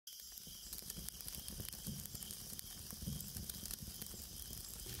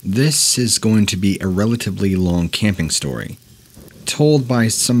This is going to be a relatively long camping story, told by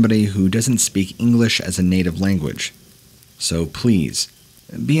somebody who doesn't speak English as a native language, so please,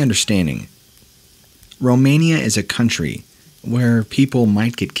 be understanding. Romania is a country where people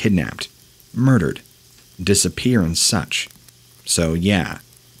might get kidnapped, murdered, disappear and such. So yeah,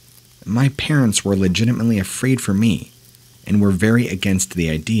 my parents were legitimately afraid for me and were very against the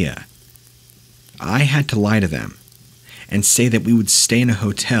idea. I had to lie to them and say that we would stay in a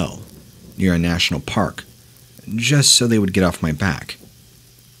hotel near a national park just so they would get off my back.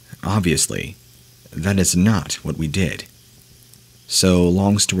 Obviously, that is not what we did. So,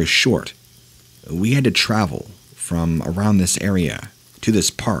 long story short, we had to travel from around this area to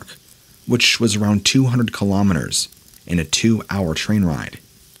this park, which was around 200 kilometers in a 2-hour train ride.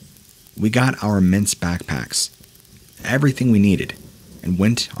 We got our immense backpacks, everything we needed, and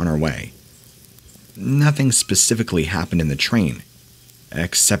went on our way. Nothing specifically happened in the train,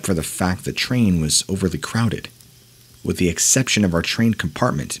 except for the fact the train was overly crowded, with the exception of our train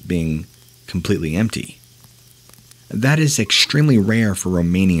compartment being completely empty. That is extremely rare for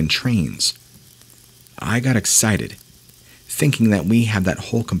Romanian trains. I got excited, thinking that we have that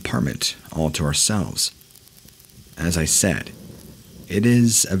whole compartment all to ourselves. As I said, it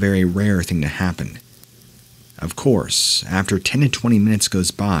is a very rare thing to happen. Of course, after 10 to 20 minutes goes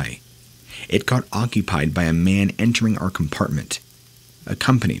by, it got occupied by a man entering our compartment,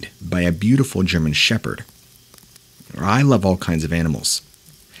 accompanied by a beautiful German shepherd. I love all kinds of animals,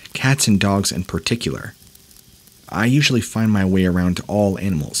 cats and dogs in particular. I usually find my way around to all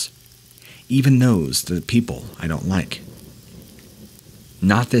animals, even those that people I don't like.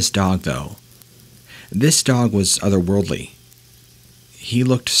 Not this dog, though. This dog was otherworldly. He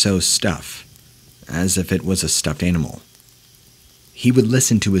looked so stuffed, as if it was a stuffed animal. He would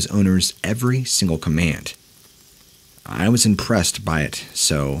listen to his owner's every single command. I was impressed by it,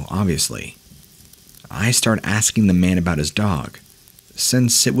 so obviously, I started asking the man about his dog,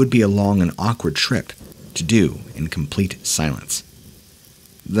 since it would be a long and awkward trip to do in complete silence.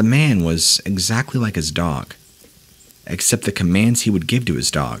 The man was exactly like his dog, except the commands he would give to his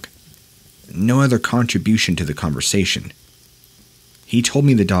dog. No other contribution to the conversation. He told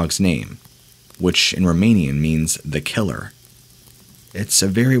me the dog's name, which in Romanian means the killer. It's a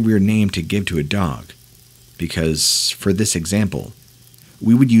very weird name to give to a dog, because for this example,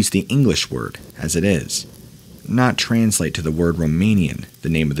 we would use the English word as it is, not translate to the word Romanian the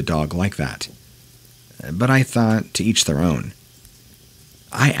name of the dog like that. But I thought, to each their own.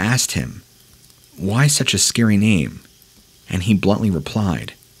 I asked him, why such a scary name? And he bluntly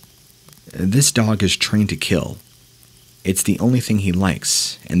replied, this dog is trained to kill. It's the only thing he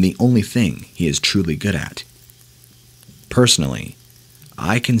likes, and the only thing he is truly good at. Personally,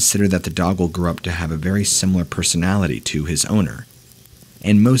 I consider that the dog will grow up to have a very similar personality to his owner,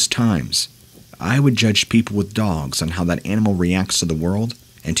 and most times, I would judge people with dogs on how that animal reacts to the world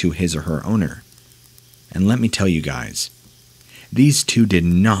and to his or her owner. And let me tell you guys, these two did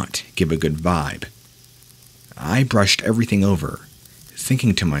not give a good vibe. I brushed everything over,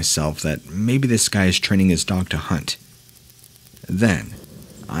 thinking to myself that maybe this guy is training his dog to hunt. Then,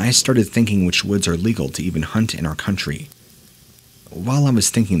 I started thinking which woods are legal to even hunt in our country. While I was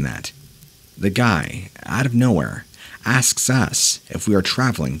thinking that, the guy, out of nowhere, asks us if we are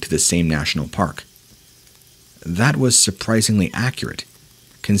traveling to the same national park. That was surprisingly accurate,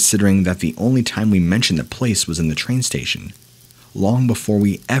 considering that the only time we mentioned the place was in the train station, long before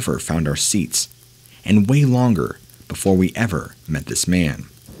we ever found our seats, and way longer before we ever met this man.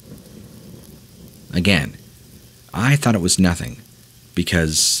 Again, I thought it was nothing,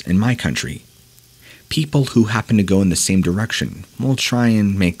 because in my country, people who happen to go in the same direction will try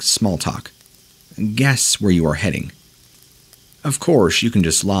and make small talk. Guess where you are heading. Of course, you can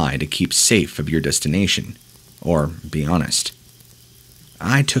just lie to keep safe of your destination, or be honest.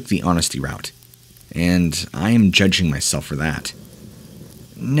 I took the honesty route, and I am judging myself for that.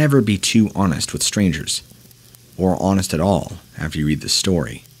 Never be too honest with strangers, or honest at all after you read the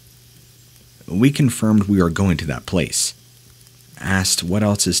story. We confirmed we are going to that place, asked what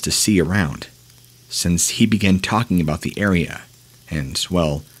else is to see around, since he began talking about the area, and,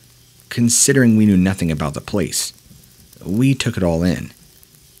 well, considering we knew nothing about the place, we took it all in.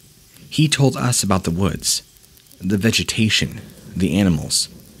 He told us about the woods, the vegetation, the animals,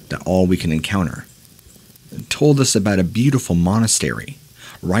 that all we can encounter. Told us about a beautiful monastery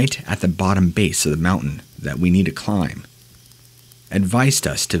right at the bottom base of the mountain that we need to climb. Advised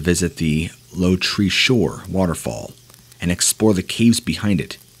us to visit the Low Tree Shore waterfall and explore the caves behind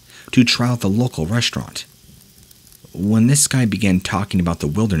it, to try out the local restaurant. When this guy began talking about the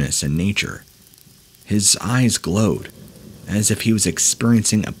wilderness and nature, his eyes glowed, as if he was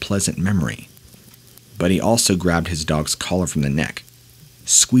experiencing a pleasant memory. But he also grabbed his dog's collar from the neck,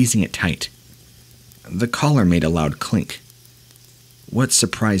 squeezing it tight. The collar made a loud clink. What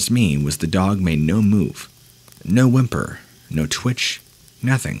surprised me was the dog made no move, no whimper, no twitch,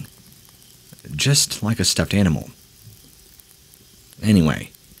 nothing. Just like a stuffed animal.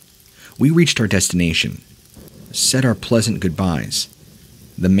 Anyway, we reached our destination, said our pleasant goodbyes.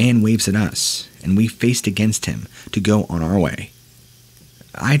 The man waves at us, and we faced against him to go on our way.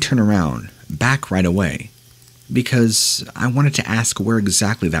 I turn around, back right away, because I wanted to ask where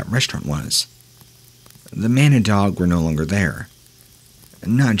exactly that restaurant was. The man and dog were no longer there.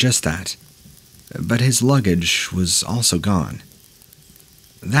 Not just that, but his luggage was also gone.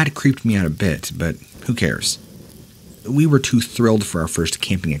 That creeped me out a bit, but who cares? We were too thrilled for our first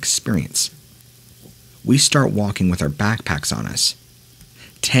camping experience. We start walking with our backpacks on us,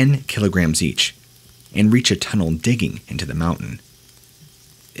 10 kilograms each, and reach a tunnel digging into the mountain.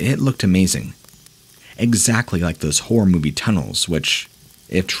 It looked amazing, exactly like those horror movie tunnels which,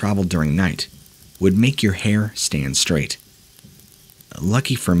 if traveled during night, would make your hair stand straight.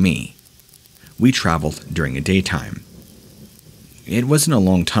 Lucky for me, we traveled during a daytime. It wasn't a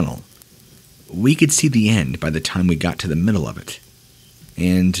long tunnel. We could see the end by the time we got to the middle of it,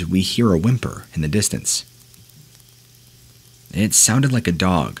 and we hear a whimper in the distance. It sounded like a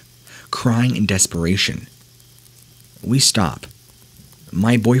dog, crying in desperation. We stop.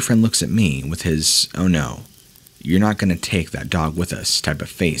 My boyfriend looks at me with his, "Oh no, you're not going to take that dog with us" type of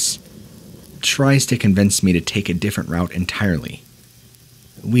face. Tries to convince me to take a different route entirely.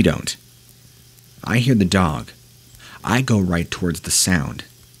 We don't. I hear the dog. I go right towards the sound.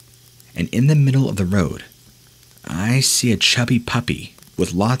 And in the middle of the road, I see a chubby puppy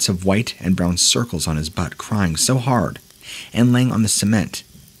with lots of white and brown circles on his butt crying so hard and laying on the cement,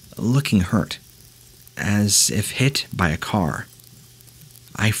 looking hurt, as if hit by a car.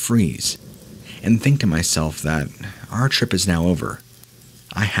 I freeze and think to myself that our trip is now over.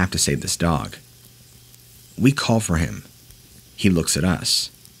 I have to save this dog. We call for him. He looks at us,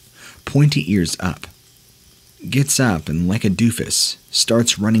 pointy ears up, gets up and like a doofus,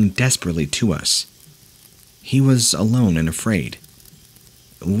 starts running desperately to us. He was alone and afraid.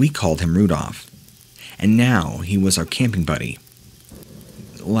 We called him Rudolph, and now he was our camping buddy.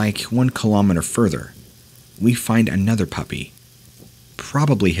 Like 1 kilometer further, we find another puppy,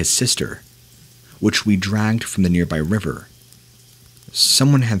 probably his sister, which we dragged from the nearby river.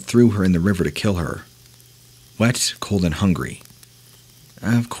 Someone had threw her in the river to kill her. Wet, cold, and hungry.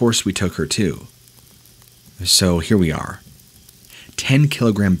 Of course we took her too. So here we are.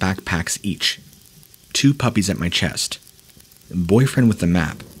 10-kilogram backpacks each. 2 puppies at my chest. Boyfriend with the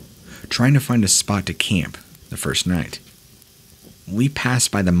map. Trying to find a spot to camp the first night. We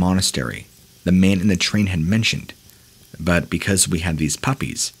passed by the monastery the man in the train had mentioned, but because we had these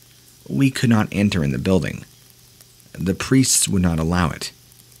puppies, we could not enter in the building. The priests would not allow it,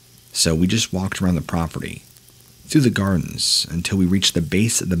 so we just walked around the property, through the gardens, until we reached the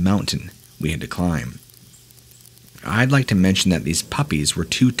base of the mountain we had to climb. I'd like to mention that these puppies were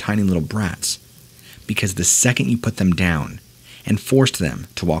 2 tiny little brats, because the second you put them down and forced them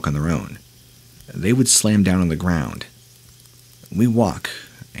to walk on their own, they would slam down on the ground. We walk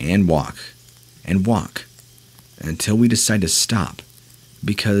and walk and walk until we decide to stop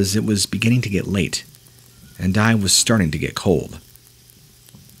because it was beginning to get late and I was starting to get cold.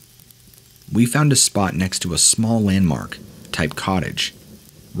 We found a spot next to a small landmark type cottage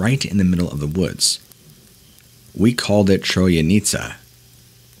right in the middle of the woods. We called it Troyanitsa.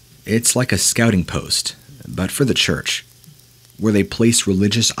 It's like a scouting post, but for the church, where they place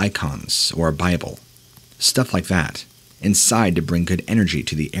religious icons or a Bible, stuff like that, inside to bring good energy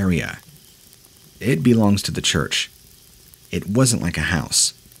to the area. It belongs to the church. It wasn't like a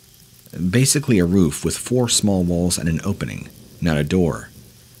house. Basically a roof with 4 small walls and an opening, not a door.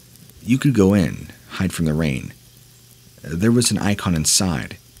 You could go in, hide from the rain. There was an icon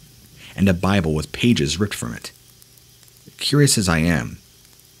inside, and a Bible with pages ripped from it. Curious as I am,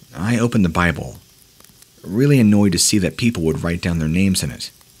 I opened the Bible, really annoyed to see that people would write down their names in it,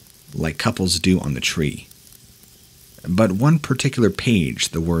 like couples do on the tree. But one particular page,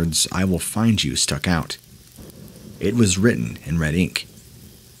 the words, "I will find you," stuck out. It was written in red ink.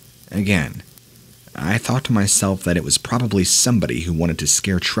 Again, I thought to myself that it was probably somebody who wanted to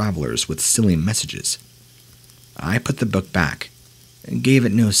scare travelers with silly messages. I put the book back and gave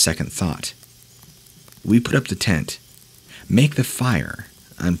it no second thought. We put up the tent, make the fire,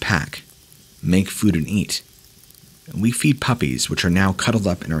 unpack, make food and eat. We feed puppies, which are now cuddled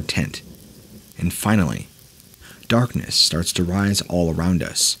up in our tent. And finally, darkness starts to rise all around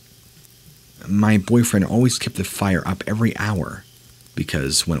us. My boyfriend always kept the fire up every hour,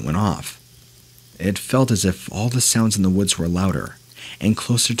 because when it went off, it felt as if all the sounds in the woods were louder and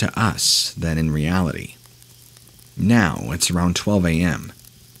closer to us than in reality. Now it's around 12 a.m.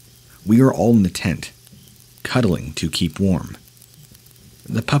 We are all in the tent, cuddling to keep warm.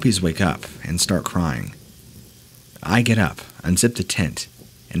 The puppies wake up and start crying. I get up, unzip the tent,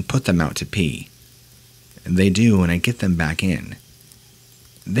 and put them out to pee. They do, and I get them back in.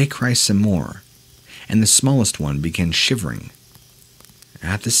 They cry some more, and the smallest one begins shivering.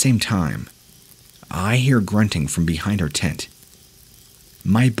 At the same time, I hear grunting from behind our tent.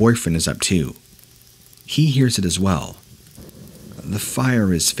 My boyfriend is up too. He hears it as well. The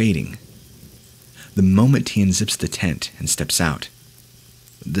fire is fading. The moment he unzips the tent and steps out,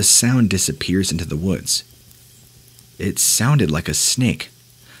 the sound disappears into the woods. It sounded like a snake,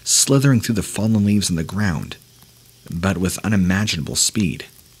 slithering through the fallen leaves on the ground, but with unimaginable speed.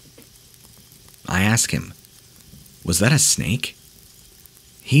 I ask him, "Was that a snake?"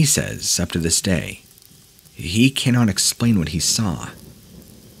 He says, up to this day, he cannot explain what he saw.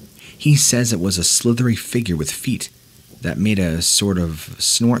 He says it was a slithery figure with feet that made a sort of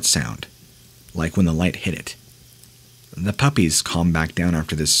snort sound, like when the light hit it. The puppies calmed back down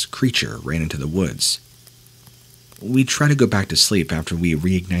after this creature ran into the woods. We try to go back to sleep after we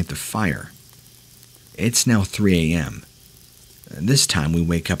reignite the fire. It's now 3 a.m. This time we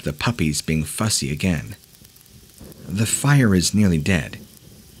wake up the puppies being fussy again. The fire is nearly dead,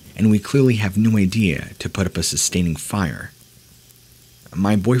 and we clearly have no idea to put up a sustaining fire.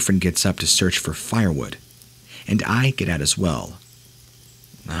 My boyfriend gets up to search for firewood, and I get out as well.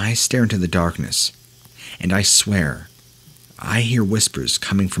 I stare into the darkness, and I swear, I hear whispers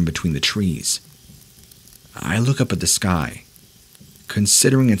coming from between the trees. I look up at the sky,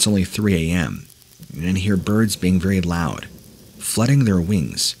 considering it's only 3 a.m., and hear birds being very loud, flooding their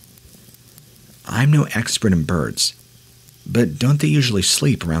wings. I'm no expert in birds, but don't they usually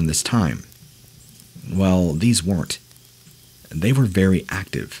sleep around this time? Well, these weren't. They were very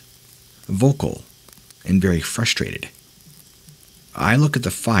active, vocal, and very frustrated. I look at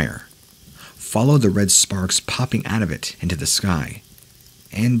the fire, follow the red sparks popping out of it into the sky,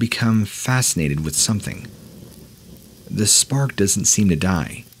 and become fascinated with something. The spark doesn't seem to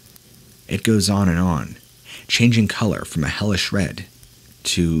die. It goes on, changing color from a hellish red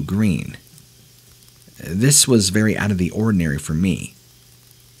to green. This was very out of the ordinary for me.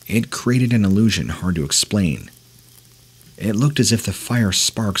 It created an illusion hard to explain. It looked as if the fire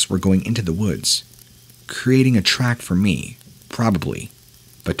sparks were going into the woods, creating a track for me, probably,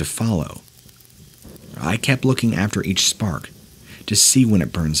 but to follow. I kept looking after each spark to see when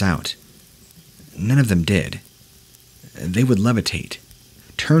it burns out. None of them did. They would levitate,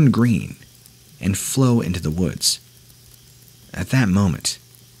 turn green, and flow into the woods. At that moment,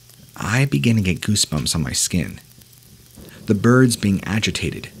 I began to get goosebumps on my skin. The birds being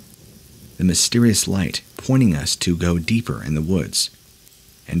agitated, the mysterious light pointing us to go deeper in the woods,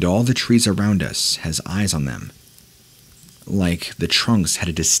 and all the trees around us has eyes on them. Like the trunks had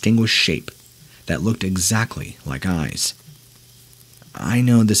a distinguished shape that looked exactly like eyes. I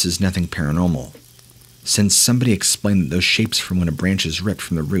know this is nothing paranormal, since somebody explained that those shapes from when a branch is ripped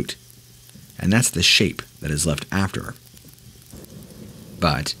from the root, and that's the shape that is left after.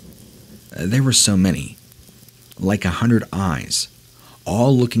 But there were so many, like 100 eyes,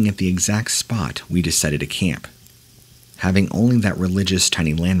 all looking at the exact spot we decided to camp, having only that religious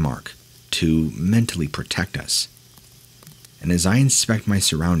tiny landmark to mentally protect us. And as I inspect my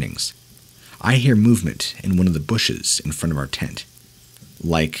surroundings, I hear movement in one of the bushes in front of our tent,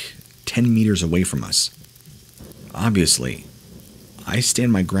 like 10 meters away from us. Obviously, I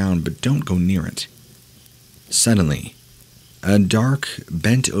stand my ground but don't go near it. Suddenly, a dark,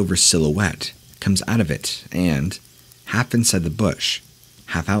 bent-over silhouette comes out of it and, half inside the bush,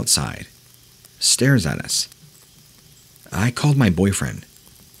 half outside, stares at us. I called my boyfriend,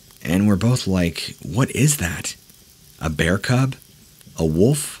 and we're both like, "What is that? A bear cub? A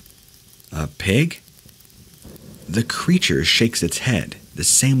wolf? A pig?" The creature shakes its head the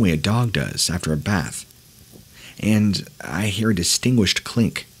same way a dog does after a bath, and I hear a distinguished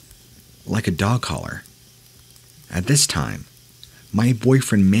clink, like a dog collar. At this time, my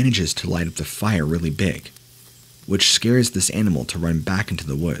boyfriend manages to light up the fire really big, which scares this animal to run back into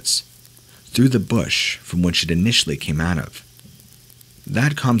the woods, through the bush from which it initially came out of.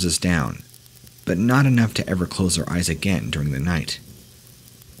 That calms us down, but not enough to ever close our eyes again during the night.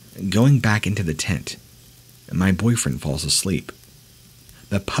 Going back into the tent, my boyfriend falls asleep.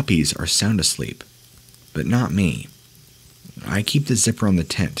 The puppies are sound asleep, but not me. I keep the zipper on the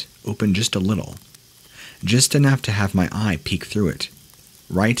tent open just a little, just enough to have my eye peek through it,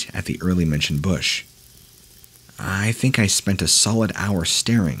 right at the early mentioned bush. I think I spent a solid hour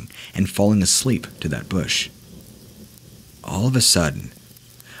staring and falling asleep to that bush. All of a sudden,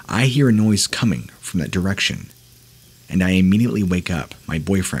 I hear a noise coming from that direction, and I immediately wake up my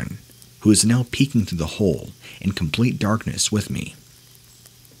boyfriend, who is now peeking through the hole in complete darkness with me.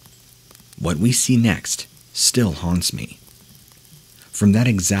 What we see next still haunts me. From that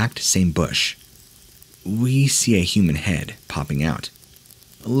exact same bush, we see a human head popping out,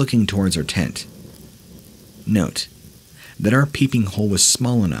 looking towards our tent. Note that our peeping hole was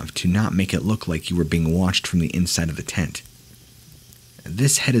small enough to not make it look like you were being watched from the inside of the tent.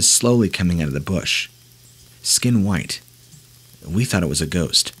 This head is slowly coming out of the bush, skin white. We thought it was a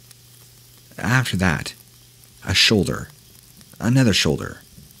ghost. After that, a shoulder, another shoulder,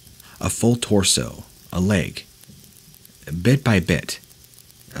 a full torso, a leg. Bit by bit,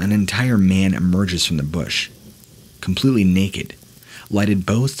 an entire man emerges from the bush, completely naked, lighted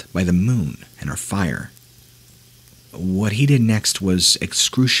both by the moon and our fire. What he did next was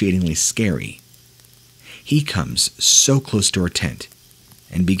excruciatingly scary. He comes so close to our tent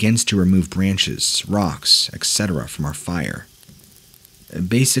and begins to remove branches, rocks, etc. from our fire,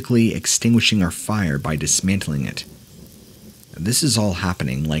 basically extinguishing our fire by dismantling it. This is all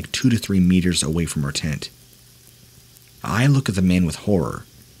happening like 2 to 3 meters away from our tent. I look at the man with horror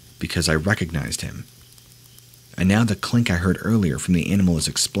because I recognized him. And now the clink I heard earlier from the animal is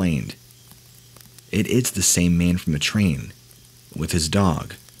explained. It is the same man from the train, with his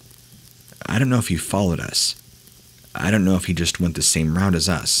dog. I don't know if he followed us. I don't know if he just went the same route as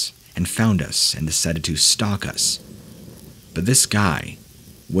us and found us and decided to stalk us. But this guy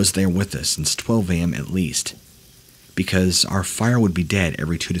was there with us since 12 a.m. at least, because our fire would be dead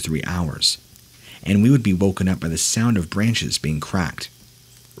every 2 to 3 hours, and we would be woken up by the sound of branches being cracked,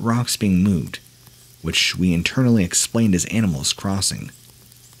 rocks being moved, which we internally explained as animals crossing.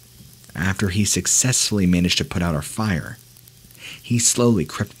 After he successfully managed to put out our fire, he slowly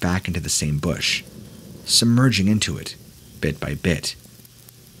crept back into the same bush, submerging into it, bit by bit,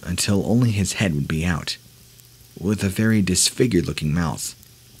 until only his head would be out, with a very disfigured-looking mouth.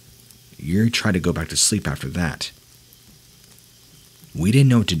 You try to go back to sleep after that. We didn't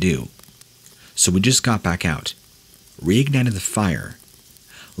know what to do, so we just got back out, reignited the fire,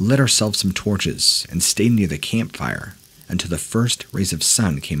 lit ourselves some torches, and stayed near the campfire until the first rays of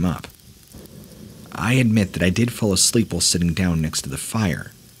sun came up. I admit that I did fall asleep while sitting down next to the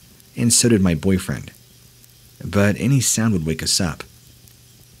fire, and so did my boyfriend, but any sound would wake us up.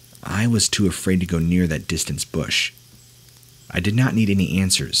 I was too afraid to go near that distant bush. I did not need any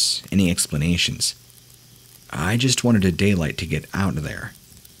answers, any explanations. I just wanted a daylight to get out of there,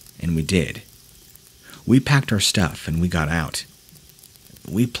 and we did. We packed our stuff and we got out.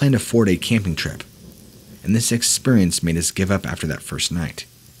 We planned a 4-day camping trip, and this experience made us give up after that first night.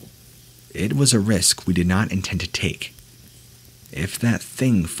 It was a risk we did not intend to take. If that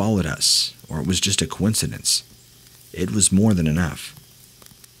thing followed us, or it was just a coincidence, it was more than enough.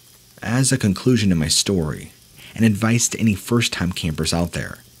 As a conclusion to my story, and advice to any first-time campers out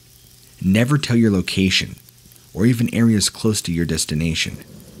there, never tell your location, or even areas close to your destination,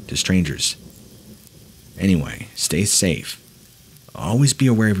 to strangers. Anyway, stay safe. Always be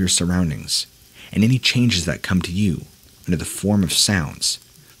aware of your surroundings, and any changes that come to you under the form of sounds,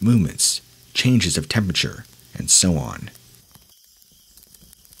 movements, changes of temperature, and so on.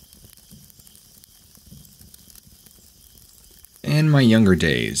 In my younger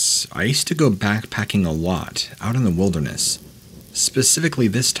days, I used to go backpacking a lot out in the wilderness, specifically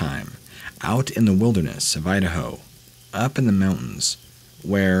this time, out in the wilderness of Idaho, up in the mountains,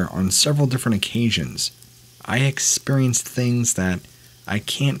 where on several different occasions, I experienced things that I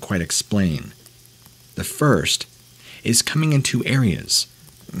can't quite explain. The first is coming into areas,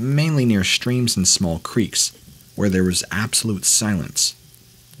 mainly near streams and small creeks, where there was absolute silence.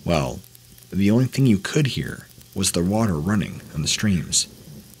 Well, the only thing you could hear was the water running on the streams.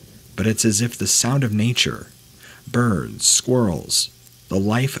 But it's as if the sound of nature, birds, squirrels, the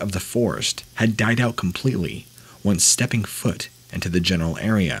life of the forest had died out completely once stepping foot into the general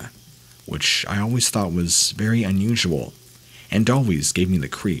area, which I always thought was very unusual and always gave me the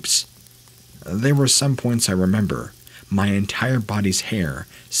creeps. There were some points I remember my entire body's hair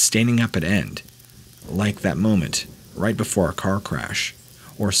standing up at end, like that moment right before a car crash,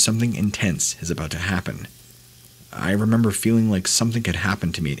 or something intense is about to happen. I remember feeling like something could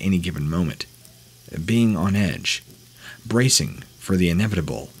happen to me at any given moment, being on edge, bracing for the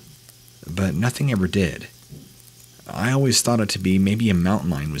inevitable, but nothing ever did. I always thought it to be maybe a mountain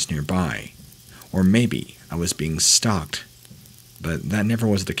lion was nearby, or maybe I was being stalked, but that never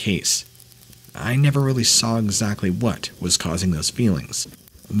was the case. I never really saw exactly what was causing those feelings.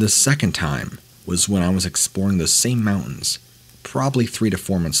 The second time was when I was exploring those same mountains, probably 3 to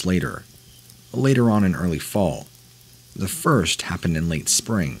 4 months later on in early fall. The first happened in late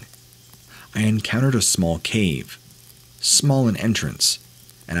spring. I encountered a small cave, small in entrance,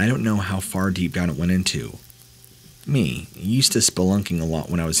 and I don't know how far deep down it went into. Me, used to spelunking a lot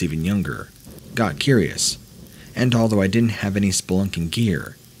when I was even younger, got curious, and although I didn't have any spelunking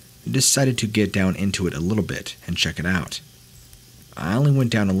gear, decided to get down into it a little bit and check it out. I only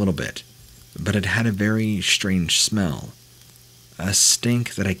went down a little bit, but it had a very strange smell. A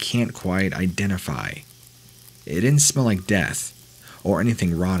stink that I can't quite identify. It didn't smell like death or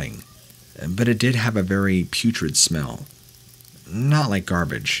anything rotting, but it did have a very putrid smell. Not like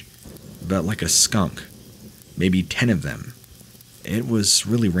garbage, but like a skunk. Maybe 10 of them. It was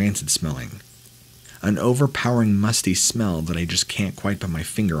really rancid smelling. An overpowering musty smell that I just can't quite put my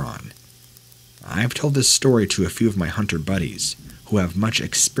finger on. I've told this story to a few of my hunter buddies who have much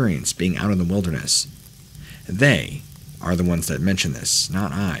experience being out in the wilderness. They are the ones that mention this,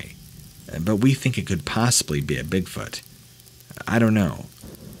 not I. But we think it could possibly be a Bigfoot. I don't know.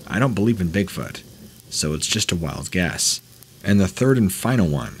 I don't believe in Bigfoot, so it's just a wild guess. And the third and final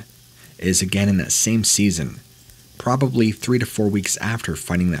one is again in that same season, probably 3 to 4 weeks after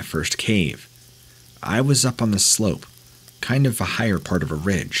finding that first cave. I was up on the slope, kind of a higher part of a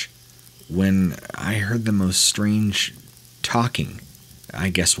ridge, when I heard the most strange talking, I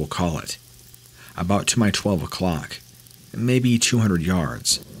guess we'll call it, about to my 12 o'clock, maybe 200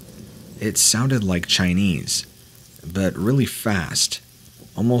 yards. It sounded like Chinese, but really fast,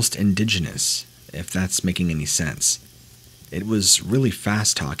 almost indigenous, if that's making any sense. It was really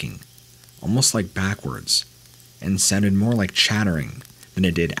fast talking, almost like backwards, and sounded more like chattering than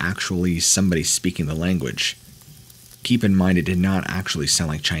it did actually somebody speaking the language. Keep in mind it did not actually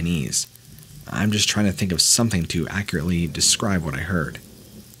sound like Chinese. I'm just trying to think of something to accurately describe what I heard.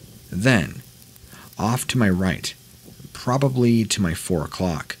 Then, off to my right, probably to my 4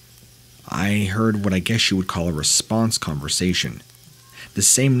 o'clock, I heard what I guess you would call a response conversation. The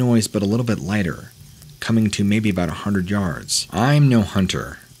same noise but a little bit lighter, coming to maybe about 100 yards. I'm no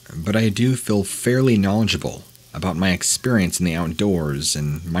hunter, but I do feel fairly knowledgeable about my experience in the outdoors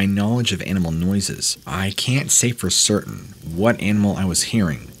and my knowledge of animal noises. I can't say for certain what animal I was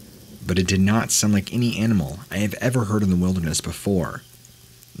hearing, but it did not sound like any animal I have ever heard in the wilderness before.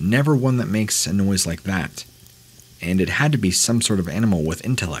 Never one that makes a noise like that. And it had to be some sort of animal with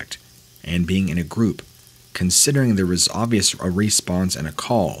intellect, and being in a group, considering there was obvious a response and a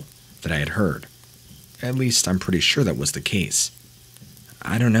call that I had heard. At least I'm pretty sure that was the case.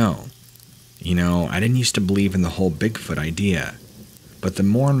 I don't know. I didn't used to believe in the whole Bigfoot idea, but the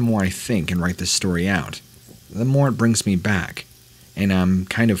more and more I think and write this story out, the more it brings me back, and I'm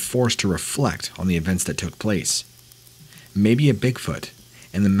kind of forced to reflect on the events that took place. Maybe a Bigfoot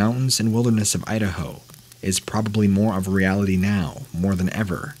in the mountains and wilderness of Idaho is probably more of a reality now, more than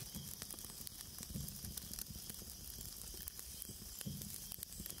ever.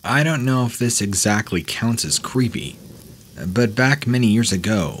 I don't know if this exactly counts as creepy, but back many years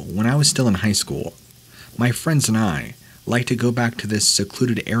ago, when I was still in high school, my friends and I liked to go back to this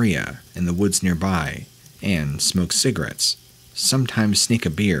secluded area in the woods nearby and smoke cigarettes, sometimes sneak a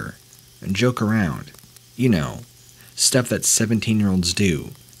beer, and joke around. Stuff that 17-year-olds do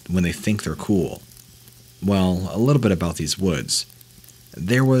when they think they're cool. Well, a little bit about these woods.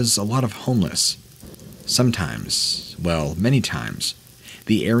 There was a lot of homeless. Sometimes, well, many times,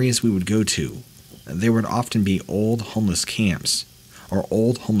 the areas we would go to, there would often be old homeless camps or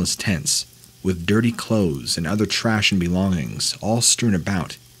old homeless tents with dirty clothes and other trash and belongings all strewn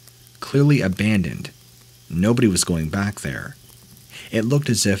about, clearly abandoned. Nobody was going back there. It looked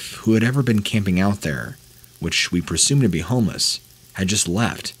as if who had ever been camping out there, which we presumed to be homeless, had just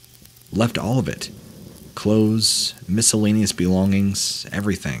left all of it. Clothes, miscellaneous belongings,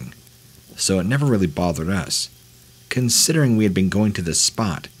 everything. So it never really bothered us, considering we had been going to this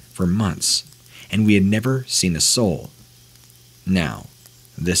spot for months, and we had never seen a soul. Now,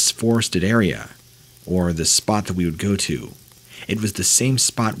 this forested area, or the spot that we would go to, it was the same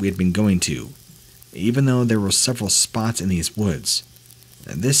spot we had been going to, even though there were several spots in these woods.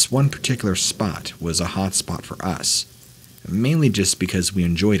 This one particular spot was a hot spot for us, mainly just because we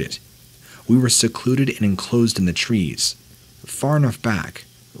enjoyed it. We were secluded and enclosed in the trees, far enough back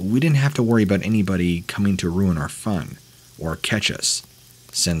we didn't have to worry about anybody coming to ruin our fun or catch us,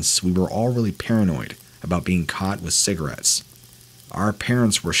 since we were all really paranoid about being caught with cigarettes. Our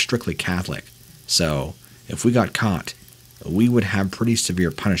parents were strictly Catholic, so if we got caught, we would have pretty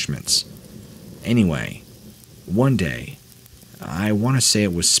severe punishments. Anyway, one day, I want to say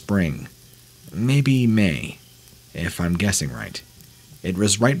it was spring, maybe May, if I'm guessing right, It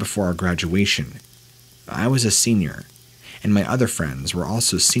was right before our graduation. I was a senior, and my other friends were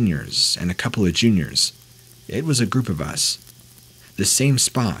also seniors and a couple of juniors. It was a group of us. The same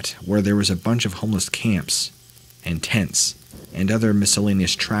spot where there was a bunch of homeless camps and tents and other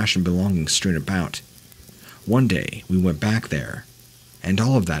miscellaneous trash and belongings strewn about. One day, we went back there, and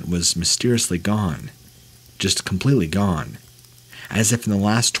all of that was mysteriously gone. Just completely gone. As if in the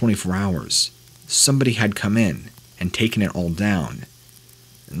last 24 hours, somebody had come in and taken it all down.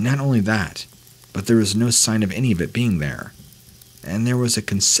 Not only that, but there was no sign of any of it being there. And there was a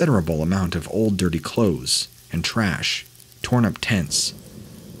considerable amount of old dirty clothes and trash, torn up tents.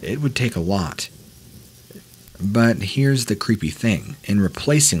 It would take a lot. But here's the creepy thing. In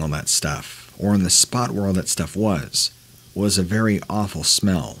replacing all that stuff, or in the spot where all that stuff was a very awful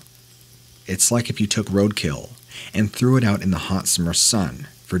smell. It's like if you took roadkill and threw it out in the hot summer sun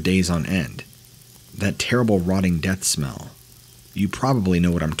for days on end. That terrible rotting death smell. You probably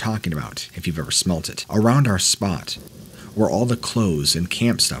know what I'm talking about if you've ever smelt it. Around our spot, where all the clothes and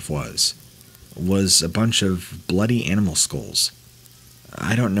camp stuff was a bunch of bloody animal skulls.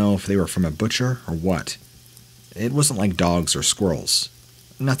 I don't know if they were from a butcher or what. It wasn't like dogs or squirrels.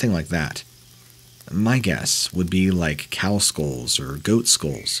 Nothing like that. My guess would be like cow skulls or goat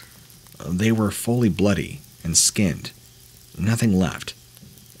skulls. They were fully bloody and skinned. Nothing left.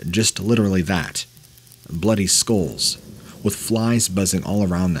 Just literally that. Bloody skulls, with flies buzzing all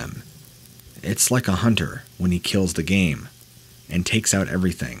around them. It's like a hunter when he kills the game and takes out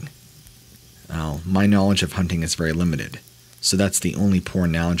everything. Well, my knowledge of hunting is very limited, so that's the only poor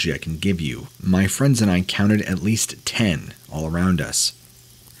analogy I can give you. My friends and I counted at least 10 all around us.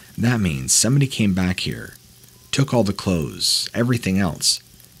 That means somebody came back here, took all the clothes, everything else,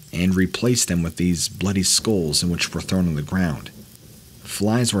 and replaced them with these bloody skulls in which were thrown on the ground.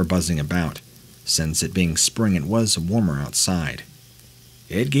 Flies were buzzing about, since it being spring it was warmer outside.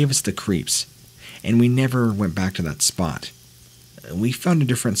 It gave us the creeps, and we never went back to that spot. We found a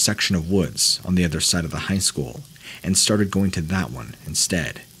different section of woods on the other side of the high school, and started going to that one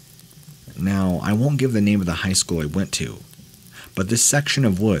instead. Now, I won't give the name of the high school I went to, but this section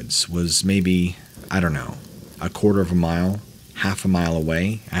of woods was maybe, I don't know, a quarter of a mile, half a mile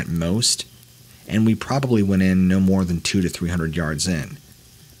away at most, and we probably went in no more than 200 to 300 yards in.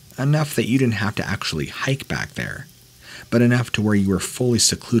 Enough that you didn't have to actually hike back there, but enough to where you were fully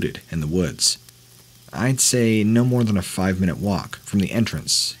secluded in the woods. I'd say no more than a 5-minute walk from the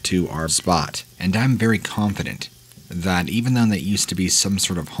entrance to our spot, and I'm very confident that even though that used to be some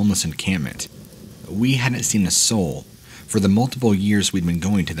sort of homeless encampment, we hadn't seen a soul for the multiple years we'd been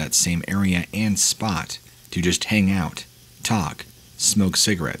going to that same area and spot to just hang out, talk, smoke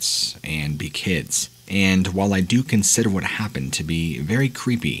cigarettes, and be kids. And while I do consider what happened to be very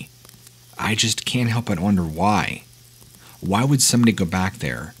creepy, I just can't help but wonder why. Why would somebody go back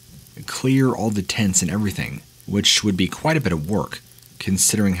there, clear all the tents and everything, which would be quite a bit of work,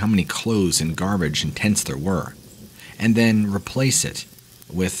 considering how many clothes and garbage and tents there were, and then replace it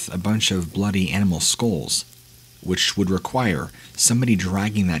with a bunch of bloody animal skulls, which would require somebody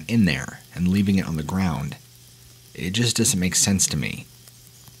dragging that in there and leaving it on the ground. It just doesn't make sense to me.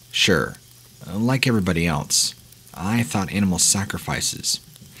 Sure, like everybody else, I thought animal sacrifices,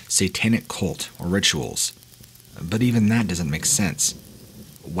 satanic cult, or rituals, but even that doesn't make sense.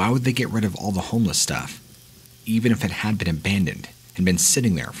 Why would they get rid of all the homeless stuff, even if it had been abandoned and been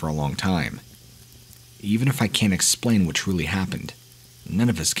sitting there for a long time? Even if I can't explain what truly happened, none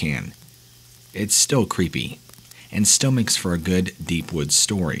of us can. It's still creepy, and still makes for a good deep woods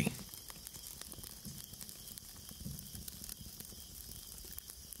story.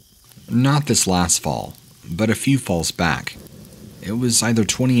 Not this last fall, but a few falls back. It was either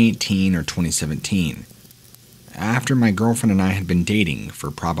 2018 or 2017. After my girlfriend and I had been dating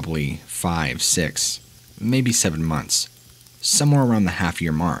for probably 5, 6, maybe 7 months, somewhere around the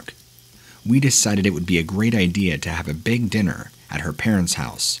half-year mark, we decided it would be a great idea to have a big dinner at her parents'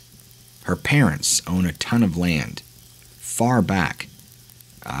 house. Her parents own a ton of land, far back.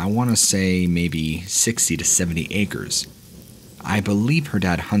 I want to say maybe 60 to 70 acres. I believe her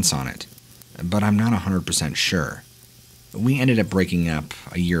dad hunts on it, but I'm not 100% sure. We ended up breaking up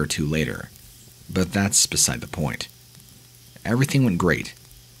a year or two later, but that's beside the point. Everything went great.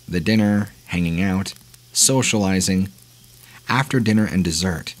 The dinner, hanging out, socializing. After dinner and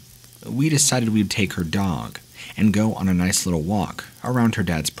dessert, we decided we'd take her dog and go on a nice little walk around her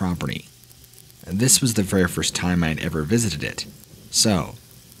dad's property. This was the very first time I had ever visited it, so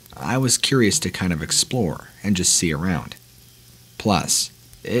I was curious to kind of explore and just see around. Plus,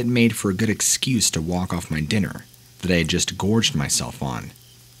 it made for a good excuse to walk off my dinner that I had just gorged myself on.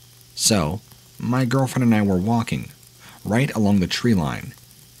 So, my girlfriend and I were walking, right along the tree line,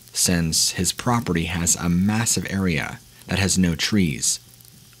 since his property has a massive area that has no trees.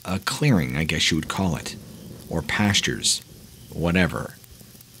 A clearing, I guess you would call it, or pastures, whatever.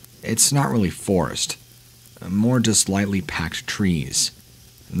 It's not really forest, more just lightly packed trees,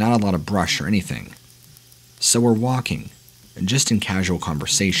 not a lot of brush or anything. So we're walking, just in casual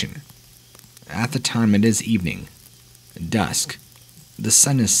conversation. At the time it is evening, dusk. The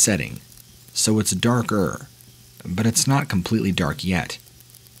sun is setting, so it's darker, but it's not completely dark yet.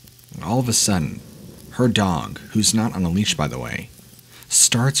 All of a sudden, her dog, who's not on a leash by the way,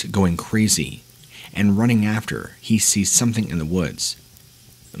 starts going crazy and running after he sees something in the woods.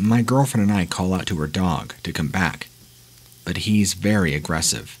 My girlfriend and I call out to her dog to come back, but he's very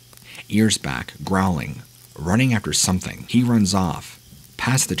aggressive, ears back, growling, running after something. He runs off,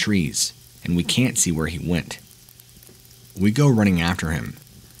 past the trees, and we can't see where he went. We go running after him,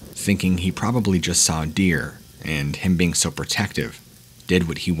 thinking he probably just saw a deer, and him being so protective, did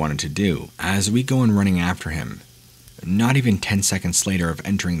what he wanted to do. As we go in running after him, not even 10 seconds later of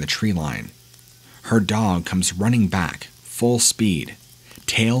entering the tree line, her dog comes running back, full speed,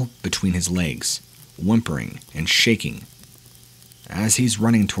 tail between his legs, whimpering and shaking. As he's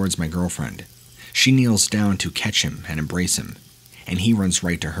running towards my girlfriend, she kneels down to catch him and embrace him, and he runs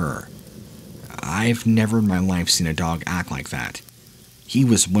right to her. I've never in my life seen a dog act like that. He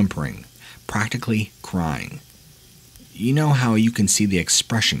was whimpering, practically crying. You know how you can see the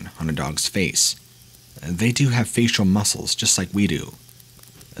expression on a dog's face? They do have facial muscles just like we do.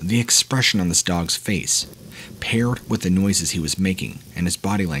 The expression on this dog's face, paired with the noises he was making and his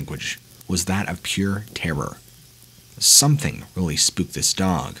body language, was that of pure terror. Something really spooked this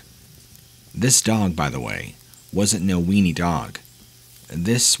dog. This dog, by the way, wasn't no weenie dog.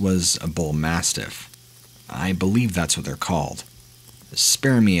 This was a bull mastiff. I believe that's what they're called.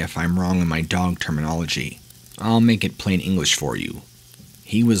 Spare me if I'm wrong in my dog terminology. I'll make it plain English for you.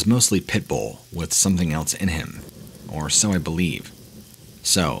 He was mostly pit bull with something else in him, or so I believe.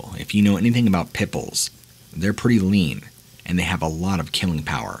 So, if you know anything about pit bulls, they're pretty lean, and they have a lot of killing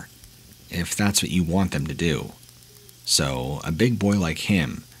power, if that's what you want them to do. So, a big boy like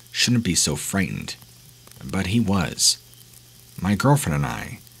him shouldn't be so frightened, but he was. My girlfriend and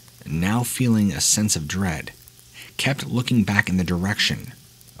I, now feeling a sense of dread, kept looking back in the direction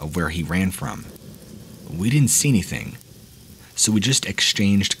of where he ran from. We didn't see anything, so we just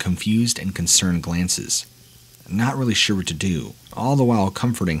exchanged confused and concerned glances, not really sure what to do, all the while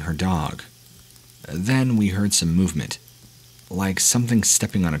comforting her dog. Then we heard some movement, like something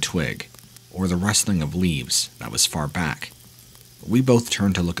stepping on a twig, or the rustling of leaves that was far back. We both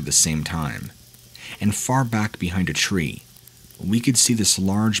turned to look at the same time, and far back behind a tree, we could see this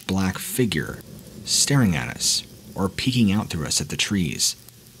large black figure staring at us, or peeking out through us at the trees.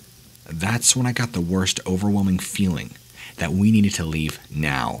 That's when I got the worst overwhelming feeling that we needed to leave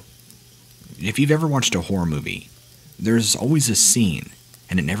now. If you've ever watched a horror movie, there's always a scene,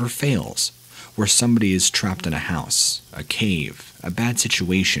 and it never fails, where somebody is trapped in a house, a cave, a bad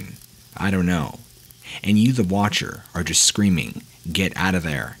situation, I don't know, and you, the watcher, are just screaming, "Get out of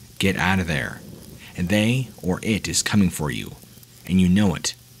there, get out of there," and they, or it, is coming for you, and you know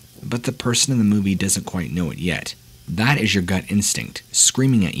it, but the person in the movie doesn't quite know it yet. That is your gut instinct,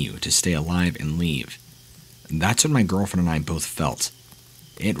 screaming at you to stay alive and leave. That's what my girlfriend and I both felt.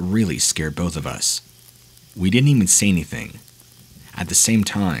 It really scared both of us. We didn't even say anything. At the same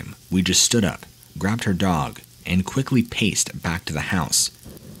time, we just stood up, grabbed her dog, and quickly paced back to the house,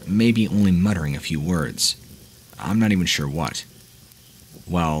 maybe only muttering a few words. I'm not even sure what.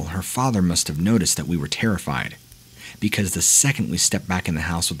 Well, her father must have noticed that we were terrified, because the second we stepped back in the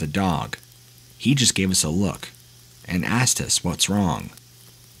house with the dog, he just gave us a look and asked us what's wrong.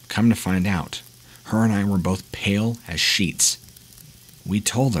 Come to find out, her and I were both pale as sheets. We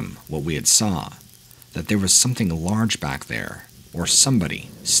told him what we had saw, that there was something large back there, or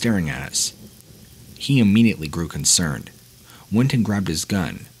somebody, staring at us. He immediately grew concerned, went and grabbed his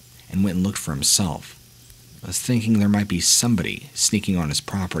gun, and went and looked for himself. I was thinking there might be somebody sneaking on his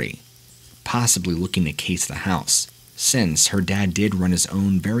property, possibly looking to case the house, since her dad did run his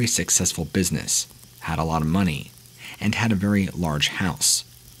own very successful business, had a lot of money, and had a very large house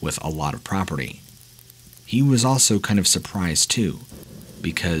with a lot of property. He was also kind of surprised too,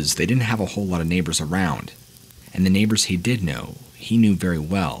 because they didn't have a whole lot of neighbors around, and the neighbors he did know, he knew very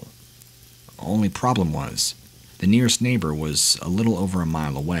well. Only problem was, the nearest neighbor was a little over a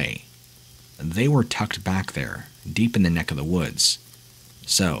mile away. They were tucked back there, deep in the neck of the woods.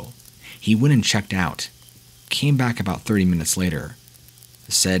 So, he went and checked out, came back about 30 minutes later,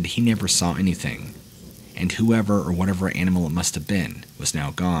 said he never saw anything, and whoever or whatever animal it must have been was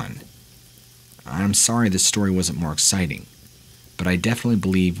now gone. I'm sorry this story wasn't more exciting, but I definitely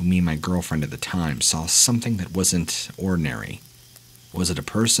believe me and my girlfriend at the time saw something that wasn't ordinary. Was it a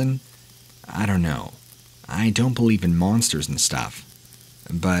person? I don't know. I don't believe in monsters and stuff.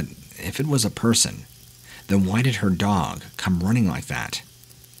 But if it was a person, then why did her dog come running like that?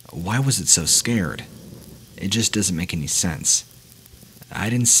 Why was it so scared? It just doesn't make any sense. I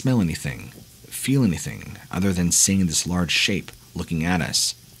didn't smell anything, feel anything, other than seeing this large shape looking at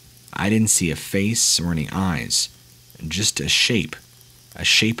us. I didn't see a face or any eyes, just a shape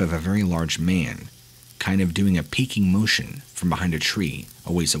of a very large man, kind of doing a peeking motion from behind a tree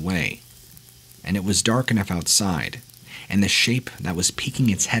a ways away. And it was dark enough outside, and the shape that was peeking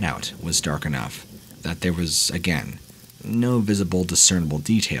its head out was dark enough that there was, again, no visible discernible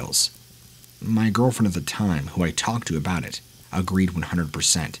details. My girlfriend at the time, who I talked to about it, agreed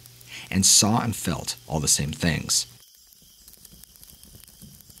 100%, and saw and felt all the same things.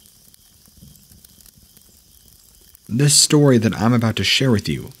 This story that I'm about to share with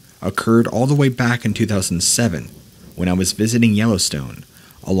you occurred all the way back in 2007 when I was visiting Yellowstone,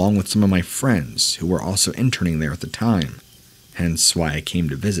 along with some of my friends who were also interning there at the time, hence why I came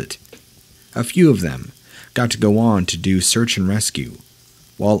to visit. A few of them got to go on to do search and rescue,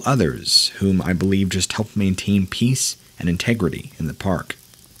 while others, whom I believe just helped maintain peace and integrity in the park.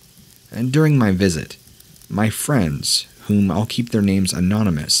 And during my visit, my friends, whom I'll keep their names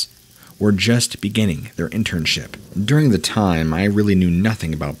anonymous, were just beginning their internship. During the time, I really knew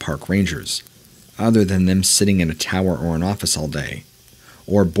nothing about park rangers, other than them sitting in a tower or an office all day,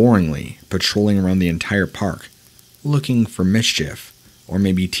 or boringly patrolling around the entire park, looking for mischief, or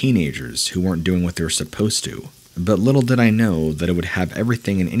maybe teenagers who weren't doing what they were supposed to. But little did I know that it would have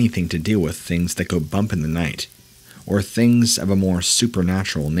everything and anything to do with things that go bump in the night, or things of a more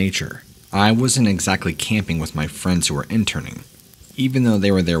supernatural nature. I wasn't exactly camping with my friends who were interning, even though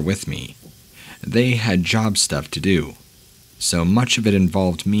they were there with me. They had job stuff to do, so much of it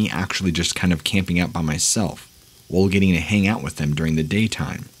involved me actually just kind of camping out by myself, while getting to hang out with them during the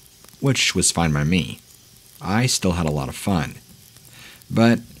daytime, which was fine by me. I still had a lot of fun.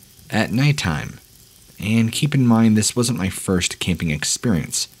 But at nighttime, and keep in mind this wasn't my first camping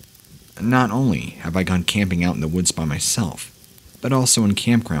experience, not only have I gone camping out in the woods by myself, but also in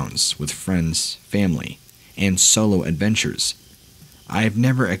campgrounds with friends, family, and solo adventures. I have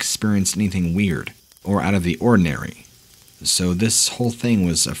never experienced anything weird or out of the ordinary, so this whole thing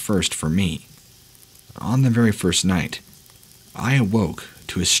was a first for me. On the very first night, I awoke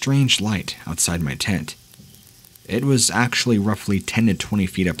to a strange light outside my tent. It was actually roughly 10 to 20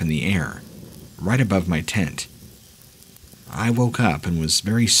 feet up in the air, right above my tent. I woke up and was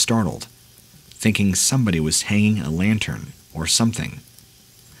very startled, thinking somebody was hanging a lantern or something.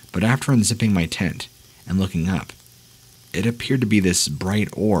 But after unzipping my tent and looking up, it appeared to be this bright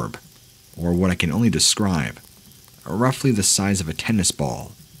orb, or what I can only describe, roughly the size of a tennis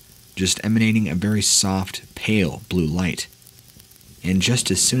ball, just emanating a very soft, pale blue light. And just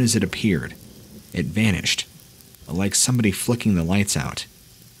as soon as it appeared, it vanished, like somebody flicking the lights out.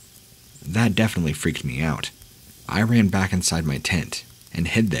 That definitely freaked me out. I ran back inside my tent and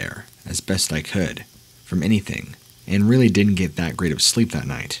hid there as best I could from anything, and really didn't get that great of sleep that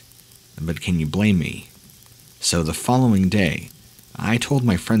night. But can you blame me? So the following day, I told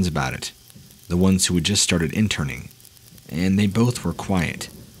my friends about it, the ones who had just started interning, and they both were quiet.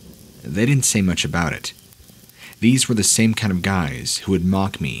 They didn't say much about it. These were the same kind of guys who would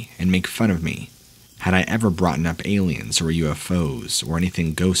mock me and make fun of me had I ever brought up aliens or UFOs or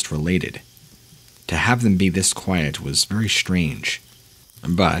anything ghost-related. To have them be this quiet was very strange.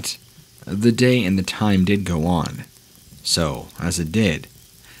 But the day and the time did go on. So, as it did,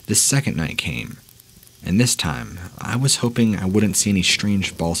 the second night came, and this time I was hoping I wouldn't see any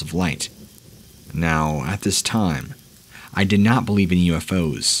strange balls of light. Now, at this time, I did not believe in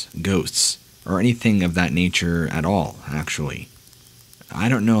UFOs, ghosts, or anything of that nature at all, actually. I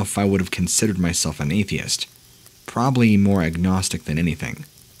don't know if I would have considered myself an atheist, probably more agnostic than anything.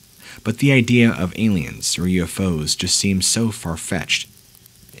 But the idea of aliens or UFOs just seemed so far-fetched.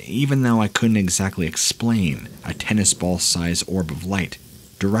 Even though I couldn't exactly explain a tennis ball-sized orb of light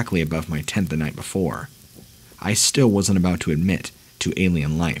directly above my tent the night before, I still wasn't about to admit to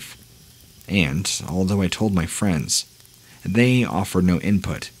alien life. And, although I told my friends, they offered no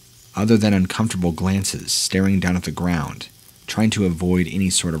input, other than uncomfortable glances staring down at the ground, trying to avoid any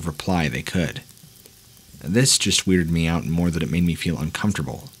sort of reply they could. This just weirded me out more than it made me feel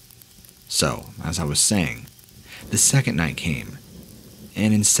uncomfortable. So, as I was saying, the second night came,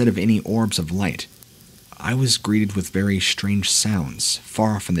 and instead of any orbs of light, I was greeted with very strange sounds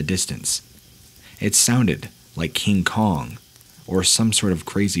far off in the distance. It sounded like King Kong, or some sort of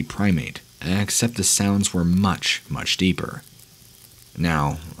crazy primate, except the sounds were much, much deeper.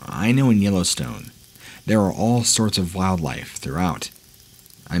 Now, I know in Yellowstone, there are all sorts of wildlife throughout.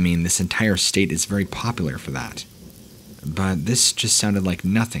 I mean, this entire state is very popular for that. But this just sounded like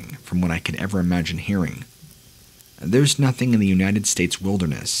nothing from what I could ever imagine hearing. There's nothing in the United States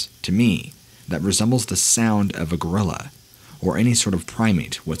wilderness, to me, that resembles the sound of a gorilla or any sort of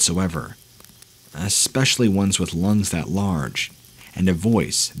primate whatsoever, especially ones with lungs that large and a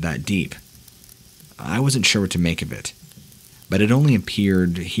voice that deep. I wasn't sure what to make of it, but it only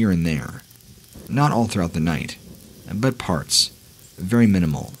appeared here and there, not all throughout the night, but parts, very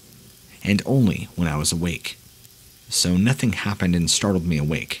minimal, and only when I was awake. So nothing happened and startled me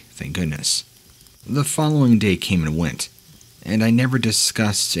awake, thank goodness. The following day came and went, and I never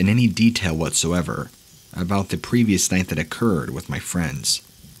discussed in any detail whatsoever about the previous night that occurred with my friends.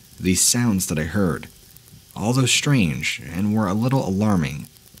 These sounds that I heard, although strange and were a little alarming,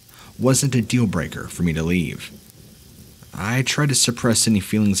 wasn't a deal breaker for me to leave. I tried to suppress any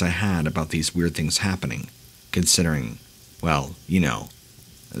feelings I had about these weird things happening, considering, well,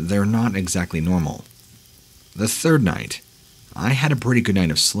 they're not exactly normal. The third night, I had a pretty good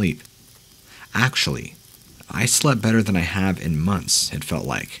night of sleep. Actually, I slept better than I have in months, it felt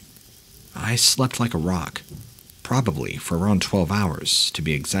like. I slept like a rock, probably for around 12 hours, to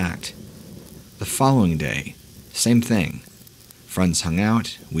be exact. The following day, same thing. Friends hung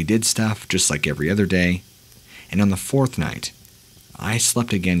out, we did stuff just like every other day, and on the fourth night, I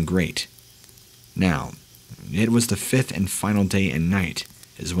slept again great. Now, it was the fifth and final day and night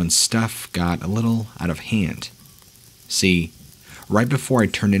is when stuff got a little out of hand. See, right before I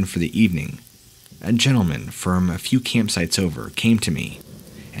turned in for the evening, a gentleman from a few campsites over came to me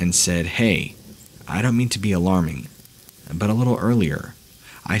and said, "Hey, I don't mean to be alarming, but a little earlier,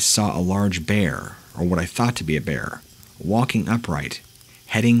 I saw a large bear, or what I thought to be a bear, walking upright,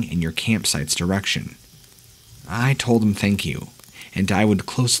 heading in your campsite's direction." I told him thank you, and I would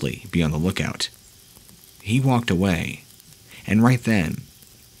closely be on the lookout. He walked away, and right then,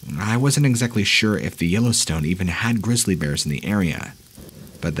 I wasn't exactly sure if the Yellowstone even had grizzly bears in the area,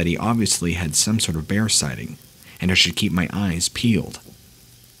 but that he obviously had some sort of bear sighting, and I should keep my eyes peeled.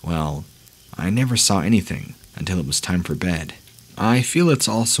 Well, I never saw anything until it was time for bed. I feel it's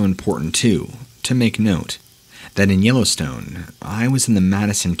also important, too, to make note that in Yellowstone, I was in the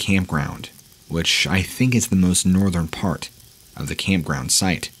Madison campground, which I think is the most northern part of the campground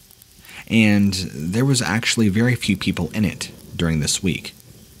site, and there was actually very few people in it during this week.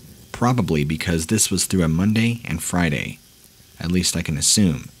 Probably because this was through a Monday and Friday, at least I can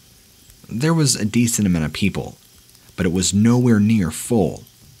assume. There was a decent amount of people, but it was nowhere near full.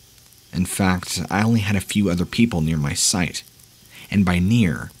 In fact, I only had a few other people near my site, and by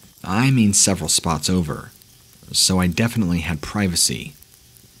near, I mean several spots over, so I definitely had privacy.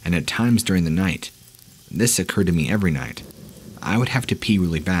 And at times during the night, this occurred to me every night, I would have to pee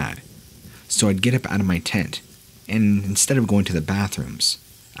really bad, so I'd get up out of my tent, and instead of going to the bathrooms,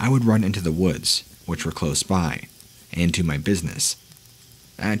 I would run into the woods, which were close by, and to my business.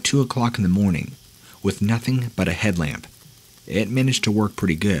 At 2 o'clock in the morning, with nothing but a headlamp, it managed to work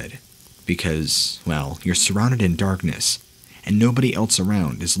pretty good, because, well, you're surrounded in darkness, and nobody else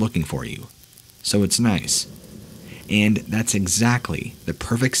around is looking for you, so it's nice. And that's exactly the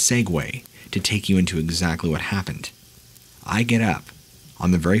perfect segue to take you into exactly what happened. I get up,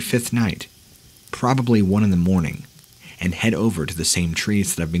 on the very fifth night, probably 1 in the morning, and head over to the same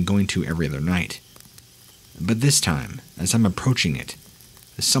trees that I've been going to every other night. But this time, as I'm approaching it,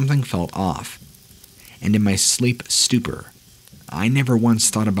 something felt off, and in my sleep stupor, I never once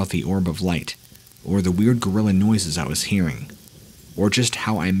thought about the orb of light, or the weird gorilla noises I was hearing, or just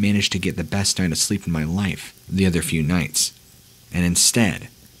how I managed to get the best night of sleep in my life the other few nights, and instead,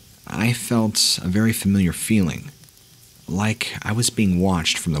 I felt a very familiar feeling, like I was being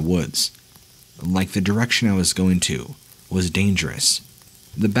watched from the woods, like the direction I was going to was dangerous.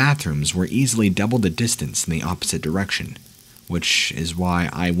 The bathrooms were easily double the distance in the opposite direction, which is why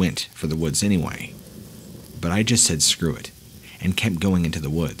I went for the woods anyway. But I just said screw it, and kept going into the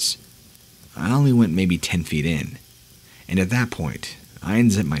woods. I only went maybe 10 feet in, and at that point, I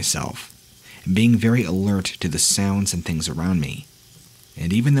unzipped myself, being very alert to the sounds and things around me.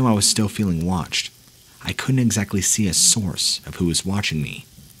 And even though I was still feeling watched, I couldn't exactly see a source of who was watching me.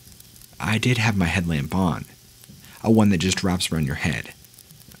 I did have my headlamp on, a one that just wraps around your head.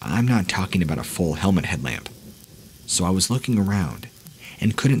 I'm not talking about a full helmet headlamp. So I was looking around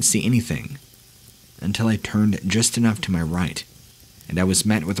and couldn't see anything until I turned just enough to my right, and I was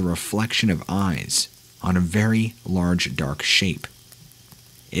met with a reflection of eyes on a very large dark shape.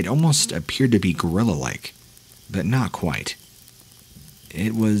 It almost appeared to be gorilla-like, but not quite.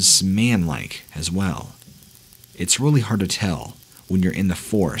 It was man-like as well. It's really hard to tell when you're in the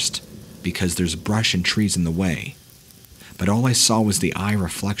forest because there's brush and trees in the way, but all I saw was the eye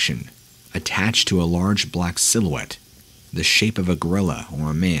reflection attached to a large black silhouette, the shape of a gorilla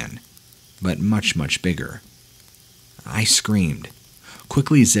or a man, but much, much bigger. I screamed,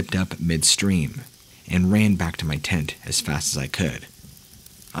 quickly zipped up midstream, and ran back to my tent as fast as I could,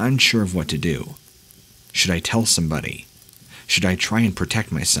 unsure of what to do. Should I tell somebody? Should I try and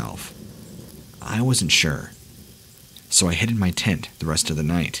protect myself? I wasn't sure. So I hid in my tent the rest of the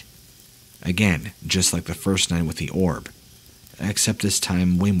night. Again, just like the first night with the orb, except this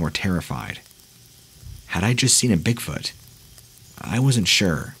time way more terrified. Had I just seen a Bigfoot? I wasn't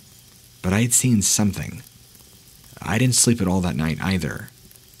sure, but I had seen something. I didn't sleep at all that night either.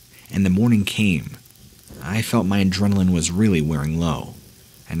 And the morning came. I felt my adrenaline was really wearing low,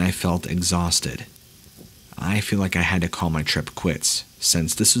 and I felt exhausted. I feel like I had to call my trip quits,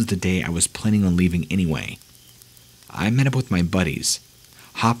 since this was the day I was planning on leaving anyway. I met up with my buddies,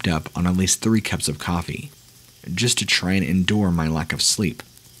 hopped up on at least 3 cups of coffee, just to try and endure my lack of sleep.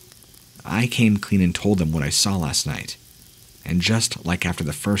 I came clean and told them what I saw last night, and just like after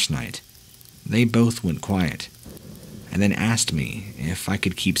the first night, they both went quiet, and then asked me if I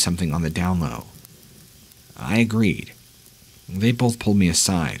could keep something on the down low. I agreed. They both pulled me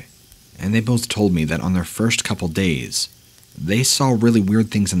aside, and they both told me that on their first couple days, they saw really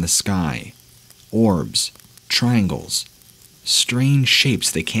weird things in the sky, orbs, triangles, strange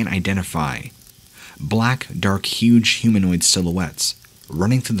shapes they can't identify, black, dark, huge humanoid silhouettes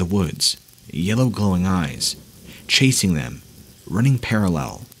running through the woods, yellow glowing eyes, chasing them, running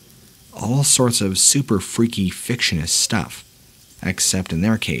parallel, all sorts of super freaky fictionist stuff, except in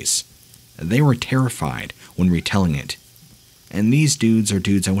their case, they were terrified when retelling it. And these dudes are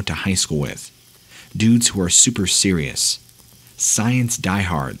dudes I went to high school with, dudes who are super serious, science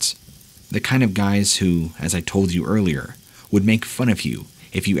diehards, the kind of guys who, as I told you earlier, would make fun of you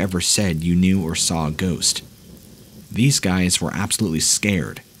if you ever said you knew or saw a ghost. These guys were absolutely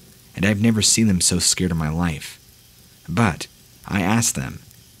scared, and I've never seen them so scared in my life. But I asked them,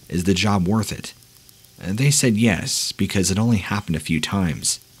 is the job worth it? They said yes, because it only happened a few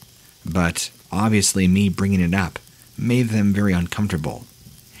times. But obviously me bringing it up made them very uncomfortable,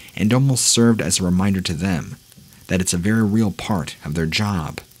 and almost served as a reminder to them that it's a very real part of their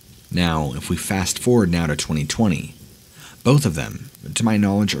job. Now, if we fast forward now to 2020, both of them, to my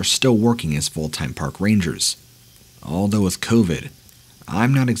knowledge, are still working as full-time park rangers. Although with COVID,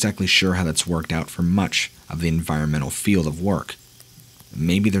 I'm not exactly sure how that's worked out for much of the environmental field of work.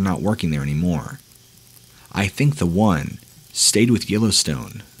 Maybe they're not working there anymore. I think the one stayed with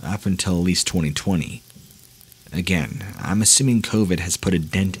Yellowstone up until at least 2020. Again, I'm assuming COVID has put a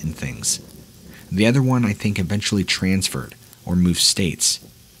dent in things. The other one I think eventually transferred or moved states.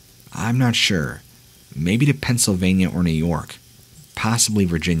 I'm not sure. Maybe to Pennsylvania or New York. Possibly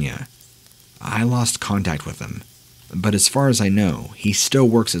Virginia. I lost contact with him. But as far as I know, he still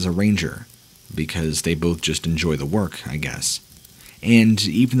works as a ranger. Because they both just enjoy the work, I guess. And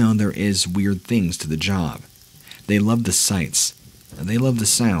even though there is weird things to the job, they love the sights, they love the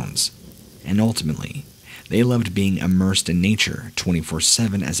sounds, and ultimately, they loved being immersed in nature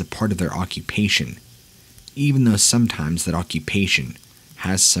 24/7 as a part of their occupation, even though sometimes that occupation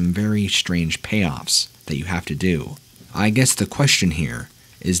has some very strange payoffs that you have to do. I guess the question here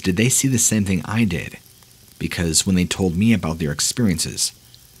is, did they see the same thing I did? Because when they told me about their experiences,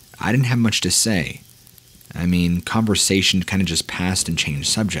 I didn't have much to say. I mean, conversation kind of just passed and changed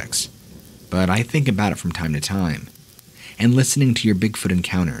subjects. But I think about it from time to time. And listening to your Bigfoot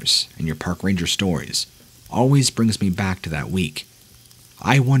encounters and your park ranger stories always brings me back to that week.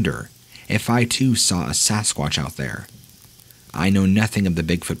 I wonder if I too saw a Sasquatch out there. I know nothing of the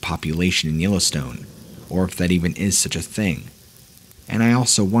Bigfoot population in Yellowstone, or if that even is such a thing. And I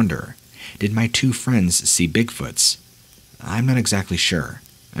also wonder, did my 2 friends see Bigfoots? I'm not exactly sure.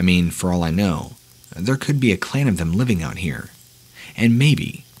 I mean, for all I know, there could be a clan of them living out here. And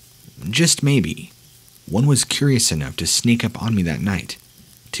maybe, just maybe, one was curious enough to sneak up on me that night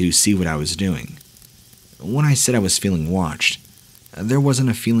to see what I was doing. When I said I was feeling watched, there wasn't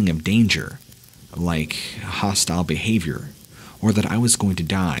a feeling of danger, like hostile behavior, or that I was going to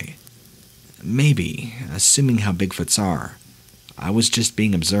die. Maybe, assuming how Bigfoots are, I was just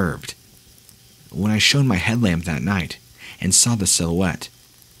being observed. When I shone my headlamp that night and saw the silhouette,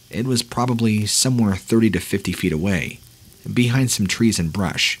 it was probably somewhere 30 to 50 feet away, behind some trees and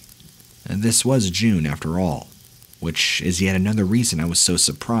brush. This was June after all, which is yet another reason I was so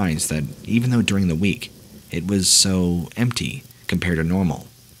surprised that even though during the week it was so empty compared to normal.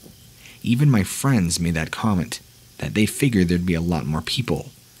 Even my friends made that comment, that they figured there'd be a lot more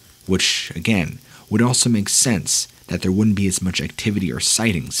people, which, again, would also make sense that there wouldn't be as much activity or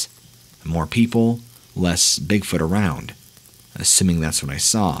sightings. More people, less Bigfoot around, assuming that's what I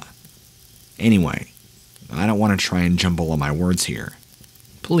saw. Anyway, I don't want to try and jumble all my words here.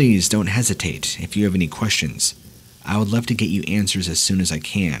 Please don't hesitate if you have any questions. I would love to get you answers as soon as I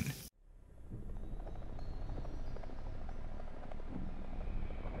can.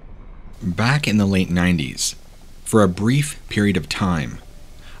 Back in the late 90s, for a brief period of time,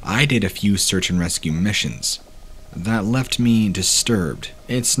 I did a few search and rescue missions that left me disturbed.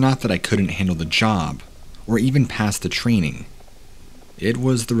 It's not that I couldn't handle the job or even pass the training. It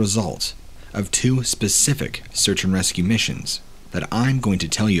was the result of two specific search and rescue missions that I'm going to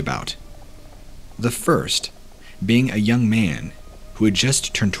tell you about. The first being a young man who had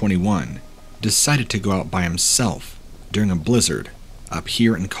just turned 21, decided to go out by himself during a blizzard up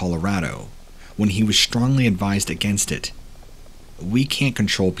here in Colorado when he was strongly advised against it. We can't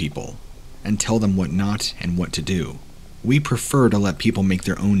control people and tell them what not and what to do. We prefer to let people make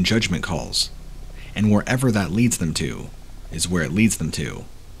their own judgment calls, and wherever that leads them to is where it leads them to.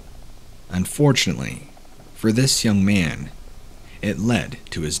 Unfortunately, for this young man, it led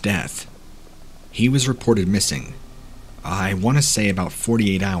to his death. He was reported missing, I want to say about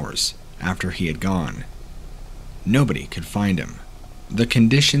 48 hours after he had gone. Nobody could find him. The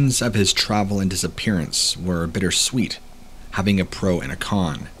conditions of his travel and disappearance were bittersweet, having a pro and a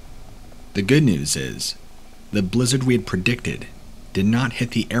con. The good news is, the blizzard we had predicted did not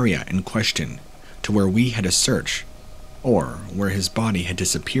hit the area in question to where we had to search, or where his body had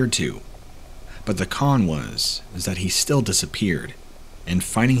disappeared to. But the con was that he still disappeared, and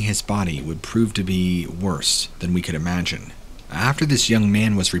finding his body would prove to be worse than we could imagine. After this young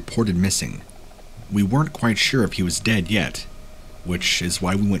man was reported missing, we weren't quite sure if he was dead yet, which is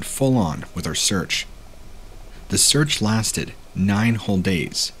why we went full on with our search. The search lasted 9 whole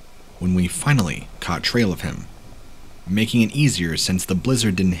days, when we finally caught trail of him, making it easier since the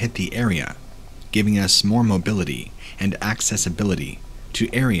blizzard didn't hit the area, giving us more mobility and accessibility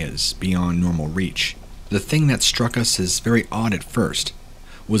to areas beyond normal reach. The thing that struck us as very odd at first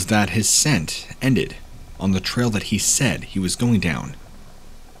was that his scent ended on the trail that he said he was going down.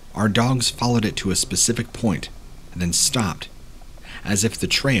 Our dogs followed it to a specific point and then stopped, as if the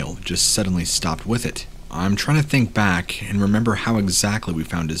trail just suddenly stopped with it. I'm trying to think back and remember how exactly we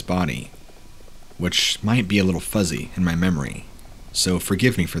found his body, which might be a little fuzzy in my memory, so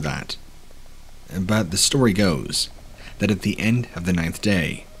forgive me for that. But the story goes that at the end of the 9th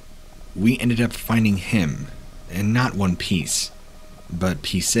day, we ended up finding him in not one piece, but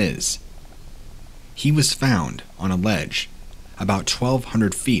pieces. He was found on a ledge about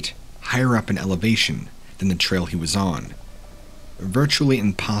 1,200 feet higher up in elevation than the trail he was on. Virtually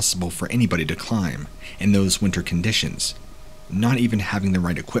impossible for anybody to climb in those winter conditions, not even having the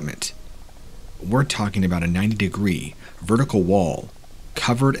right equipment. We're talking about a 90-degree vertical wall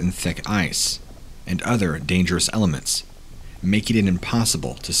covered in thick ice and other dangerous elements, making it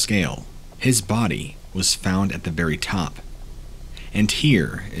impossible to scale. His body was found at the very top, and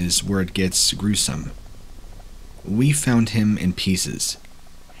here is where it gets gruesome. We found him in pieces,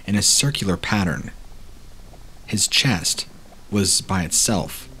 in a circular pattern. His chest was by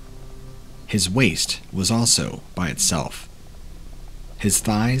itself. His waist was also by itself. His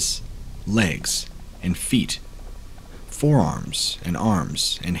thighs, legs, and feet, forearms and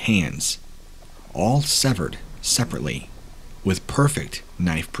arms and hands, all severed separately with perfect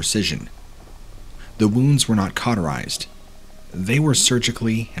knife precision. The wounds were not cauterized. They were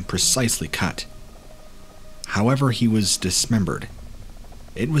surgically and precisely cut. However, he was dismembered.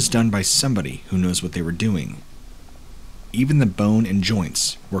 It was done by somebody who knows what they were doing. Even the bone and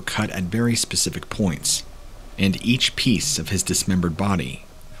joints were cut at very specific points, and each piece of his dismembered body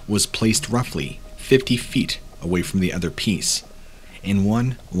was placed roughly 50 feet away from the other piece, in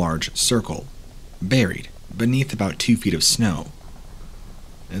one large circle, buried beneath about 2 feet of snow.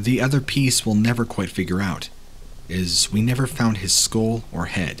 The other piece we'll never quite figure out is we never found his skull or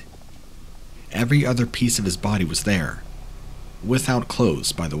head. Every other piece of his body was there, without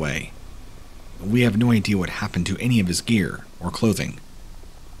clothes, by the way. We have no idea what happened to any of his gear or clothing.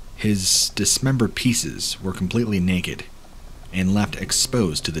 His dismembered pieces were completely naked and left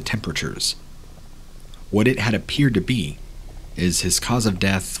exposed to the temperatures. What it had appeared to be is his cause of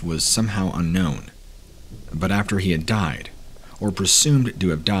death was somehow unknown, but after he had died, or presumed to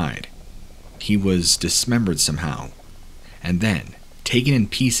have died, he was dismembered somehow, and then taken in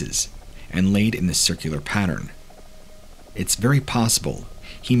pieces and laid in this circular pattern. It's very possible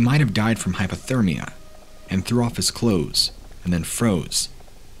he might have died from hypothermia and threw off his clothes and then froze.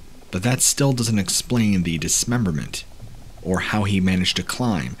 But that still doesn't explain the dismemberment, or how he managed to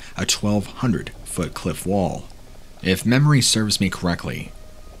climb a 1,200-foot cliff wall. If memory serves me correctly,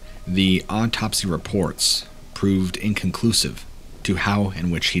 the autopsy reports proved inconclusive to how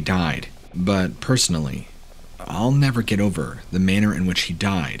and which he died. But personally, I'll never get over the manner in which he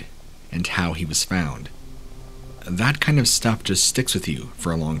died and how he was found. That kind of stuff just sticks with you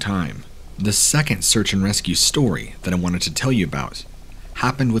for a long time. The second search and rescue story that I wanted to tell you about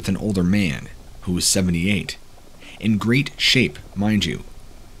happened with an older man who was 78. In great shape, mind you.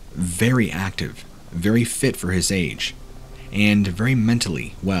 Very active, very fit for his age, and very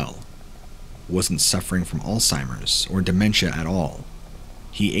mentally well. Wasn't suffering from Alzheimer's or dementia at all.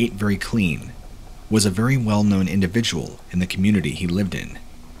 He ate very clean, was a very well-known individual in the community he lived in.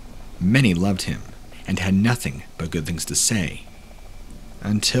 Many loved him and had nothing but good things to say.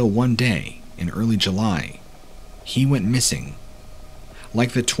 Until one day, in early July, he went missing.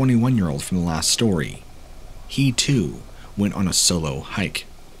 Like the 21-year-old from the last story, he too went on a solo hike,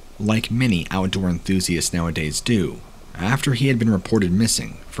 like many outdoor enthusiasts nowadays do. After he had been reported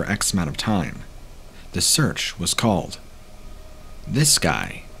missing for X amount of time, the search was called. This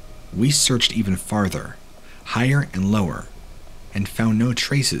guy, we searched even farther, higher and lower, and found no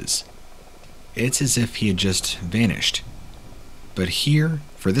traces. It's as if he had just vanished. But here,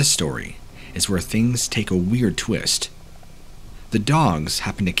 for this story, is where things take a weird twist. The dogs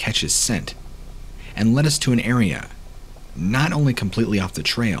happened to catch his scent, and led us to an area, not only completely off the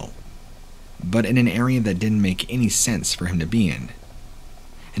trail, but in an area that didn't make any sense for him to be in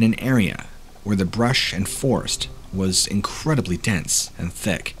an area where the brush and forest was incredibly dense and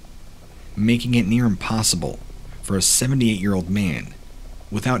thick, making it near impossible for a 78-year-old man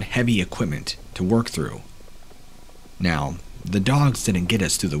without heavy equipment to work through. Now, the dogs didn't get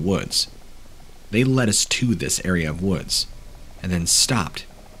us through the woods. They led us to this area of woods, and then stopped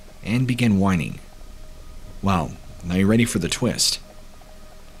and began whining. Well, now you're ready for the twist.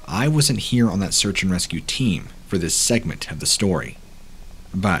 I wasn't here on that search and rescue team for this segment of the story,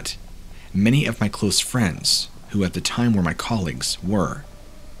 but many of my close friends, who at the time were my colleagues, were.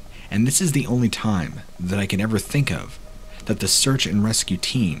 And this is the only time that I can ever think of that the search and rescue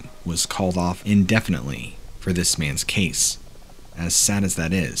team was called off indefinitely for this man's case, as sad as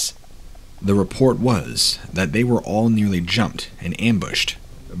that is. The report was that they were all nearly jumped and ambushed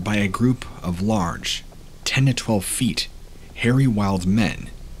by a group of large, 10 to 12 feet, hairy wild men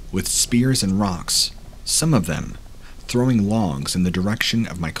with spears and rocks, some of them throwing logs in the direction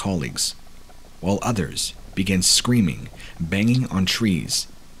of my colleagues, while others began screaming, banging on trees,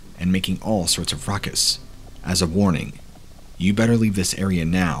 and making all sorts of ruckus, as a warning, you better leave this area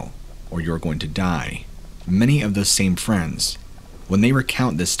now, or you're going to die. Many of those same friends, when they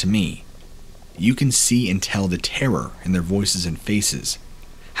recount this to me, you can see and tell the terror in their voices and faces,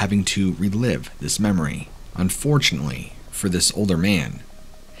 having to relive this memory. Unfortunately, for this older man,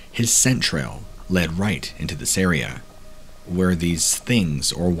 his scent trail led right into this area, where these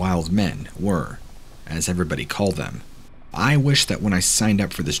things or wild men were, as everybody called them. I wish that when I signed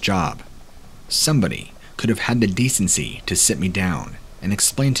up for this job, somebody could have had the decency to sit me down and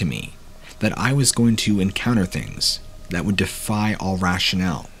explain to me that I was going to encounter things that would defy all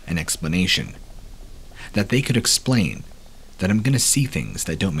rationale and explanation. That they could explain that I'm going to see things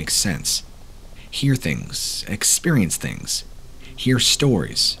that don't make sense, hear things, experience things, hear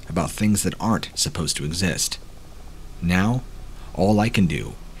stories about things that aren't supposed to exist. Now, all I can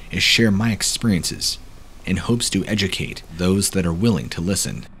do is share my experiences in hopes to educate those that are willing to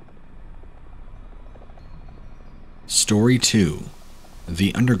listen. Story 2.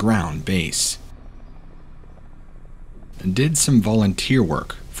 The Underground Base. Did some volunteer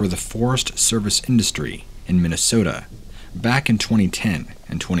work for the Forest Service industry in Minnesota back in 2010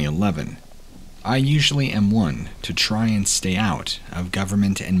 and 2011. I usually am one to try and stay out of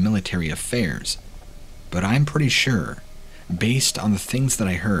government and military affairs, but I'm pretty sure, based on the things that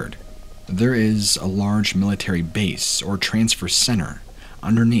I heard, there is a large military base or transfer center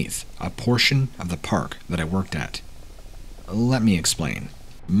underneath a portion of the park that I worked at. Let me explain.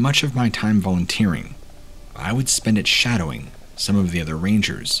 Much of my time volunteering, I would spend it shadowing some of the other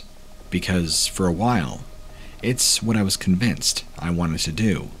rangers, because for a while, it's what I was convinced I wanted to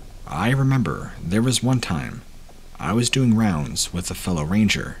do. I remember there was one time I was doing rounds with a fellow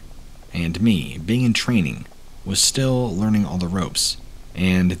ranger, and me, being in training, was still learning all the ropes,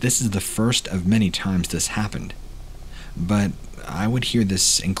 and this is the first of many times this happened. But I would hear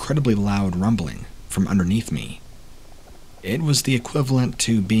this incredibly loud rumbling from underneath me. It was the equivalent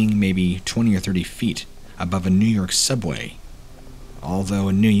to being maybe 20 or 30 feet above a New York subway. Although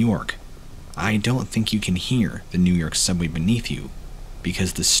in New York, I don't think you can hear the New York subway beneath you,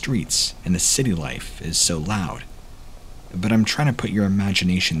 because the streets and the city life is so loud. But I'm trying to put your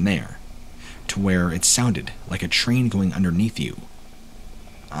imagination there, to where it sounded like a train going underneath you.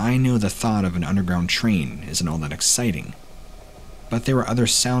 I know the thought of an underground train isn't all that exciting, but there were other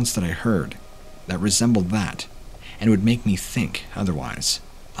sounds that I heard that resembled that and would make me think otherwise.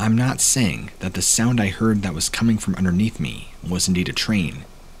 I'm not saying that the sound I heard that was coming from underneath me was indeed a train.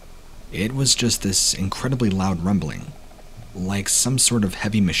 It was just this incredibly loud rumbling, like some sort of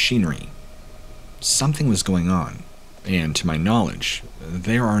heavy machinery. Something was going on, and to my knowledge,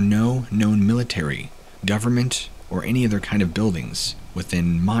 there are no known military, government, or any other kind of buildings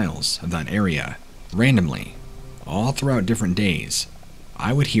within miles of that area. Randomly, all throughout different days,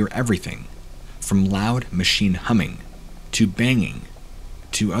 I would hear everything from loud machine humming to banging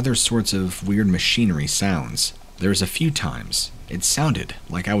to other sorts of weird machinery sounds. There was a few times it sounded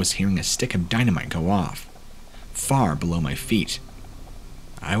like I was hearing a stick of dynamite go off, far below my feet.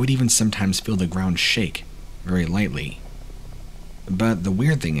 I would even sometimes feel the ground shake very lightly. But the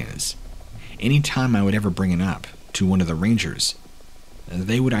weird thing is, any time I would ever bring it up to one of the rangers,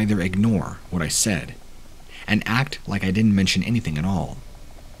 they would either ignore what I said and act like I didn't mention anything at all,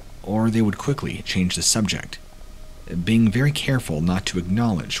 or they would quickly change the subject, being very careful not to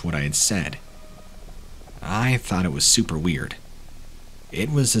acknowledge what I had said. I thought it was super weird.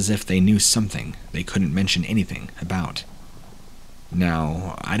 It was as if they knew something they couldn't mention anything about.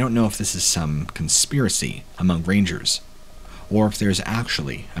 Now, I don't know if this is some conspiracy among rangers, or if there's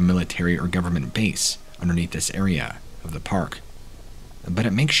actually a military or government base underneath this area of the park, but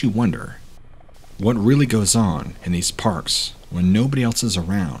it makes you wonder what really goes on in these parks when nobody else is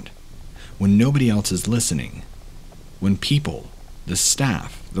around, when nobody else is listening, when people, the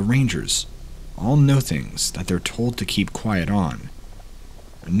staff, the rangers, all know things that they're told to keep quiet on.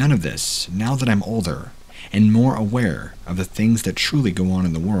 None of this, now that I'm older and more aware of the things that truly go on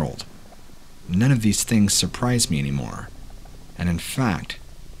in the world, none of these things surprise me anymore. And in fact,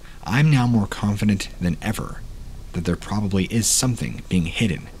 I'm now more confident than ever that there probably is something being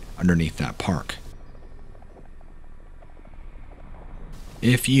hidden underneath that park.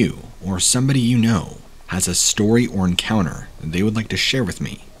 If you, or somebody you know, has a story or encounter they would like to share with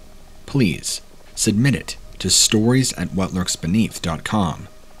me, please submit it to stories@whatlurksbeneath.com.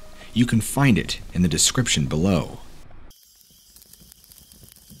 You can find it in the description below.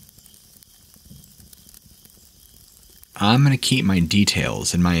 I'm going to keep my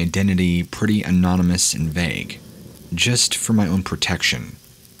details and my identity pretty anonymous and vague, just for my own protection,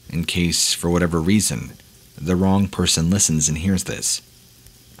 in case, for whatever reason, the wrong person listens and hears this.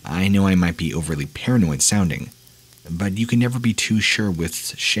 I know I might be overly paranoid sounding, but you can never be too sure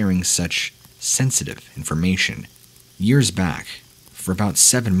with sharing such sensitive information. Years back, for about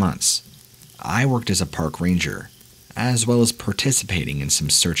 7 months, I worked as a park ranger, as well as participating in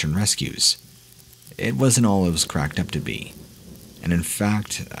some search and rescues. It wasn't all it was cracked up to be, and in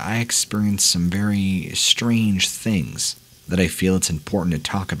fact, I experienced some very strange things that I feel it's important to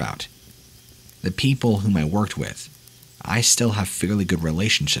talk about. The people whom I worked with, I still have fairly good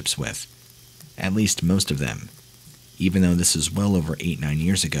relationships with, at least most of them, even though this is well over 8-9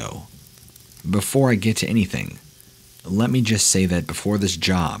 years ago. Before I get to anything, let me just say that before this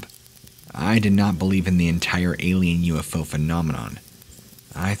job, I did not believe in the entire alien UFO phenomenon.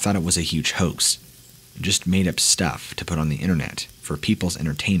 I thought it was a huge hoax, just made up stuff to put on the internet for people's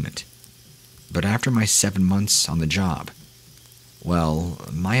entertainment. But after my 7 months on the job, well,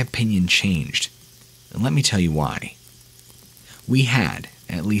 my opinion changed, and let me tell you why. We had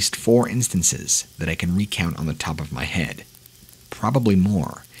at least 4 instances that I can recount on the top of my head, probably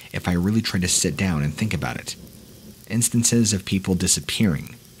more if I really try to sit down and think about it. Instances of people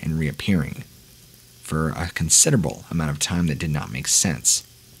disappearing and reappearing for a considerable amount of time that did not make sense.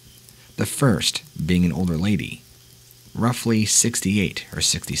 The first being an older lady, roughly 68 or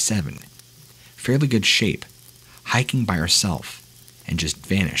 67, fairly good shape, hiking by herself, and just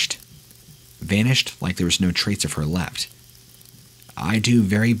vanished. Vanished like there was no trace of her left. I do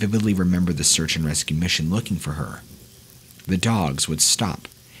very vividly remember the search and rescue mission looking for her. The dogs would stop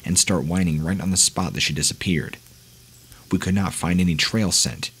and start whining right on the spot that she disappeared. We could not find any trail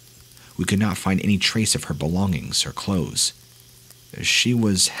scent. We could not find any trace of her belongings or clothes. She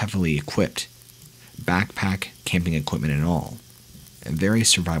was heavily equipped, backpack, camping equipment and all, and very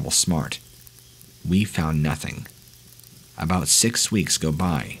survival smart. We found nothing. About 6 weeks go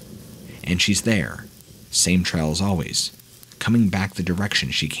by, and she's there, same trail as always, coming back the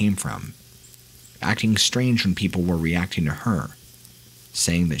direction she came from, acting strange when people were reacting to her,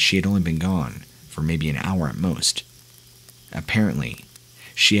 saying that she had only been gone for maybe an hour at most. Apparently,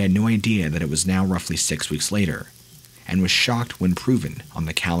 she had no idea that it was now roughly 6 weeks later, and was shocked when proven on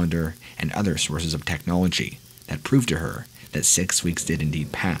the calendar and other sources of technology that proved to her that 6 weeks did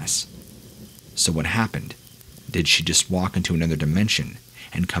indeed pass. So what happened? Did she just walk into another dimension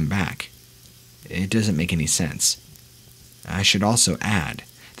and come back? It doesn't make any sense. I should also add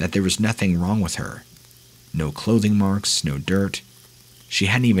that there was nothing wrong with her. No clothing marks, no dirt. She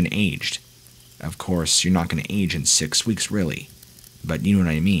hadn't even aged. Of course, you're not going to age in 6 weeks really, but you know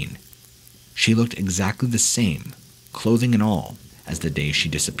what I mean. She looked exactly the same, clothing and all, as the day she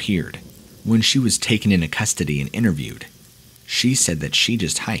disappeared. When she was taken into custody and interviewed, she said that she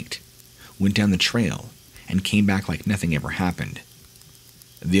just hiked, went down the trail, and came back like nothing ever happened.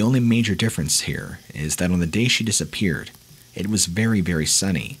 The only major difference here is that on the day she disappeared, it was very, very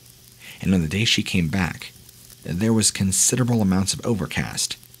sunny, and on the day she came back, there was considerable amounts of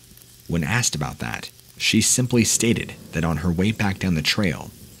overcast. When asked about that, she simply stated that on her way back down the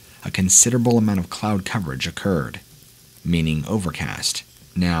trail, a considerable amount of cloud coverage occurred, meaning overcast.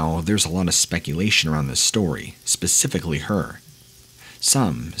 Now, there's a lot of speculation around this story, specifically her.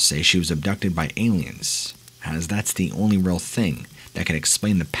 Some say she was abducted by aliens, as that's the only real thing that can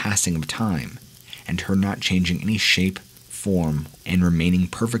explain the passing of time, and her not changing any shape, form, and remaining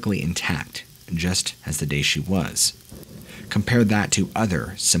perfectly intact, just as the day she was. Compare that to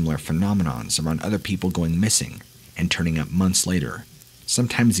other similar phenomenons around other people going missing and turning up months later,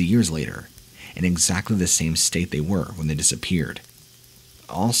 sometimes years later, in exactly the same state they were when they disappeared.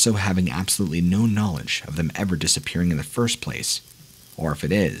 Also having absolutely no knowledge of them ever disappearing in the first place, or if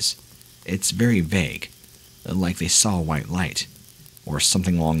it is, it's very vague, like they saw a white light, or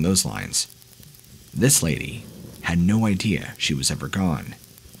something along those lines. This lady had no idea she was ever gone.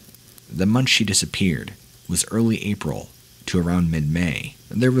 The month she disappeared was early April to around mid-May.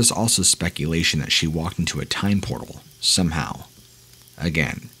 There was also speculation that she walked into a time portal, somehow.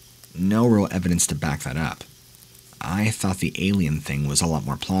 Again, no real evidence to back that up. I thought the alien thing was a lot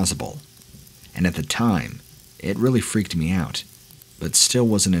more plausible, and at the time, it really freaked me out, but still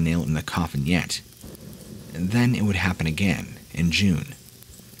wasn't a nail in the coffin yet. And then it would happen again, in June.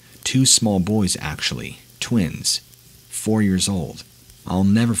 2 small boys actually, twins, 4 years old. I'll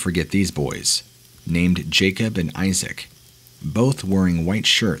never forget these boys, named Jacob and Isaac, both wearing white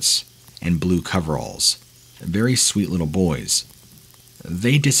shirts and blue coveralls. Very sweet little boys.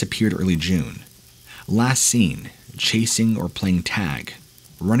 They disappeared early June. Last seen, chasing or playing tag,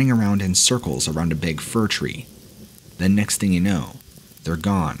 running around in circles around a big fir tree. Then next thing you know, they're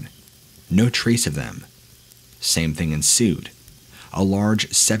gone. No trace of them. Same thing ensued. A large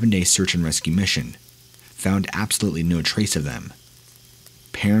 7-day search and rescue mission found absolutely no trace of them.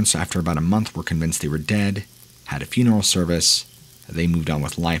 Parents, after about a month, were convinced they were dead, had a funeral service, they moved on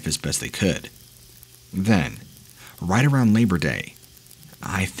with life as best they could. Then, right around Labor Day,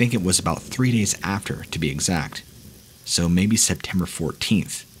 I think it was about 3 days after to be exact, so maybe September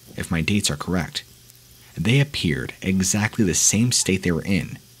 14th, if my dates are correct, they appeared exactly the same state they were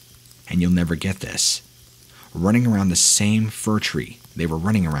in, and you'll never get this, running around the same fir tree they were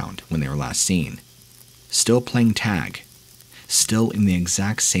running around when they were last seen, still playing tag, still in the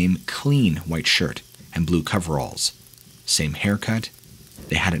exact same clean white shirt and blue coveralls, same haircut,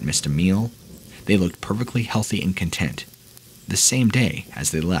 they hadn't missed a meal, they looked perfectly healthy and content, the same day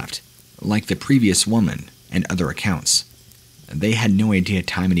as they left, like the previous woman and other accounts. They had no idea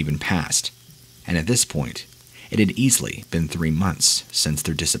time had even passed, and at this point, it had easily been 3 months since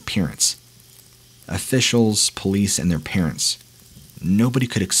their disappearance. Officials, police, and their parents, nobody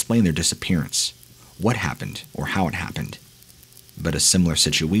could explain their disappearance, what happened, or how it happened. But a similar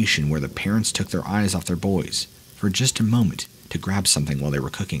situation where the parents took their eyes off their boys for just a moment to grab something while they were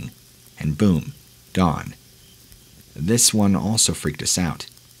cooking, and boom, gone. This one also freaked us out.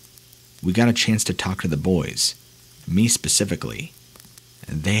 We got a chance to talk to the boys, me specifically.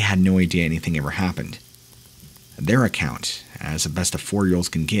 They had no idea anything ever happened. Their account, as best a 4-year-olds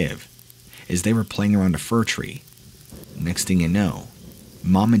can give, is they were playing around a fir tree. Next thing you know,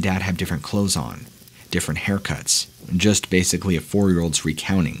 Mom and Dad have different clothes on, different haircuts, just basically a 4-year-old's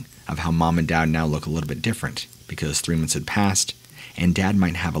recounting of how Mom and Dad now look a little bit different because 3 months had passed, and Dad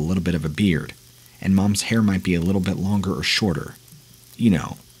might have a little bit of a beard, and Mom's hair might be a little bit longer or shorter. You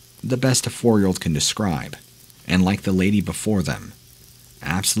know, the best a 4-year-old can describe. And like the lady before them,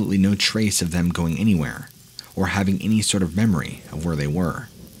 absolutely no trace of them going anywhere or having any sort of memory of where they were.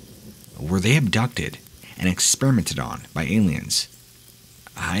 Were they abducted and experimented on by aliens?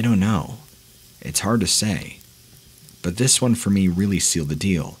 I don't know. It's hard to say. But this one for me really sealed the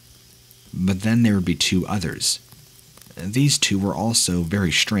deal. But then there would be 2 others. These 2 were also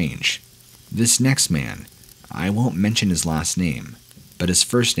very strange. This next man, I won't mention his last name, but his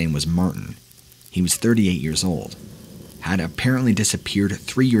first name was Martin. He was 38 years old. had apparently disappeared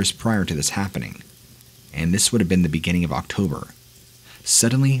 3 years prior to this happening, and this would have been the beginning of October,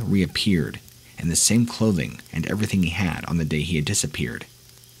 suddenly reappeared in the same clothing and everything he had on the day he had disappeared.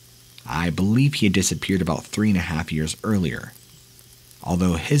 I believe he had disappeared about 3.5 years earlier,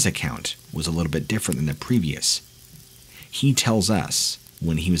 although his account was a little bit different than the previous. He tells us,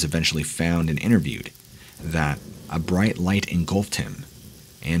 when he was eventually found and interviewed, that a bright light engulfed him,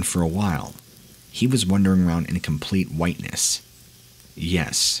 and for a while, he was wandering around in complete whiteness.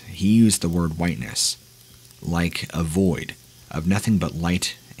 Yes, he used the word whiteness, like a void of nothing but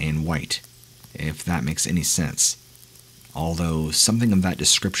light and white, if that makes any sense. Although something of that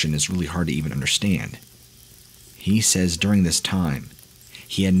description is really hard to even understand. He says during this time,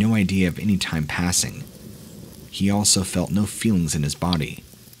 he had no idea of any time passing. He also felt no feelings in his body,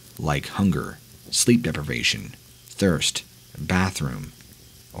 like hunger, sleep deprivation, thirst, bathroom,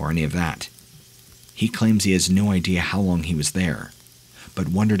 or any of that. He claims he has no idea how long he was there, but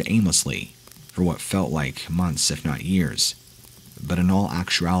wandered aimlessly for what felt like months if not years, but in all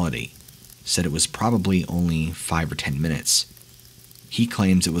actuality, said it was probably only 5 or 10 minutes. He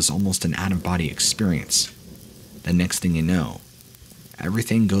claims it was almost an out-of-body experience. The next thing you know,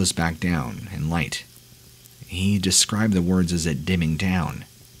 everything goes back down in light. He described the words as it dimming down,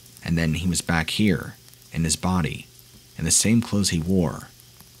 and then he was back here, in his body, in the same clothes he wore.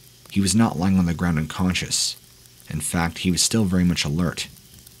 He was not lying on the ground unconscious. In fact, he was still very much alert.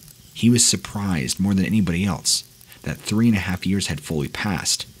 He was surprised more than anybody else that 3.5 years had fully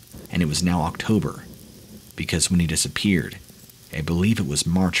passed, and it was now October, because when he disappeared, I believe it was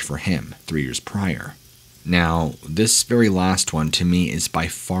March for him 3 years prior. Now, this very last one to me is by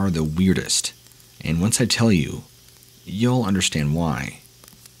far the weirdest, and once I tell you, you'll understand why.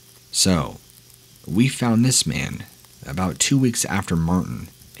 So, we found this man about 2 weeks after Martin,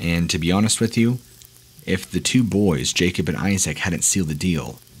 and to be honest with you, if the two boys, Jacob and Isaac, hadn't sealed the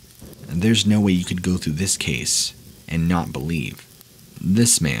deal, there's no way you could go through this case and not believe.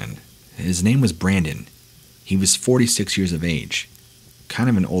 This man, his name was Brandon. He was 46 years of age, kind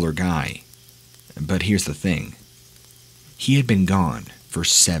of an older guy. But here's the thing. He had been gone for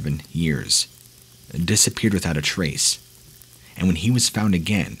 7 years, disappeared without a trace, and when he was found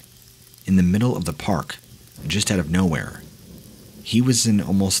again, in the middle of the park, just out of nowhere, he was in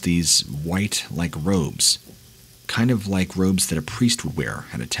almost these white-like robes, kind of like robes that a priest would wear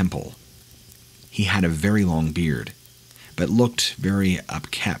at a temple. He had a very long beard, but looked very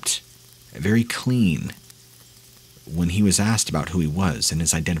upkept, very clean. When he was asked about who he was and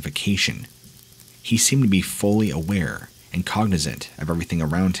his identification, he seemed to be fully aware and cognizant of everything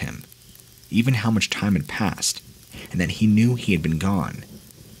around him, even how much time had passed, and that he knew he had been gone.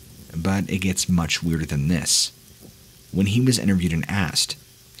 But it gets much weirder than this. When he was interviewed and asked,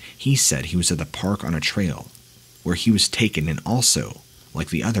 he said he was at the park on a trail, where he was taken and also, like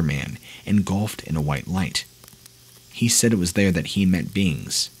the other man, engulfed in a white light. He said it was there that he met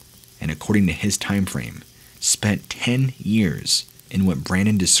beings, and according to his time frame, spent 10 years in what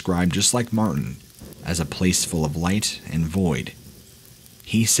Brandon described, just like Martin, as a place full of light and void.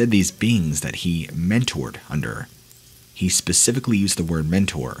 He said these beings that he mentored under, he specifically used the word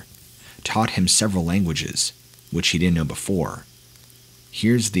mentor, taught him several languages, which he didn't know before.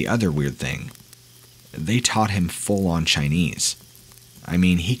 Here's the other weird thing. They taught him full-on Chinese. I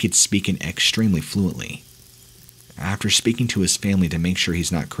mean, he could speak it extremely fluently. After speaking to his family to make sure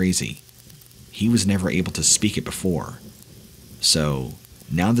he's not crazy, he was never able to speak it before. So,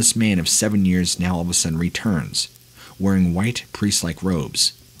 now this man of 7 years now all of a sudden returns, wearing white priest-like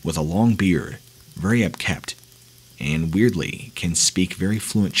robes, with a long beard, very upkept, and weirdly can speak very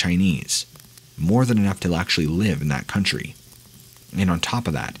fluent Chinese, more than enough to actually live in that country. And on top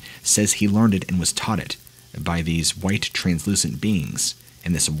of that, says he learned it and was taught it by these white translucent beings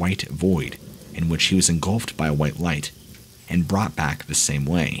in this white void in which he was engulfed by a white light and brought back the same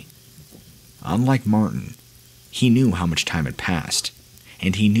way. Unlike Martin, he knew how much time had passed,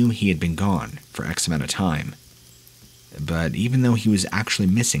 and he knew he had been gone for X amount of time. But even though he was actually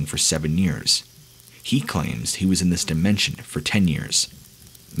missing for 7 years, he claims he was in this dimension for 10 years.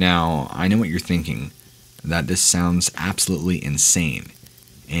 Now, I know what you're thinking, that this sounds absolutely insane,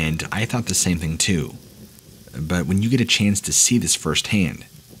 and I thought the same thing too. But when you get a chance to see this firsthand,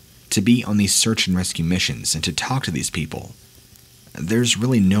 to be on these search and rescue missions and to talk to these people, there's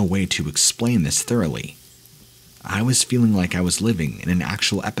really no way to explain this thoroughly. I was feeling like I was living in an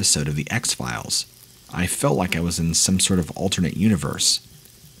actual episode of the X-Files. I felt like I was in some sort of alternate universe.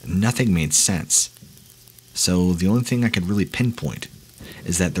 Nothing made sense. So the only thing I could really pinpoint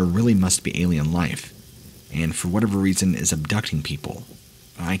is that there really must be alien life, and for whatever reason is abducting people.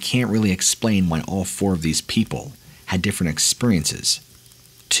 I can't really explain why all 4 of these people had different experiences,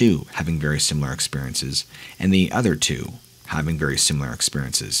 2 having very similar experiences, and the other 2 having very similar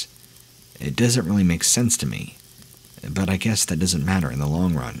experiences. It doesn't really make sense to me, but I guess that doesn't matter in the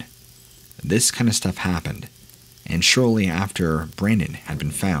long run. This kind of stuff happened, and shortly after Brandon had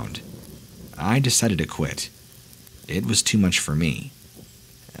been found, I decided to quit. It was too much for me.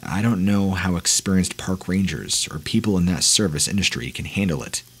 I don't know how experienced park rangers or people in that service industry can handle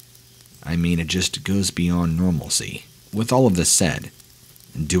it. I mean, it just goes beyond normalcy. With all of this said,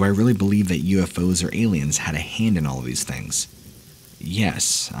 do I really believe that UFOs or aliens had a hand in all of these things?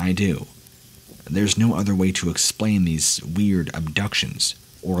 Yes, I do. There's no other way to explain these weird abductions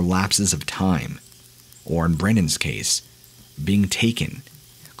or lapses of time, or in Brandon's case, being taken,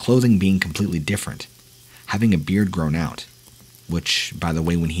 clothing being completely different, having a beard grown out, which, by the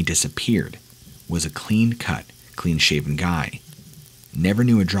way, when he disappeared, was a clean-cut, clean-shaven guy. Never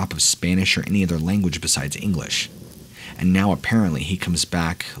knew a drop of Spanish or any other language besides English. And now apparently he comes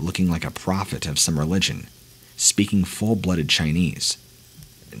back looking like a prophet of some religion, speaking full-blooded Chinese.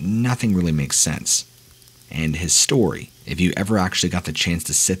 Nothing really makes sense. And his story, if you ever actually got the chance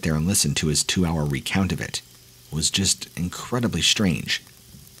to sit there and listen to his 2-hour recount of it, was just incredibly strange.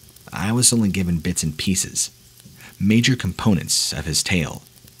 I was only given bits and pieces, major components of his tale,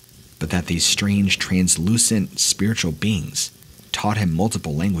 but that these strange, translucent, spiritual beings taught him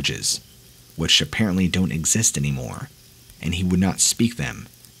multiple languages, which apparently don't exist anymore, and he would not speak them,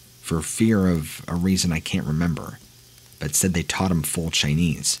 for fear of a reason I can't remember, but said they taught him full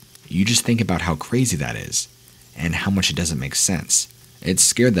Chinese. You just think about how crazy that is, and how much it doesn't make sense. It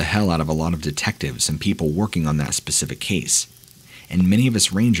scared the hell out of a lot of detectives and people working on that specific case, and many of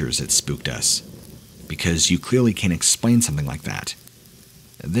us rangers it spooked us, because you clearly can't explain something like that.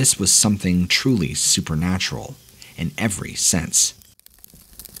 This was something truly supernatural in every sense.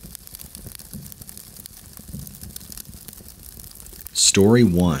 Story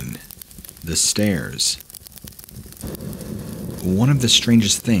 1. The Stairs. One of the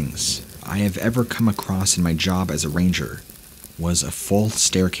strangest things I have ever come across in my job as a ranger was a full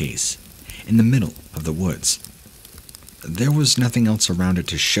staircase in the middle of the woods. There was nothing else around it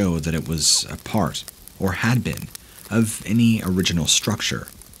to show that it was a part, or had been, of any original structure.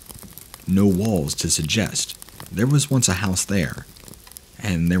 No walls to suggest there was once a house there,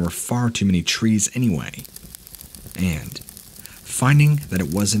 and there were far too many trees anyway. And finding that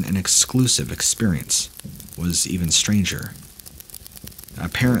it wasn't an exclusive experience was even stranger.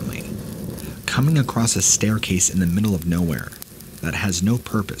 Apparently, coming across a staircase in the middle of nowhere that has no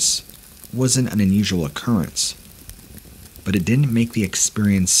purpose wasn't an unusual occurrence, but it didn't make the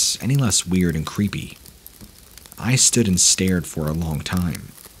experience any less weird and creepy. I stood and stared for a long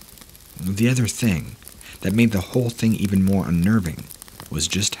time. The other thing that made the whole thing even more unnerving was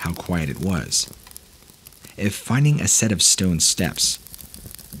just how quiet it was. If finding a set of stone steps,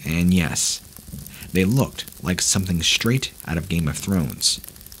 and yes, they looked like something straight out of Game of Thrones,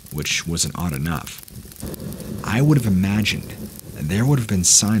 which wasn't odd enough, I would have imagined there would have been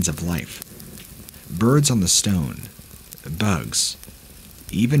signs of life. Birds on the stone, bugs,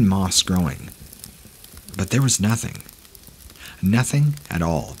 even moss growing. But there was nothing. Nothing at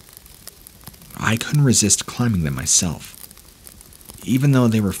all. I couldn't resist climbing them myself, even though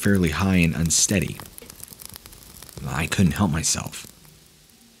they were fairly high and unsteady. I couldn't help myself.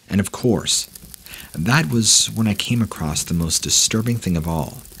 And of course, that was when I came across the most disturbing thing of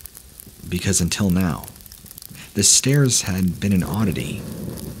all, because until now, the stairs had been an oddity,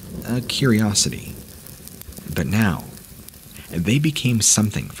 a curiosity. But now, they became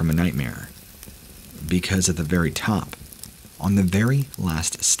something from a nightmare, because at the very top, on the very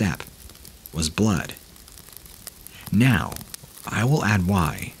last step, was blood. Now, I will add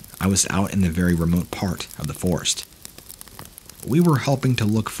why I was out in the very remote part of the forest. We were helping to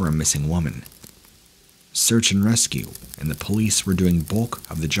look for a missing woman. Search and rescue and the police were doing bulk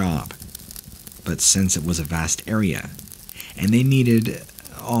of the job. But since it was a vast area, and they needed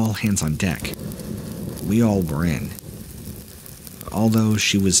all hands on deck, we all were in. Although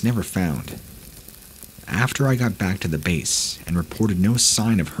she was never found. After I got back to the base and reported no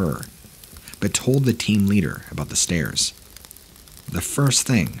sign of her, but told the team leader about the stairs, the first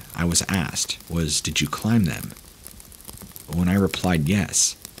thing I was asked was, "Did you climb them?" When I replied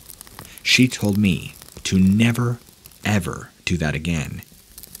yes, she told me to never, ever do that again,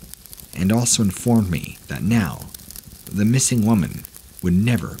 and also informed me that now, the missing woman would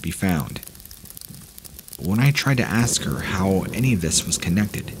never be found. When I tried to ask her how any of this was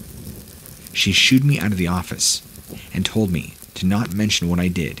connected, she shooed me out of the office and told me to not mention what I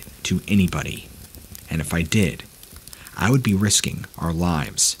did to anybody, and if I did, I would be risking our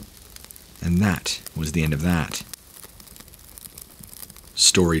lives. And that was the end of that.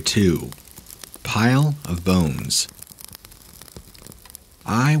 Story 2. Pile of Bones.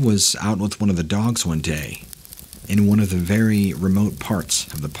 I was out with one of the dogs one day, in one of the very remote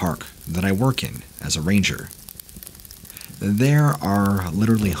parts of the park that I work in as a ranger. There are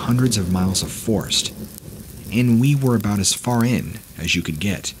literally hundreds of miles of forest, and we were about as far in as you could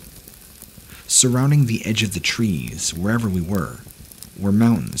get. Surrounding the edge of the trees, wherever we were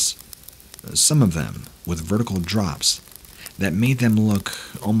mountains, some of them with vertical drops that made them look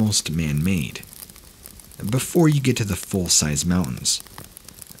almost man-made. Before you get to the full-size mountains,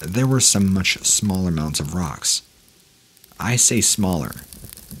 there were some much smaller mounds of rocks. I say smaller,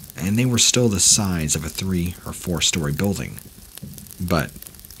 and they were still the size of a 3 or 4-story building, but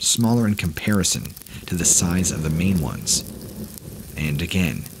smaller in comparison to the size of the main ones. And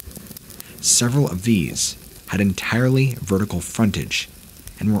again, several of these had entirely vertical frontage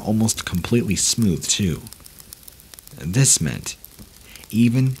and were almost completely smooth too. This meant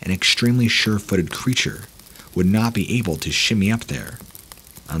even an extremely sure-footed creature would not be able to shimmy up there,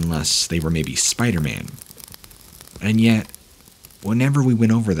 unless they were maybe Spider-Man. And yet, whenever we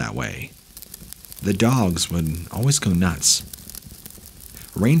went over that way, the dogs would always go nuts.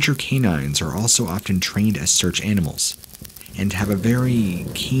 Ranger canines are also often trained as search animals, and have a very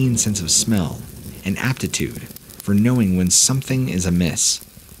keen sense of smell and aptitude for knowing when something is amiss.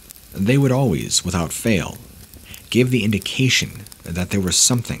 They would always, without fail, give the indication that there was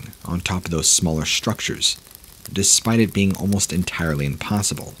something on top of those smaller structures, despite it being almost entirely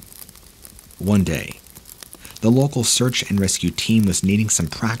impossible. One day, the local search and rescue team was needing some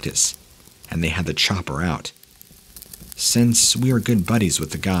practice, and they had the chopper out. Since we are good buddies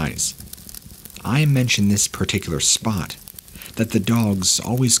with the guys, I mentioned this particular spot that the dogs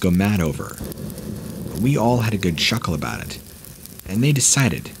always go mad over. We all had a good chuckle about it, and they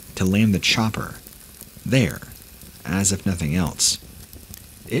decided to land the chopper there, as if nothing else.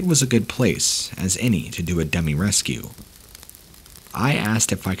 It was a good place as any to do a dummy rescue. I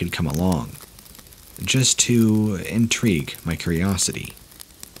asked if I could come along, just to intrigue my curiosity.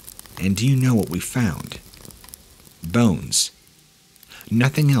 And do you know what we found? Bones.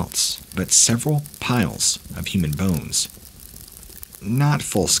 Nothing else but several piles of human bones. Not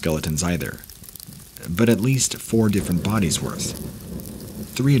full skeletons either, but at least 4 different bodies worth.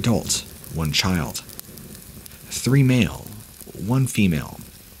 3 adults, 1 child. 3 male, 1 female.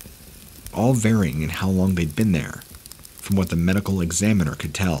 All varying in how long they'd been there, from what the medical examiner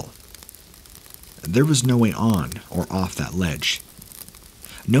could tell. There was no way on or off that ledge.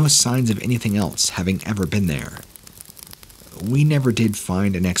 No signs of anything else having ever been there. We never did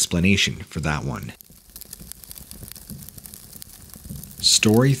find an explanation for that one.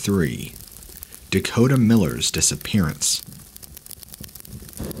 Story 3. Dakota Miller's Disappearance.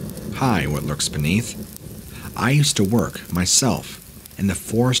 Hi, what lurks beneath. I used to work, myself, in the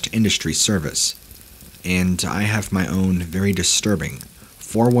forest industry service, and I have my own very disturbing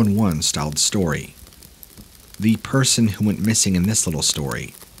 411-styled story. The person who went missing in this little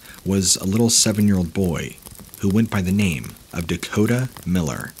story was a little 7-year-old boy who went by the name of Dakota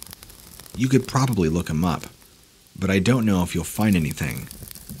Miller. You could probably look him up, but I don't know if you'll find anything,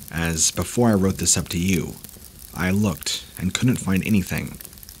 as before I wrote this up to you, I looked and couldn't find anything.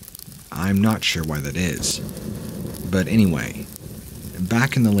 I'm not sure why that is. But anyway,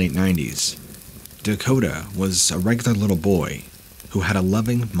 back in the late 90s, Dakota was a regular little boy who had a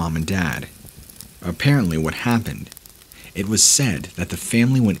loving mom and dad. Apparently what happened, it was said that the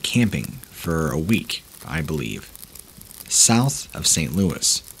family went camping for a week, I believe, south of St.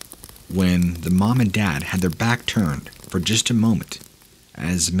 Louis, when the mom and dad had their back turned for just a moment,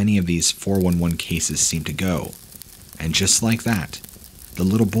 as many of these 411 cases seem to go, and just like that, the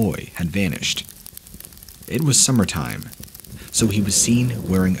little boy had vanished. It was summertime, so he was seen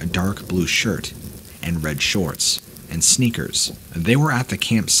wearing a dark blue shirt and red shorts and sneakers. They were at the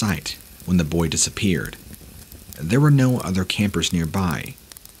campsite when the boy disappeared. There were no other campers nearby.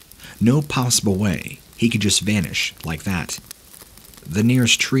 No possible way he could just vanish like that. The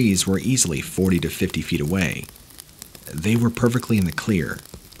nearest trees were easily 40 to 50 feet away. They were perfectly in the clear.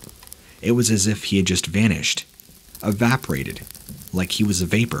 It was as if he had just vanished, evaporated, like he was a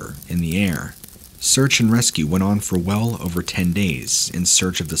vapor in the air. Search and rescue went on for well over 10 days in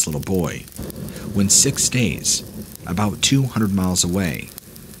search of this little boy. When 6 days, about 200 miles away,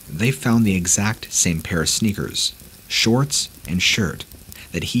 they found the exact same pair of sneakers, shorts, and shirt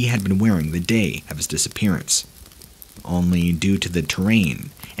that he had been wearing the day of his disappearance. Only due to the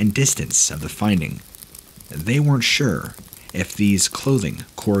terrain and distance of the finding, they weren't sure if these clothing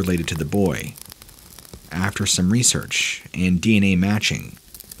correlated to the boy. After some research and DNA matching,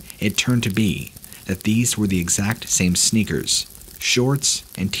 it turned to be that these were the exact same sneakers, shorts,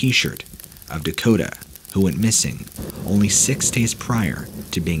 and t-shirt of Dakota, who went missing only 6 days prior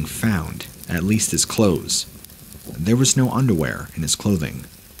to being found, at least his clothes. There was no underwear in his clothing.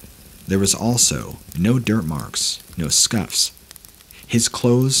 There was also no dirt marks, no scuffs. His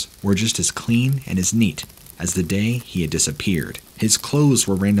clothes were just as clean and as neat as the day he had disappeared. His clothes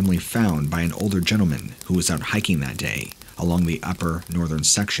were randomly found by an older gentleman who was out hiking that day along the upper northern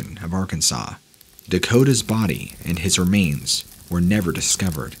section of Arkansas. Dakota's body and his remains were never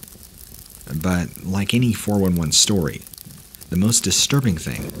discovered. But like any 411 story, the most disturbing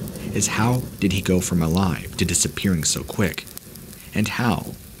thing is how did he go from alive to disappearing so quick? And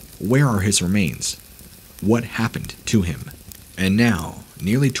how? Where are his remains? What happened to him? And now,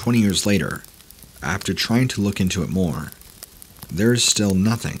 nearly 20 years later, after trying to look into it more, there's still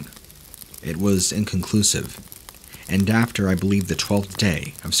nothing. It was inconclusive, and after I believe the 12th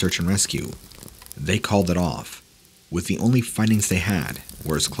day of search and rescue, they called it off, with the only findings they had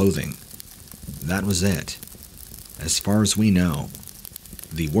were his clothing. That was it. As far as we know,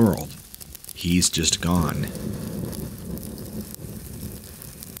 the world, he's just gone.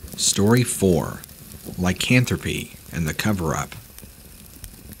 Story 4. Lycanthropy and the Cover-Up.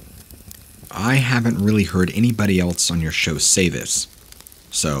 I haven't really heard anybody else on your show say this,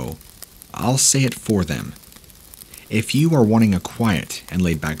 so I'll say it for them. If you are wanting a quiet and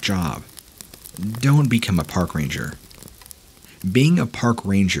laid-back job, don't become a park ranger. Being a park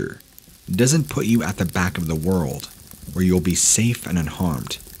ranger doesn't put you at the back of the world where you'll be safe and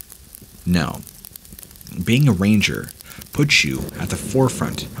unharmed. No. Being a ranger puts you at the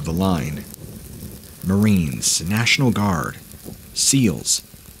forefront of the line. Marines, National Guard, SEALs.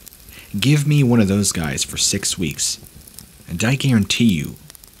 Give me one of those guys for 6 weeks, and I guarantee you,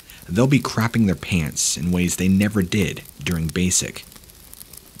 they'll be crapping their pants in ways they never did during basic.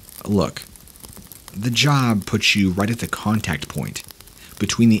 Look, the job puts you right at the contact point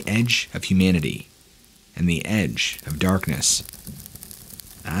between the edge of humanity and the edge of darkness.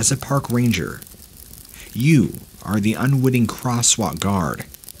 As a park ranger, you are the unwitting crosswalk guard,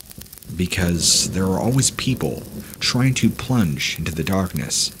 because there are always people trying to plunge into the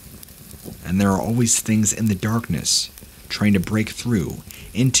darkness, and there are always things in the darkness trying to break through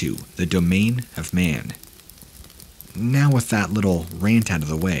into the domain of man. Now with that little rant out of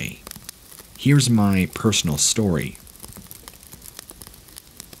the way, here's my personal story.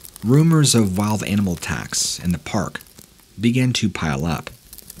 Rumors of wild animal attacks in the park began to pile up.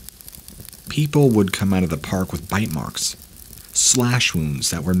 People would come out of the park with bite marks, slash wounds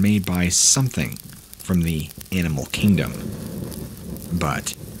that were made by something from the animal kingdom.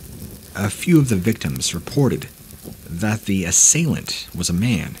 But a few of the victims reported that the assailant was a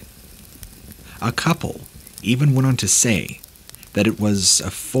man. A couple even went on to say that it was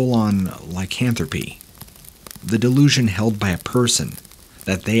a full-on lycanthropy, the delusion held by a person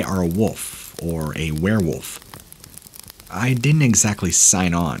that they are a wolf or a werewolf. I didn't exactly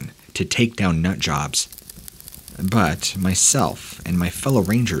sign on to take down nut jobs, but myself and my fellow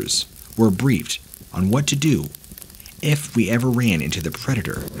rangers were briefed on what to do if we ever ran into the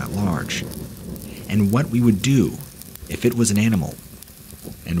predator at large, and what we would do if it was an animal,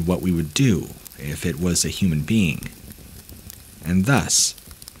 and what we would do if it was a human being. And thus,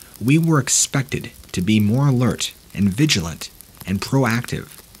 we were expected to be more alert and vigilant and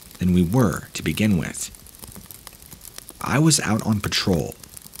proactive than we were to begin with. I was out on patrol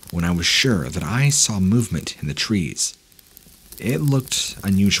when I was sure that I saw movement in the trees. It looked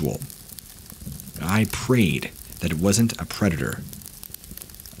unusual. I prayed that it wasn't a predator.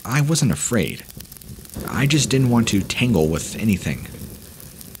 I wasn't afraid. I just didn't want to tangle with anything.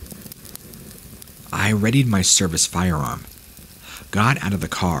 I readied my service firearm, got out of the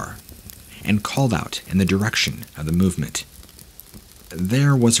car, and called out in the direction of the movement.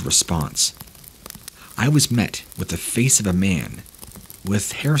 There was a response. I was met with the face of a man,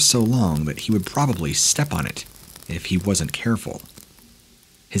 with hair so long that he would probably step on it if he wasn't careful.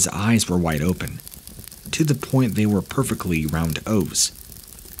 His eyes were wide open, to the point they were perfectly round O's.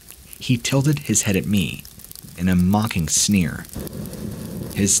 He tilted his head at me in a mocking sneer.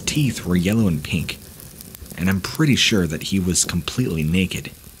 His teeth were yellow and pink, and I'm pretty sure that he was completely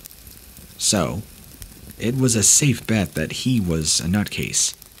naked. So, it was a safe bet that he was a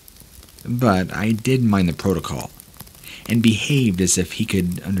nutcase. But I did mind the protocol, and behaved as if he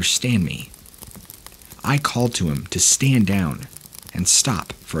could understand me. I called to him to stand down and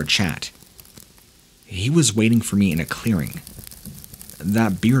stop for a chat. He was waiting for me in a clearing.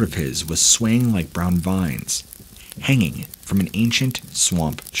 That beard of his was swaying like brown vines, hanging from an ancient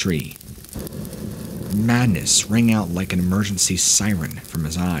swamp tree. Madness rang out like an emergency siren from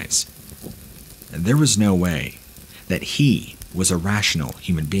his eyes. There was no way that he was a rational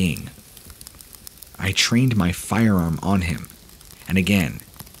human being. I trained my firearm on him, and again,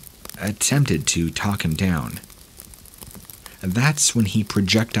 attempted to talk him down. That's when he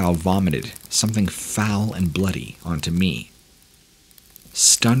projectile vomited something foul and bloody onto me.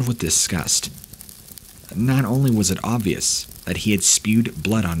 Stunned with disgust, not only was it obvious that he had spewed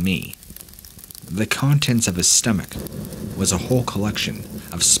blood on me, the contents of his stomach was a whole collection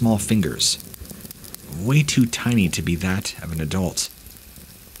of small fingers, way too tiny to be that of an adult,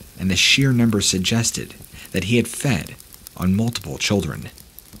 and the sheer number suggested that he had fed on multiple children.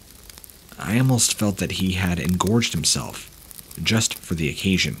 I almost felt that he had engorged himself just for the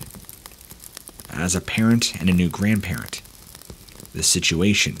occasion. As a parent and a new grandparent, the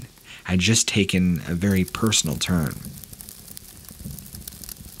situation had just taken a very personal turn.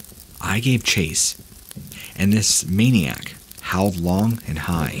 I gave chase, and this maniac howled long and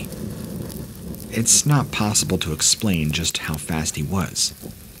high. It's not possible to explain just how fast he was.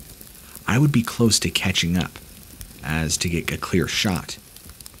 I would be close to catching up, as to get a clear shot,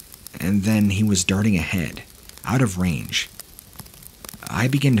 and then he was darting ahead, out of range. I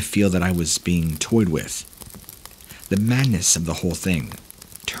began to feel that I was being toyed with. The madness of the whole thing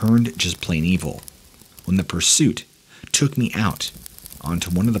turned just plain evil when the pursuit took me out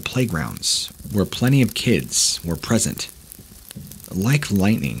onto one of the playgrounds where plenty of kids were present. Like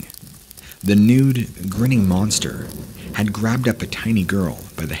lightning, the nude, grinning monster had grabbed up a tiny girl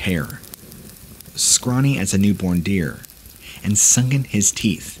by the hair, scrawny as a newborn deer, and sunken his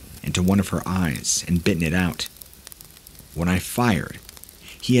teeth into one of her eyes and bitten it out. When I fired,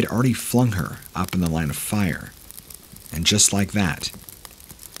 he had already flung her up in the line of fire, and just like that,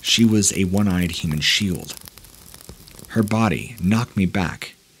 she was a one-eyed human shield. Her body knocked me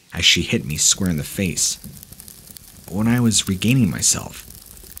back as she hit me square in the face. When I was regaining myself,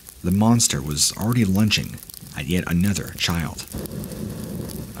 the monster was already lunging at yet another child.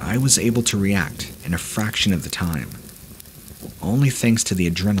 I was able to react in a fraction of the time, only thanks to the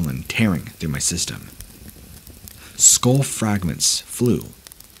adrenaline tearing through my system. Skull fragments flew,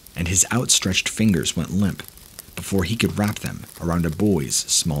 and his outstretched fingers went limp before he could wrap them around a boy's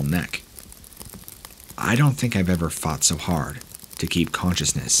small neck. I don't think I've ever fought so hard to keep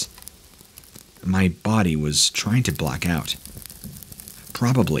consciousness. My body was trying to black out,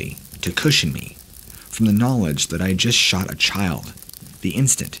 probably to cushion me from the knowledge that I had just shot a child the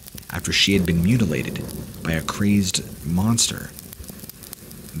instant after she had been mutilated by a crazed monster.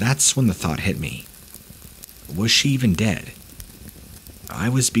 That's when the thought hit me. Was she even dead? I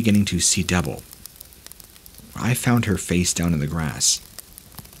was beginning to see double. I found her face down in the grass.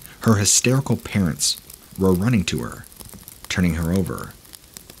 Her hysterical parents were running to her, turning her over,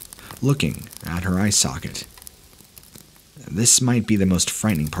 looking at her eye socket. This might be the most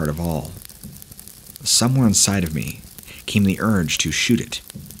frightening part of all. Somewhere inside of me came the urge to shoot it.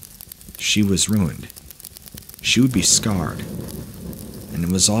 She was ruined. She would be scarred. And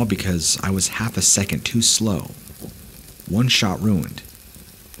it was all because I was half a second too slow. One shot ruined.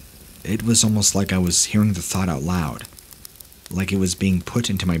 It was almost like I was hearing the thought out loud, like it was being put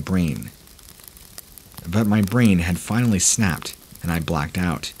into my brain. But my brain had finally snapped, and I blacked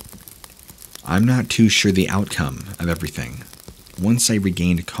out. I'm not too sure the outcome of everything once I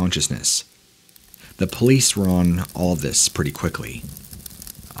regained consciousness. The police were on all of this pretty quickly.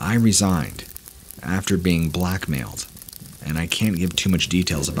 I resigned after being blackmailed, and I can't give too much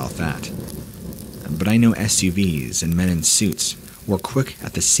details about that. But I know SUVs and men in suits were quick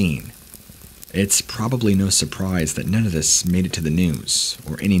at the scene. It's probably no surprise that none of this made it to the news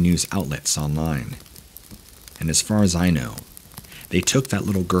or any news outlets online. And as far as I know, they took that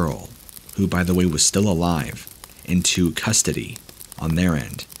little girl, who by the way was still alive, into custody on their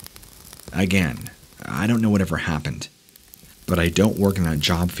end. Again, I don't know whatever happened, but I don't work in that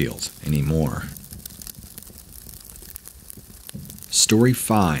job field anymore. Story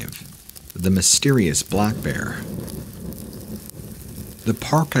 5. The Mysterious Black Bear. The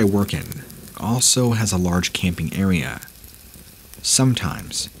park I work in also has a large camping area.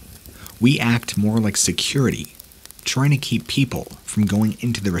 Sometimes, we act more like security, trying to keep people from going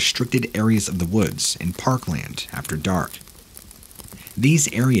into the restricted areas of the woods and parkland after dark.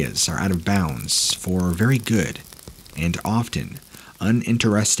 These areas are out of bounds for very good and often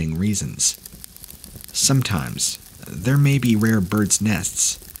uninteresting reasons. Sometimes, there may be rare birds'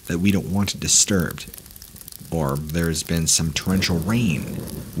 nests that we don't want disturbed, or there's been some torrential rain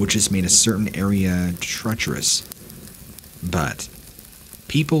which has made a certain area treacherous. But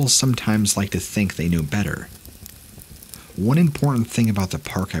people sometimes like to think they know better. One important thing about the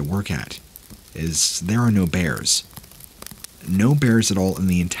park I work at is there are no bears. No bears at all in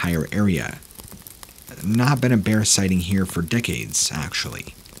the entire area. not been a bear sighting here for decades,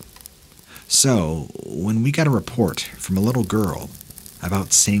 actually. So, when we got a report from a little girl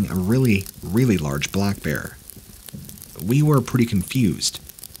about seeing a really, really large black bear, we were pretty confused,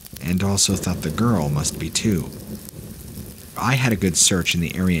 and also thought the girl must be too. I had a good search in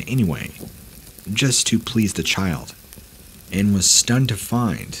the area anyway, just to please the child, and was stunned to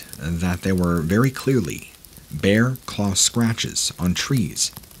find that there were very clearly bear claw scratches on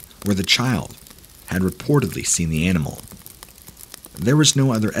trees where the child had reportedly seen the animal. There was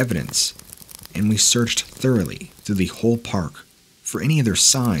no other evidence, and we searched thoroughly through the whole park for any other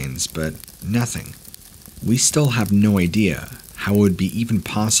signs, but nothing. We still have no idea how it would be even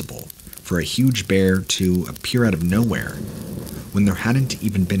possible for a huge bear to appear out of nowhere when there hadn't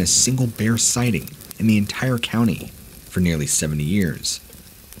even been a single bear sighting in the entire county for nearly 70 years.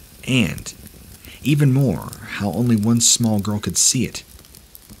 And, even more, how only one small girl could see it.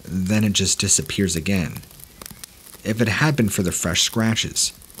 Then it just disappears again. If it had been for the fresh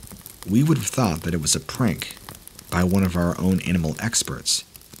scratches, we would have thought that it was a prank by one of our own animal experts,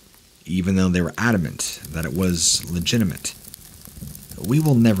 even though they were adamant that it was legitimate. We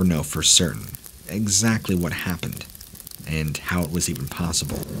will never know for certain exactly what happened and how it was even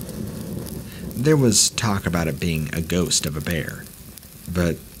possible. There was talk about it being a ghost of a bear,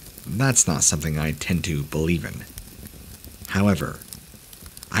 but that's not something I tend to believe in. However,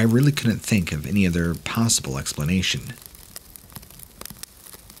 I really couldn't think of any other possible explanation.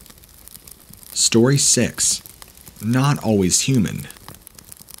 Story 6. Not always human.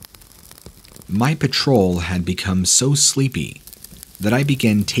 My patrol had become so sleepy that I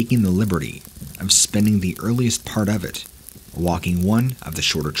began taking the liberty of spending the earliest part of it walking one of the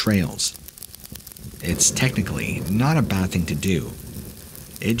shorter trails. It's technically not a bad thing to do.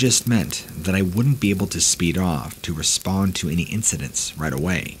 It just meant that I wouldn't be able to speed off to respond to any incidents right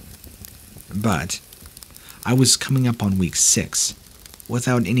away. But I was coming up on week 6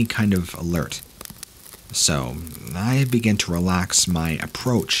 without any kind of alert, so I began to relax my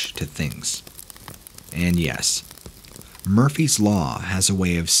approach to things. And yes, Murphy's Law has a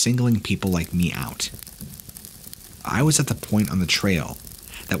way of singling people like me out. I was at the point on the trail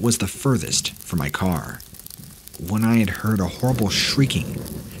that was the furthest from my car when I had heard a horrible shrieking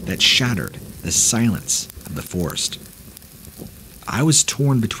that shattered the silence of the forest. I was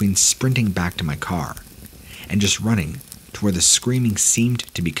torn between sprinting back to my car and just running to where the screaming seemed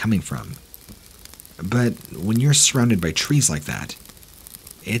to be coming from. But when you're surrounded by trees like that,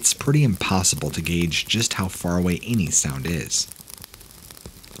 it's pretty impossible to gauge just how far away any sound is.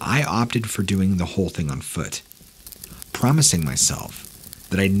 I opted for doing the whole thing on foot, promising myself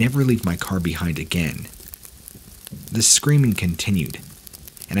that I'd never leave my car behind again. The screaming continued,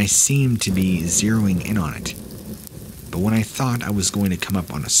 and I seemed to be zeroing in on it. But when I thought I was going to come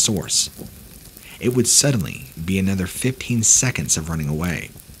up on a source, it would suddenly be another 15 seconds of running away.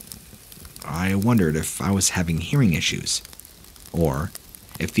 I wondered if I was having hearing issues, or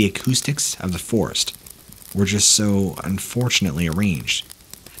if the acoustics of the forest were just so unfortunately arranged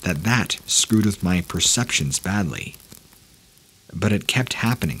that screwed with my perceptions badly. But it kept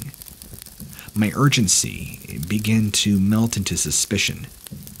happening. My urgency began to melt into suspicion.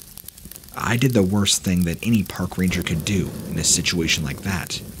 I did the worst thing that any park ranger could do in a situation like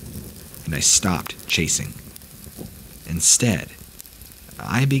that, and I stopped chasing. Instead,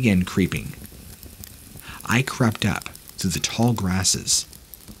 I began creeping. I crept up through the tall grasses,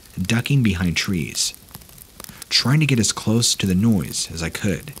 ducking behind trees, trying to get as close to the noise as I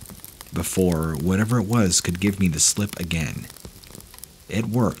could before whatever it was could give me the slip again. It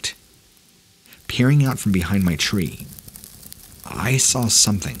worked. Peering out from behind my tree, I saw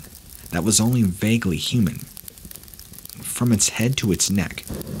something that was only vaguely human. From its head to its neck,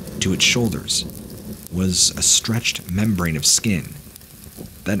 to its shoulders, was a stretched membrane of skin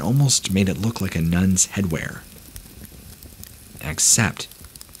that almost made it look like a nun's headwear. Except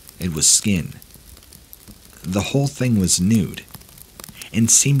it was skin. The whole thing was nude, and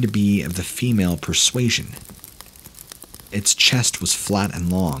seemed to be of the female persuasion. Its chest was flat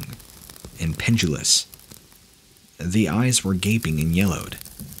and long, and pendulous. The eyes were gaping and yellowed.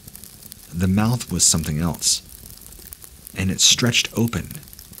 The mouth was something else, and it stretched open,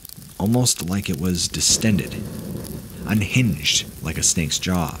 almost like it was distended, unhinged like a snake's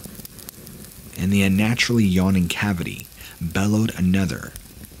jaw. And the unnaturally yawning cavity bellowed another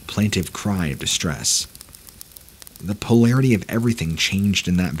plaintive cry of distress. The polarity of everything changed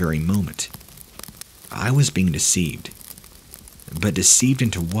in that very moment. I was being deceived. But deceived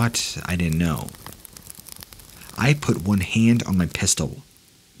into what, I didn't know. I put one hand on my pistol,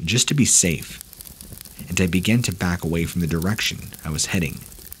 just to be safe, and I began to back away from the direction I was heading.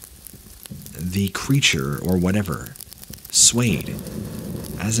 the creature, or whatever, swayed,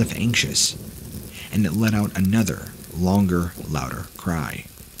 as if anxious, and it let out another, longer, louder cry.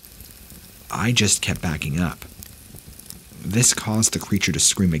 I just kept backing up. This caused the creature to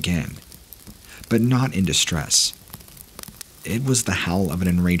scream again, but not in distress. It was the howl of an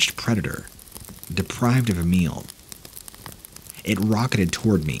enraged predator, deprived of a meal. It rocketed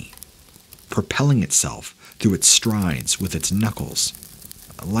toward me, propelling itself through its strides with its knuckles,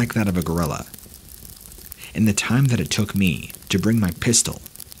 like that of a gorilla. In the time that it took me to bring my pistol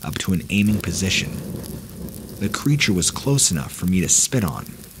up to an aiming position, the creature was close enough for me to spit on.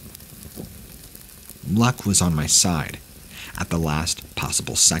 Luck was on my side at the last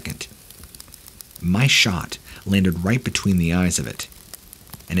possible second. My shot landed right between the eyes of it,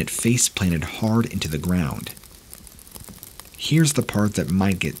 and it face-planted hard into the ground. Here's the part that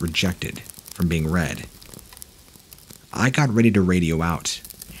might get rejected from being read. I got ready to radio out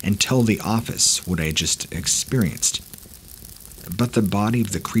and tell the office what I had just experienced, but the body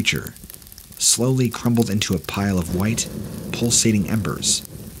of the creature slowly crumbled into a pile of white, pulsating embers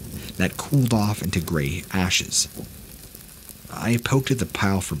that cooled off into gray ashes. I poked at the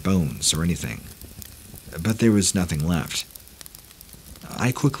pile for bones or anything, but there was nothing left.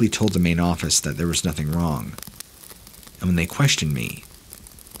 I quickly told the main office that there was nothing wrong, and when they questioned me,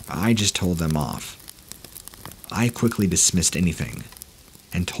 I just told them off. I quickly dismissed anything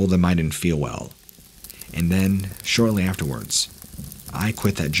and told them I didn't feel well, and then, shortly afterwards, I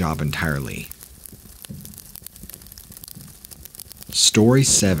quit that job entirely. Story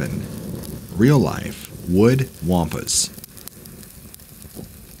 7. Real Life Wood Wampas.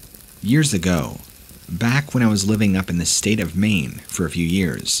 Years ago, back when I was living up in the state of Maine for a few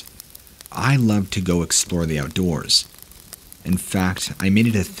years, I loved to go explore the outdoors. In fact, I made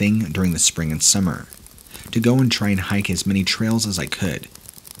it a thing during the spring and summer, to go and try and hike as many trails as I could.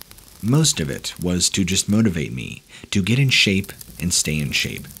 Most of it was to just motivate me to get in shape and stay in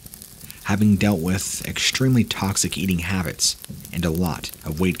shape, having dealt with extremely toxic eating habits and a lot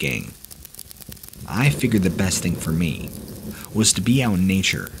of weight gain. I figured the best thing for me was to be out in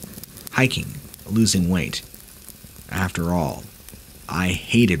nature, hiking, losing weight. After all, I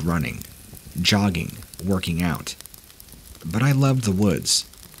hated running, jogging, working out. But I loved the woods,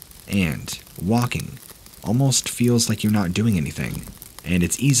 and walking almost feels like you're not doing anything, and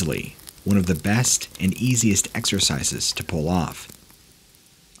it's easily one of the best and easiest exercises to pull off.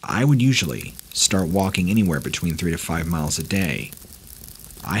 I would usually start walking anywhere between 3 to 5 miles a day.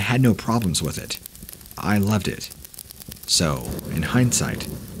 I had no problems with it. I loved it. So, in hindsight,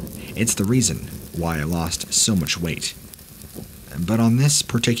 it's the reason why I lost so much weight. But on this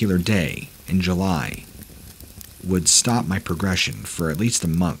particular day, in July, would stop my progression for at least a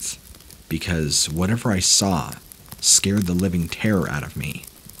month, because whatever I saw scared the living terror out of me.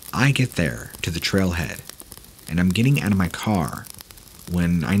 I get there to the trailhead, and I'm getting out of my car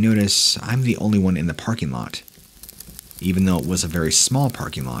when I notice I'm the only one in the parking lot, even though it was a very small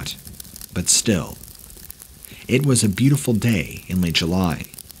parking lot, but still. It was a beautiful day in late July,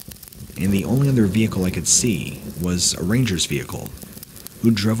 and the only other vehicle I could see was a ranger's vehicle,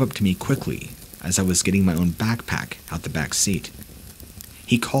 who drove up to me quickly as I was getting my own backpack out the back seat.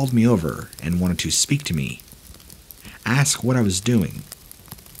 He called me over and wanted to speak to me, ask what I was doing.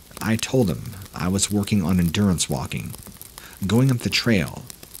 I told him I was working on endurance walking, going up the trail,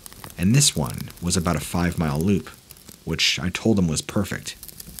 and this one was about a 5-mile loop, which I told him was perfect.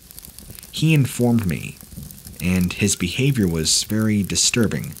 He informed me, and his behavior was very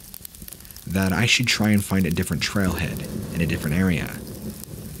disturbing, that I should try and find a different trailhead in a different area,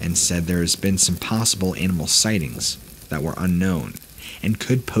 and said there's been some possible animal sightings that were unknown and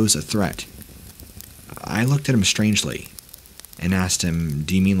could pose a threat. I looked at him strangely and asked him,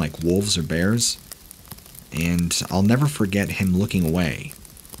 "Do you mean like wolves or bears?" And I'll never forget him looking away,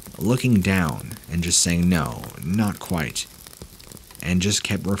 looking down and just saying, "No, not quite," and just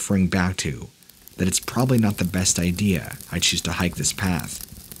kept referring back to that it's probably not the best idea I choose to hike this path,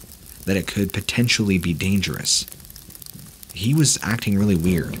 that it could potentially be dangerous. He was acting really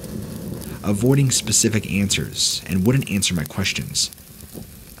weird, avoiding specific answers and wouldn't answer my questions.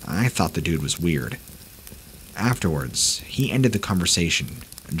 I thought the dude was weird. Afterwards, he ended the conversation,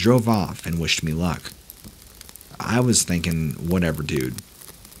 drove off, and wished me luck. I was thinking, whatever, dude.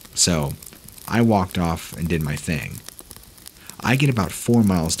 So, I walked off and did my thing. I get about 4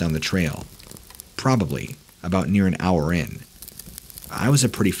 miles down the trail, probably about near an hour in. I was a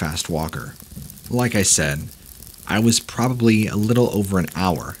pretty fast walker. Like I said, I was probably a little over an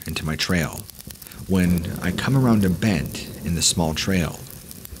hour into my trail when I come around a bend in the small trail,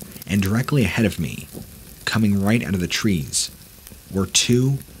 and directly ahead of me, coming right out of the trees, were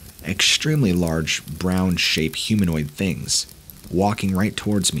 2 extremely large brown-shaped humanoid things walking right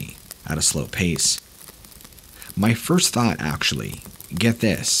towards me at a slow pace. My first thought, actually, get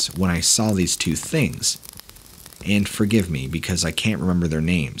this, when I saw these two things, and forgive me because I can't remember their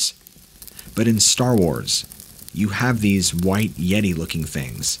names, but in Star Wars, you have these white Yeti-looking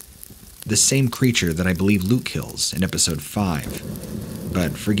things, the same creature that I believe Luke kills in Episode 5,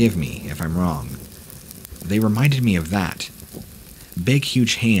 but forgive me if I'm wrong. They reminded me of that. Big,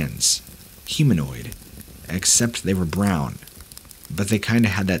 huge hands, humanoid, except they were brown, but they kinda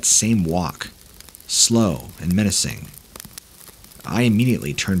had that same walk, slow and menacing. I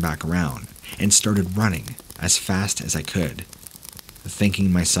immediately turned back around and started running as fast as I could, thinking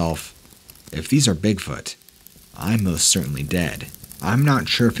to myself, if these are Bigfoot, I'm most certainly dead. I'm not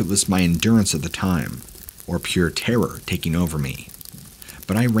sure if it was my endurance at the time or pure terror taking over me,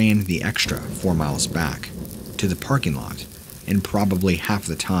 but I ran the extra 4 miles back to the parking lot in probably half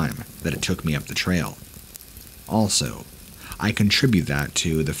the time that it took me up the trail. Also, I contribute that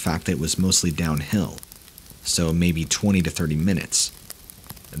to the fact that it was mostly downhill, so maybe 20 to 30 minutes.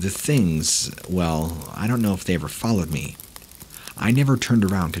 The things, well, I don't know if they ever followed me. I never turned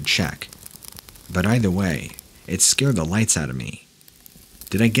around to check, but either way, it scared the lights out of me.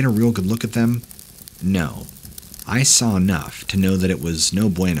 Did I get a real good look at them? No. I saw enough to know that it was no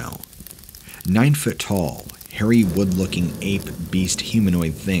bueno. 9 foot tall, hairy wood-looking ape beast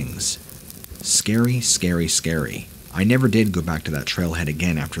humanoid things. Scary, scary, scary. I never did go back to that trailhead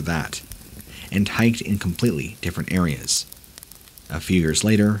again after that, and hiked in completely different areas. A few years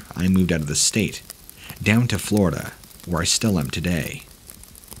later, I moved out of the state, down to Florida, where I still am today.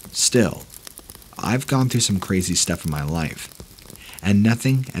 Still, I've gone through some crazy stuff in my life, and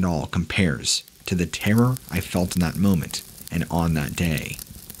nothing at all compares to the terror I felt in that moment and on that day.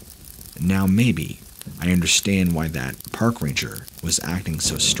 Now maybe I understand why that park ranger was acting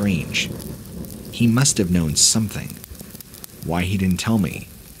so strange. He must have known something. Why he didn't tell me,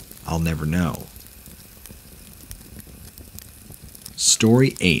 I'll never know.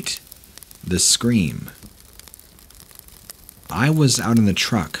 Story 8. The Scream. I was out in the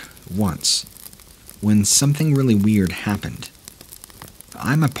truck once when something really weird happened.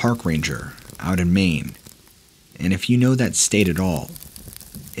 I'm a park ranger out in Maine, and if you know that state at all,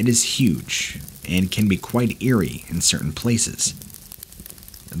 it is huge and can be quite eerie in certain places.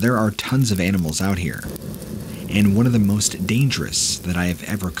 There are tons of animals out here, and one of the most dangerous that I have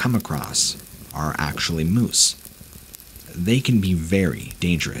ever come across are actually moose. They can be very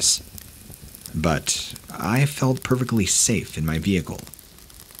dangerous, but I felt perfectly safe in my vehicle.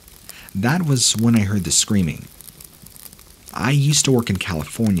 That was when I heard the screaming. I used to work in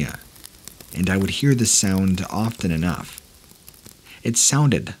California, and I would hear this sound often enough. It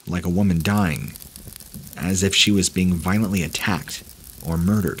sounded like a woman dying, as if she was being violently attacked or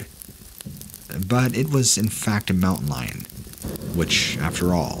murdered. But it was in fact a mountain lion, which,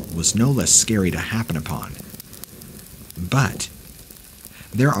 after all, was no less scary to happen upon. But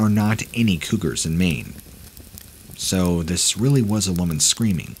there are not any cougars in Maine, so this really was a woman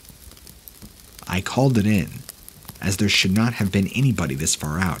screaming. I called it in, as there should not have been anybody this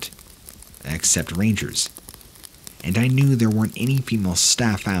far out, except rangers, and I knew there weren't any female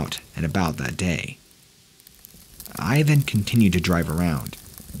staff out and about that day. I then continued to drive around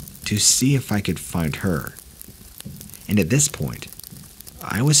to see if I could find her, and at this point,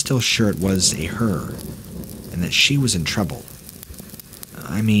 I was still sure it was a her, and that she was in trouble.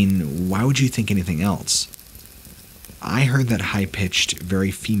 I mean, why would you think anything else? I heard that high-pitched,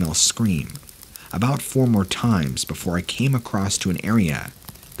 very female scream about 4 more times before I came across to an area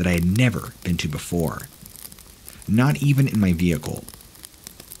that I had never been to before. Not even in my vehicle.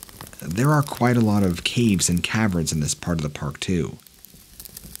 There are quite a lot of caves and caverns in this part of the park too.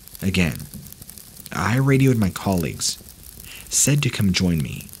 Again, I radioed my colleagues, said to come join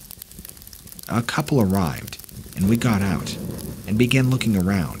me. A couple arrived, and we got out and began looking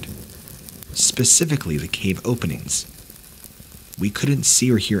around, specifically the cave openings. We couldn't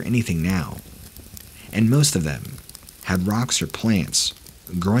see or hear anything now, and most of them had rocks or plants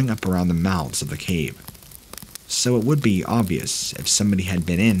growing up around the mouths of the cave, so it would be obvious if somebody had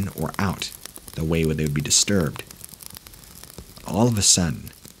been in or out the way they would be disturbed. All of a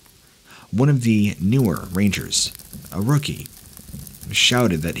sudden, one of the newer rangers, a rookie,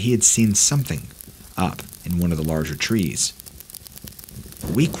 shouted that he had seen something up in one of the larger trees.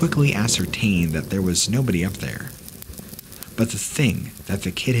 We quickly ascertained that there was nobody up there, but the thing that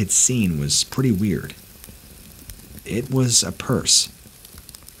the kid had seen was pretty weird. It was a purse,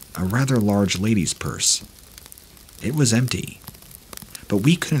 a rather large lady's purse. It was empty, but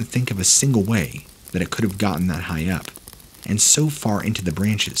we couldn't think of a single way that it could have gotten that high up, and so far into the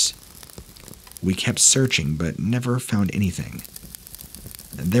branches. We kept searching but never found anything.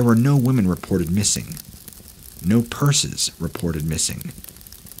 There were no women reported missing. No purses reported missing.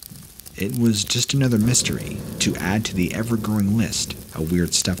 It was just another mystery to add to the ever-growing list of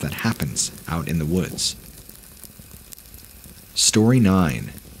weird stuff that happens out in the woods. Story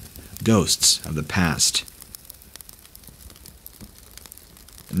 9. Ghosts of the Past.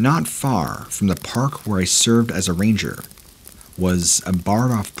 Not far from the park where I served as a ranger was a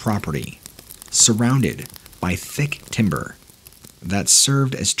barred-off property surrounded by thick timber that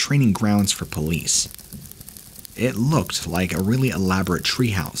served as training grounds for police. It looked like a really elaborate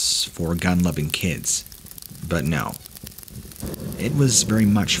treehouse for gun-loving kids, but no. It was very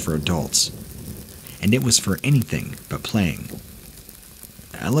much for adults, and it was for anything but playing.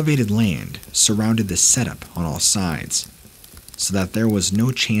 Elevated land surrounded the setup on all sides, so that there was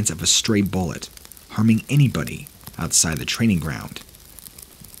no chance of a stray bullet harming anybody outside the training ground.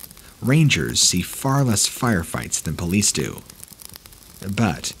 Rangers see far less firefights than police do,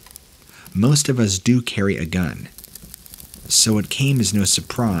 but most of us do carry a gun, so it came as no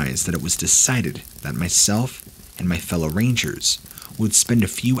surprise that it was decided that myself and my fellow rangers would spend a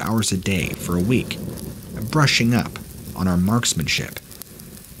few hours a day for a week brushing up on our marksmanship.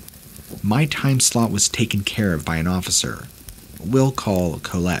 My time slot was taken care of by an officer we'll call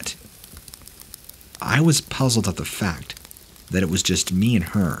Colette. I was puzzled at the fact that it was just me and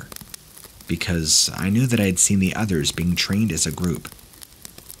her, because I knew that I had seen the others being trained as a group.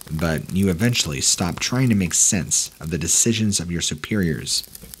 But you eventually stop trying to make sense of the decisions of your superiors.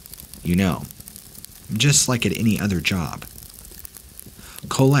 You know, just like at any other job.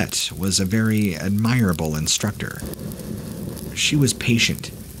 Colette was a very admirable instructor. She was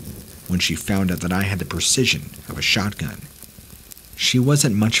patient when she found out that I had the precision of a shotgun. She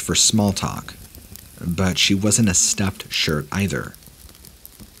wasn't much for small talk, but she wasn't a stuffed shirt either.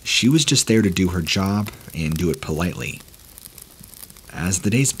 She was just there to do her job and do it politely. As the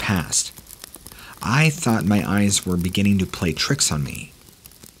days passed, I thought my eyes were beginning to play tricks on me.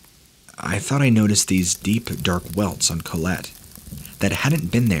 I thought I noticed these deep, dark welts on Colette that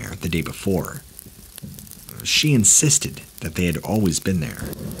hadn't been there the day before. She insisted that they had always been there,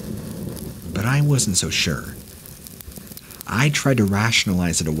 but I wasn't so sure. I tried to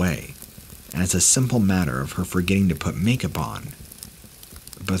rationalize it away as a simple matter of her forgetting to put makeup on,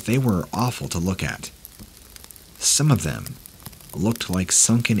 but they were awful to look at. Some of them looked like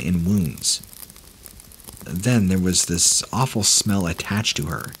sunken-in wounds. Then there was this awful smell attached to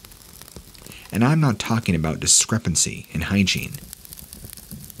her, and I'm not talking about discrepancy in hygiene.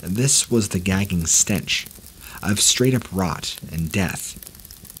 This was the gagging stench of straight-up rot and death,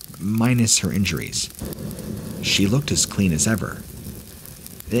 minus her injuries. She looked as clean as ever.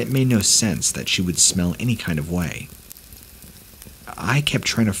 It made no sense that she would smell any kind of way. I kept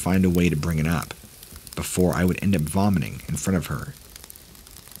trying to find a way to bring it up before I would end up vomiting in front of her,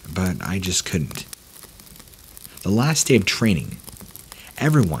 but I just couldn't. The last day of training,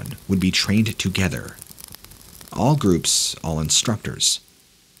 everyone would be trained together. All groups, all instructors.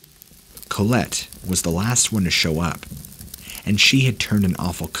 Colette was the last one to show up, and she had turned an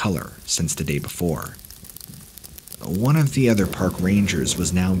awful color since the day before. One of the other park rangers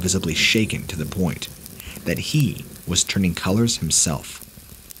was now visibly shaken to the point that he was turning colors himself.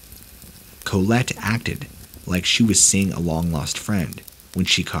 Colette acted like she was seeing a long-lost friend when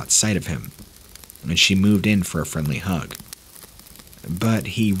she caught sight of him, and she moved in for a friendly hug. But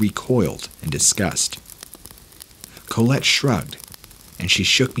he recoiled in disgust. Colette shrugged, and she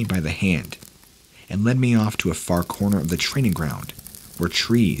shook me by the hand and led me off to a far corner of the training ground where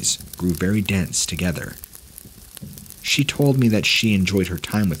trees grew very dense together. She told me that she enjoyed her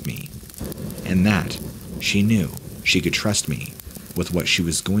time with me, and that she knew she could trust me with what she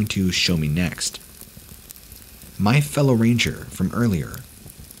was going to show me next. My fellow ranger from earlier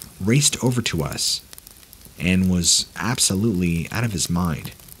raced over to us and was absolutely out of his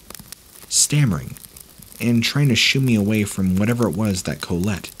mind, stammering and trying to shoo me away from whatever it was that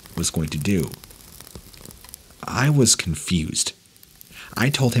Colette was going to do. I was confused. I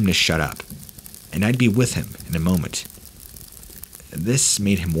told him to shut up, and I'd be with him in a moment. This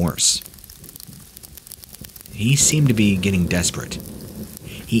made him worse. He seemed to be getting desperate.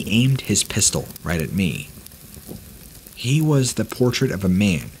 He aimed his pistol right at me. He was the portrait of a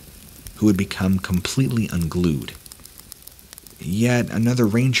man who had become completely unglued. Yet another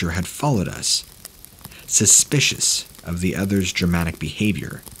ranger had followed us, suspicious of the other's dramatic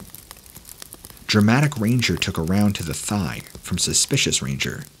behavior. Dramatic Ranger took a round to the thigh from Suspicious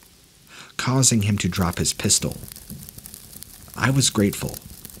Ranger, causing him to drop his pistol. I was grateful,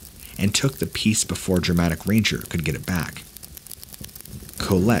 and took the piece before Dramatic Ranger could get it back.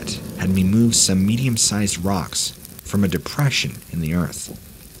 Colette had me move some medium-sized rocks from a depression in the earth.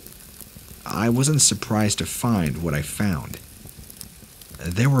 I wasn't surprised to find what I found.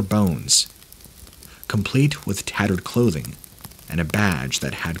 There were bones, complete with tattered clothing and a badge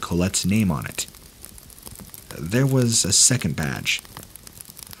that had Colette's name on it. There was a second badge,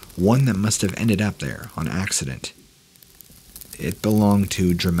 one that must have ended up there on accident. It belonged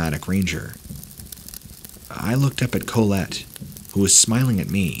to Dramatic Ranger. I looked up at Colette, who was smiling at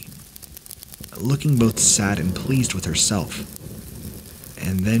me, looking both sad and pleased with herself,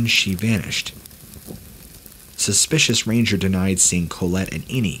 and then she vanished. Suspicious Ranger denied seeing Colette at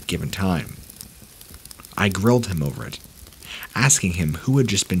any given time. I grilled him over it, asking him who had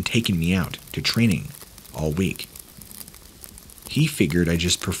just been taking me out to training all week. He figured I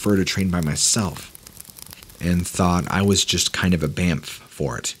just prefer to train by myself, and thought I was just kind of a bamf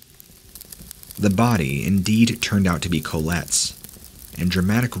for it. The body indeed turned out to be Colette's, and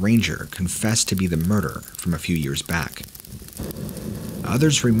Dramatic Ranger confessed to be the murder from a few years back.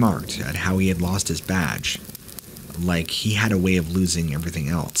 Others remarked at how he had lost his badge, like he had a way of losing everything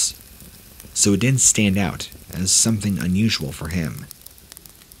else, so it didn't stand out as something unusual for him.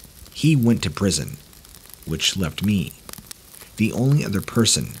 He went to prison, which left me, the only other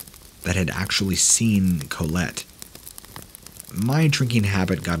person that had actually seen Colette. My drinking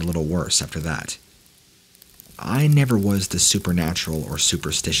habit got a little worse after that. I never was the supernatural or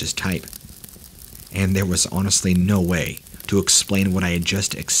superstitious type, and there was honestly no way to explain what I had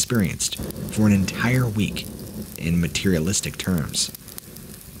just experienced for an entire week in materialistic terms.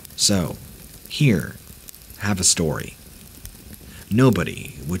 So, here, have a story.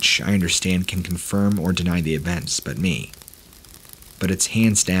 Nobody, which I understand, can confirm or deny the events but me. But it's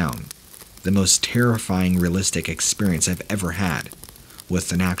hands down the most terrifying realistic experience I've ever had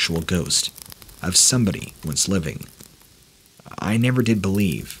with an actual ghost of somebody once living. I never did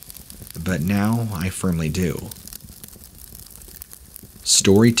believe, but now I firmly do.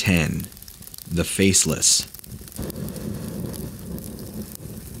 Story 10. The Faceless.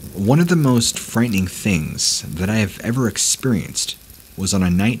 One of the most frightening things that I have ever experienced was on a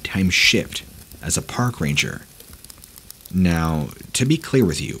nighttime shift as a park ranger. Now, to be clear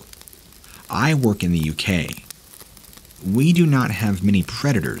with you, I work in the UK. We do not have many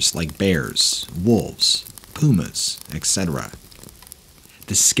predators like bears, wolves, pumas, etc.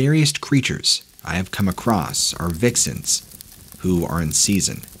 The scariest creatures I have come across are vixens, who are in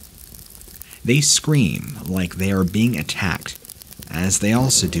season. They scream like they are being attacked, as they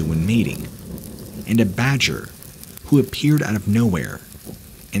also do when mating, and a badger who appeared out of nowhere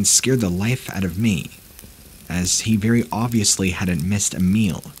and scared the life out of me, as he very obviously hadn't missed a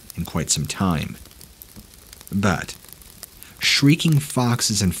meal in quite some time. But shrieking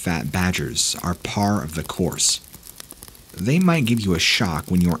foxes and fat badgers are par of the course. They might give you a shock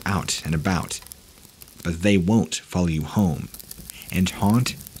when you're out and about, but they won't follow you home and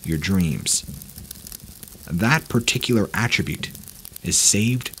haunt your dreams. That particular attribute is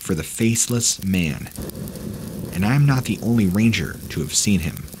saved for the faceless man, and I'm not the only ranger to have seen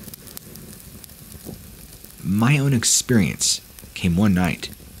him. My own experience came one night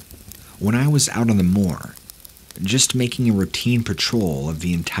when I was out on the moor, just making a routine patrol of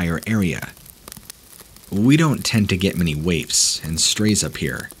the entire area. We don't tend to get many waifs and strays up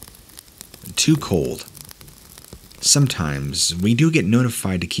here. Too cold. Sometimes we do get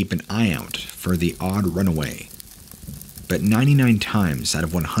notified to keep an eye out for the odd runaway, but 99 times out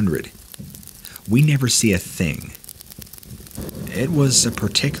of 100, we never see a thing. It was a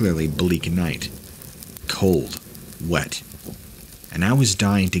particularly bleak night. Cold, wet, and I was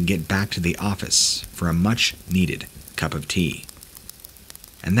dying to get back to the office for a much-needed cup of tea.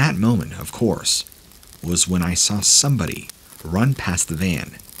 And that moment, of course, was when I saw somebody run past the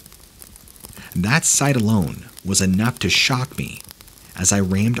van. That sight alone was enough to shock me as I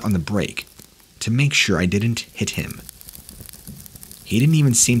rammed on the brake to make sure I didn't hit him. He didn't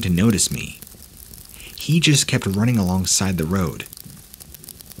even seem to notice me. He just kept running alongside the road.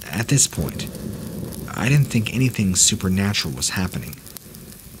 At this point, I didn't think anything supernatural was happening.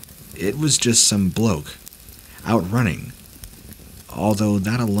 It was just some bloke out running, although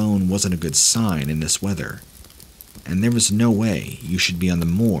that alone wasn't a good sign in this weather, and there was no way you should be on the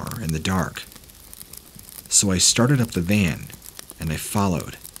moor in the dark. So I started up the van, and I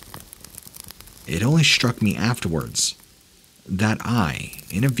followed. It only struck me afterwards that I,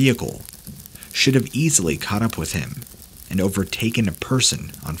 in a vehicle, should have easily caught up with him and overtaken a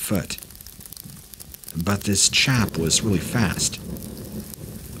person on foot. But this chap was really fast.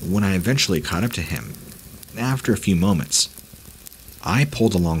 When I eventually caught up to him, after a few moments, I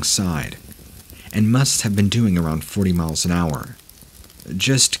pulled alongside and must have been doing around 40 miles an hour.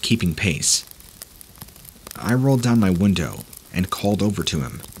 just keeping pace. I rolled down my window and called over to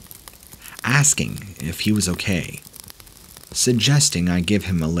him, asking if he was okay, suggesting I give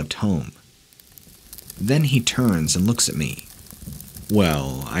him a lift home. Then he turns and looks at me.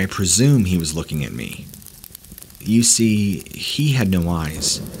 Well, I presume he was looking at me. You see, he had no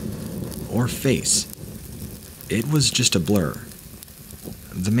eyes or face. It was just a blur.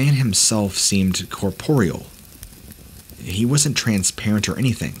 The man himself seemed corporeal. He wasn't transparent or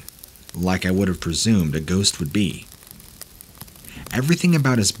anything, like I would have presumed a ghost would be. Everything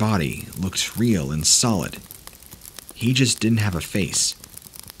about his body looked real and solid. He just didn't have a face,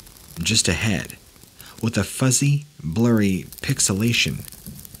 just a head, with a fuzzy, blurry pixelation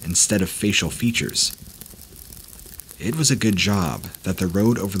instead of facial features. It was a good job that the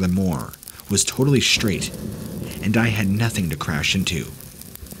road over the moor was totally straight and I had nothing to crash into,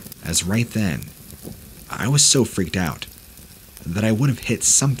 as right then, I was so freaked out that I would have hit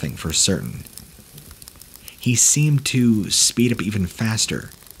something for certain. He seemed to speed up even faster,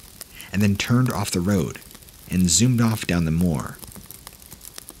 and then turned off the road and zoomed off down the moor.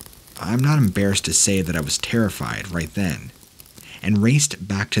 I'm not embarrassed to say that I was terrified right then, and raced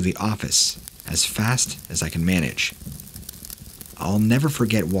back to the office as fast as I can manage. I'll never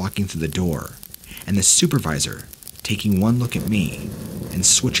forget walking through the door, and the supervisor taking one look at me and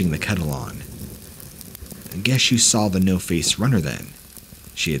switching the kettle on. "I guess you saw the no-face runner then,"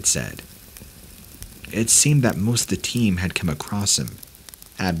 she had said. It seemed that most of the team had come across him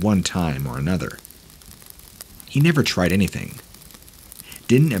at one time or another. He never tried anything.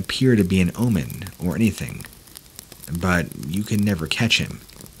 Didn't appear to be an omen or anything, but you could never catch him.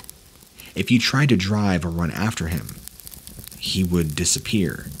 If you tried to drive or run after him, he would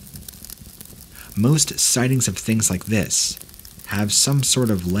disappear. Most sightings of things like this have some sort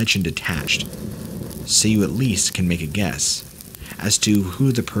of legend attached, so you at least can make a guess as to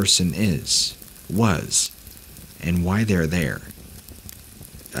who the person was, and why they're there.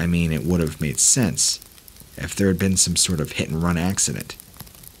 I mean, it would have made sense if there had been some sort of hit-and-run accident,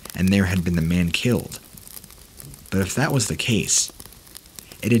 and there had been the man killed. But if that was the case,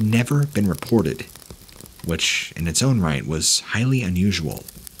 it had never been reported, which in its own right was highly unusual.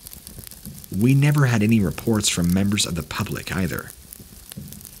 We never had any reports from members of the public either.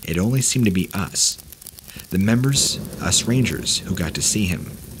 It only seemed to be us, the members, us rangers, who got to see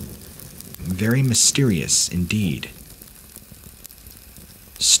him. Very mysterious indeed.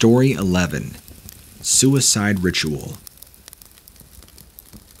 Story 11. Suicide Ritual.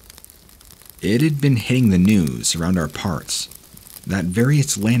 It had been hitting the news around our parts that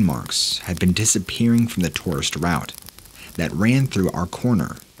various landmarks had been disappearing from the tourist route that ran through our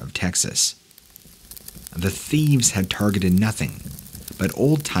corner of Texas. The thieves had targeted nothing but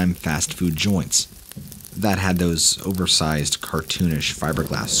old-time fast food joints that had those oversized cartoonish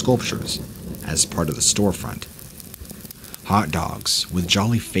fiberglass sculptures as part of the storefront. Hot dogs with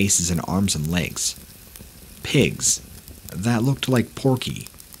jolly faces and arms and legs. Pigs that looked like Porky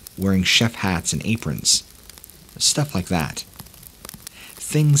wearing chef hats and aprons. Stuff like that.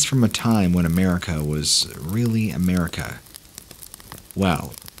 Things from a time when America was really America.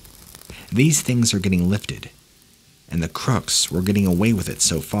 Well, these things are getting lifted, and the crooks were getting away with it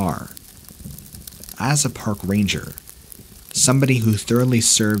so far. As a park ranger, somebody who thoroughly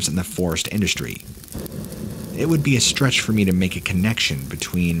serves in the forest industry, it would be a stretch for me to make a connection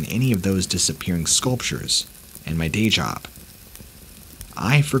between any of those disappearing sculptures and my day job.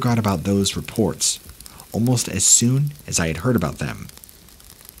 I forgot about those reports almost as soon as I had heard about them.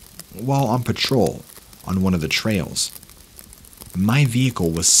 While on patrol on one of the trails, my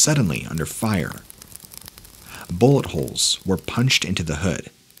vehicle was suddenly under fire. Bullet holes were punched into the hood.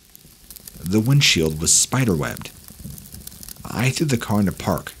 The windshield was spiderwebbed. I threw the car into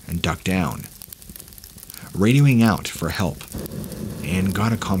park and ducked down, radioing out for help, and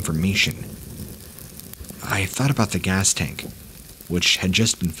got a confirmation. I thought about the gas tank, which had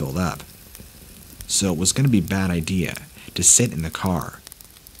just been filled up, so it was going to be a bad idea to sit in the car.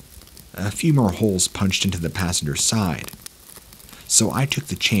 A few more holes punched into the passenger side, so I took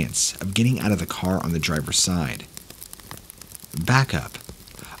the chance of getting out of the car on the driver's side. Backup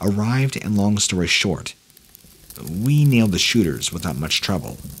arrived, and long story short, we nailed the shooters without much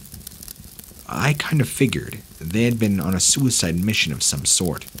trouble. I kind of figured they had been on a suicide mission of some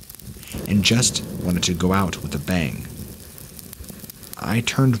sort, and just wanted to go out with a bang. I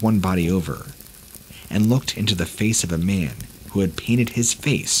turned one body over, and looked into the face of a man who had painted his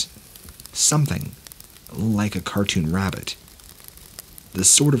face something like a cartoon rabbit. The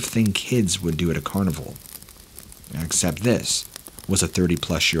sort of thing kids would do at a carnival. Except this was a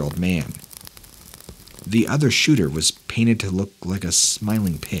 30-plus-year-old man. The other shooter was painted to look like a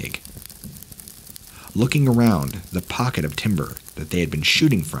smiling pig. Looking around the pocket of timber that they had been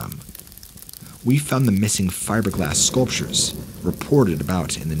shooting from, we found the missing fiberglass sculptures reported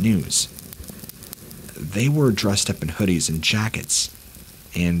about in the news. They were dressed up in hoodies and jackets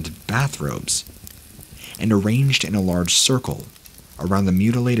and bathrobes, and arranged in a large circle around the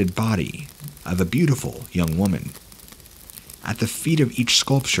mutilated body of a beautiful young woman. At the feet of each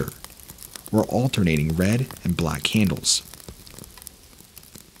sculpture were alternating red and black candles.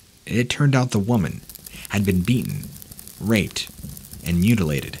 It turned out the woman had been beaten, raped, and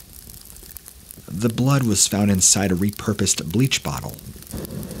mutilated. The blood was found inside a repurposed bleach bottle.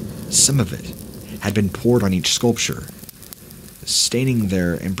 Some of it had been poured on each sculpture, staining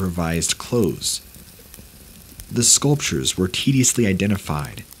their improvised clothes. The sculptures were tediously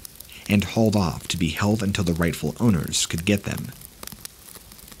identified and hauled off to be held until the rightful owners could get them.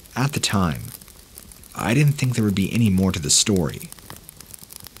 At the time, I didn't think there would be any more to the story,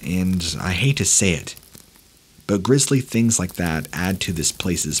 and I hate to say it, but grisly things like that add to this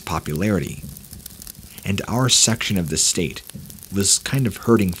place's popularity, and our section of the state was kind of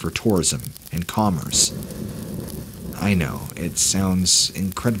hurting for tourism and commerce. I know, it sounds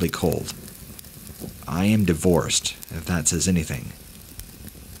incredibly cold. I am divorced, if that says anything.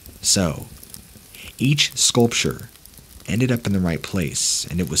 So, each sculpture ended up in the right place,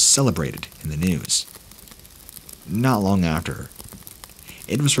 and it was celebrated in the news. Not long after,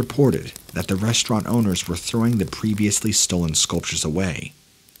 it was reported that the restaurant owners were throwing the previously stolen sculptures away,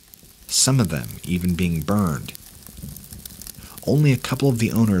 some of them even being burned. Only a couple of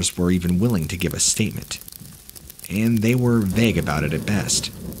the owners were even willing to give a statement, and they were vague about it at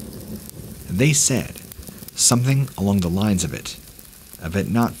best. They said something along the lines of it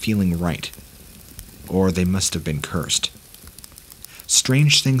not feeling right, or they must have been cursed.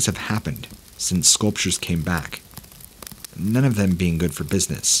 Strange things have happened since sculptures came back, none of them being good for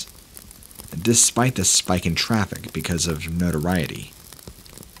business, despite the spike in traffic because of notoriety.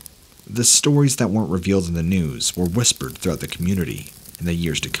 The stories that weren't revealed in the news were whispered throughout the community in the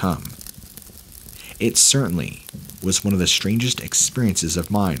years to come. It certainly was one of the strangest experiences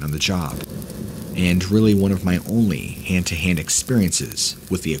of mine on the job, and really one of my only hand-to-hand experiences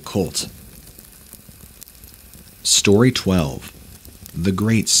with the occult. Story 12. The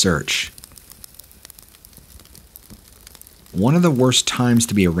Great Search. One of the worst times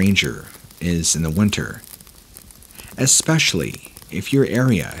to be a ranger is in the winter, especially if your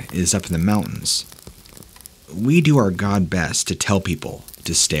area is up in the mountains. We do our God best to tell people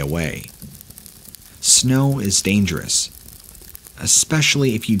to stay away. Snow is dangerous,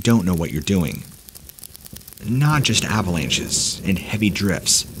 especially if you don't know what you're doing. Not just avalanches and heavy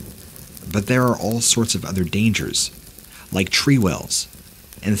drifts, but there are all sorts of other dangers, like tree wells,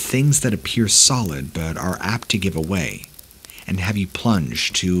 and things that appear solid but are apt to give away and have you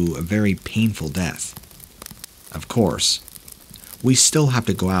plunge to a very painful death. Of course, we still have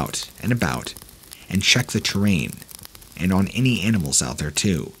to go out and about and check the terrain and on any animals out there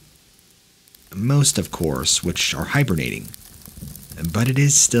too. Most, of course, which are hibernating, but it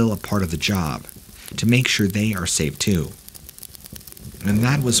is still a part of the job to make sure they are safe too. And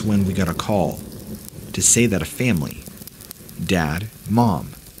that was when we got a call to say that a family, dad,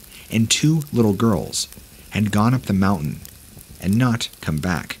 mom, and 2 little girls, had gone up the mountain and not come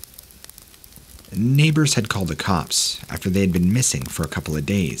back. Neighbors had called the cops after they had been missing for a couple of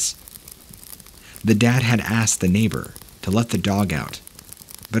days. The dad had asked the neighbor to let the dog out,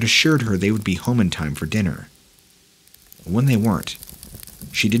 but assured her they would be home in time for dinner. When they weren't,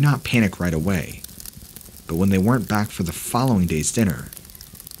 she did not panic right away, but when they weren't back for the following day's dinner,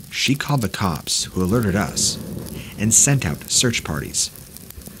 she called the cops, who alerted us and sent out search parties.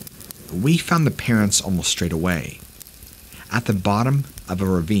 We found the parents almost straight away, at the bottom of a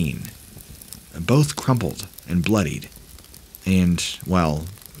ravine, both crumpled and bloodied, and, well,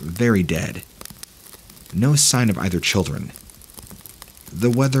 very dead. No sign of either children. The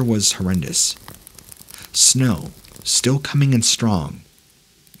weather was horrendous. Snow still coming in strong,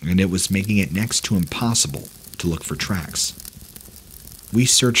 and it was making it next to impossible to look for tracks. We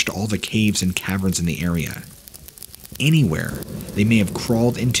searched all the caves and caverns in the area, anywhere they may have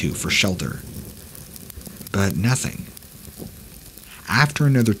crawled into for shelter, but nothing. After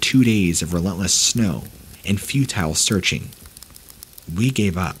another 2 days of relentless snow and futile searching, we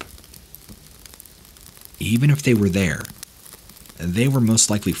gave up. Even if they were there, they were most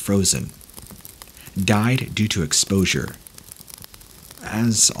likely frozen, died due to exposure.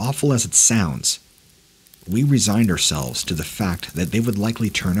 As awful as it sounds, we resigned ourselves to the fact that they would likely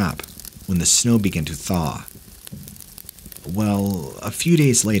turn up when the snow began to thaw. Well, a few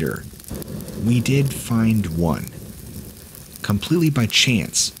days later, we did find one, completely by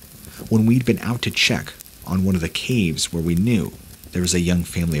chance, when we'd been out to check on one of the caves where we knew there was a young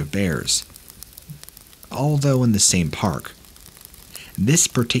family of bears. Although in the same park, this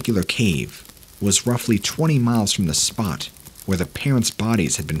particular cave was roughly 20 miles from the spot where the parents'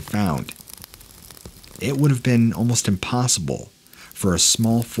 bodies had been found. It would have been almost impossible for a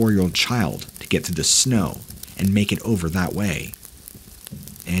small 4-year-old child to get through the snow and make it over that way.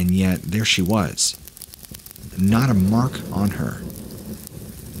 And yet, there she was. Not a mark on her.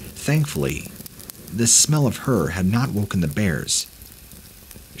 Thankfully, the smell of her had not woken the bears.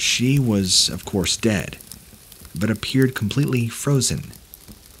 She was, of course, dead, but appeared completely frozen,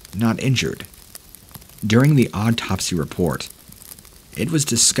 not injured. During the autopsy report, it was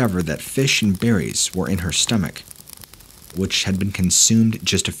discovered that fish and berries were in her stomach, which had been consumed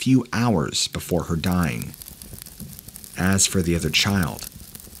just a few hours before her dying. As for the other child,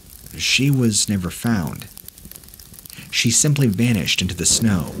 she was never found. She simply vanished into the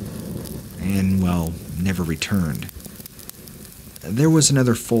snow, and, well, never returned. There was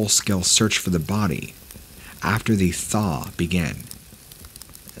another full-scale search for the body after the thaw began.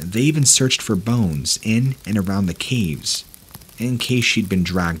 They even searched for bones in and around the caves in case she'd been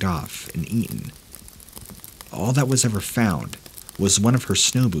dragged off and eaten. All that was ever found was one of her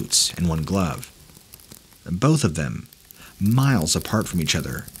snow boots and one glove, both of them miles apart from each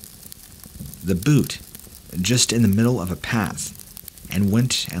other. The boot just in the middle of a path and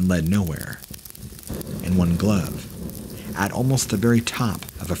went and led nowhere, and one glove at almost the very top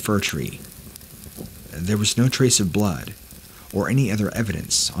of a fir tree. There was no trace of blood or any other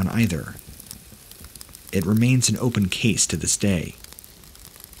evidence on either. It remains an open case to this day.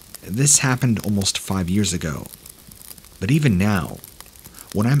 This happened almost 5 years ago, but even now,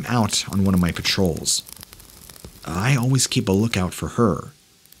 when I'm out on one of my patrols, I always keep a lookout for her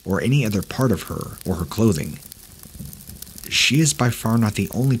or any other part of her or her clothing. She is by far not the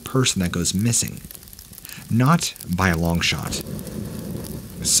only person that goes missing, not by a long shot.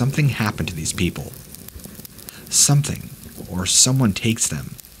 Something happened to these people. Something or someone takes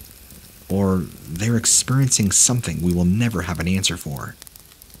them, or they're experiencing something we will never have an answer for.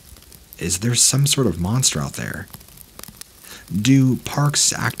 Is there some sort of monster out there? Do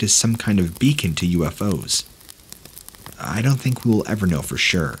parks act as some kind of beacon to UFOs? I don't think we will ever know for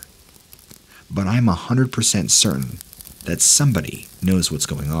sure, but I'm 100% certain that somebody knows what's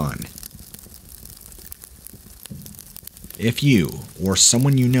going on. If you or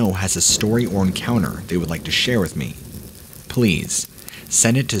someone you know has a story or encounter they would like to share with me, please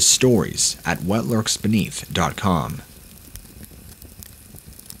send it to stories@whatlurksbeneath.com.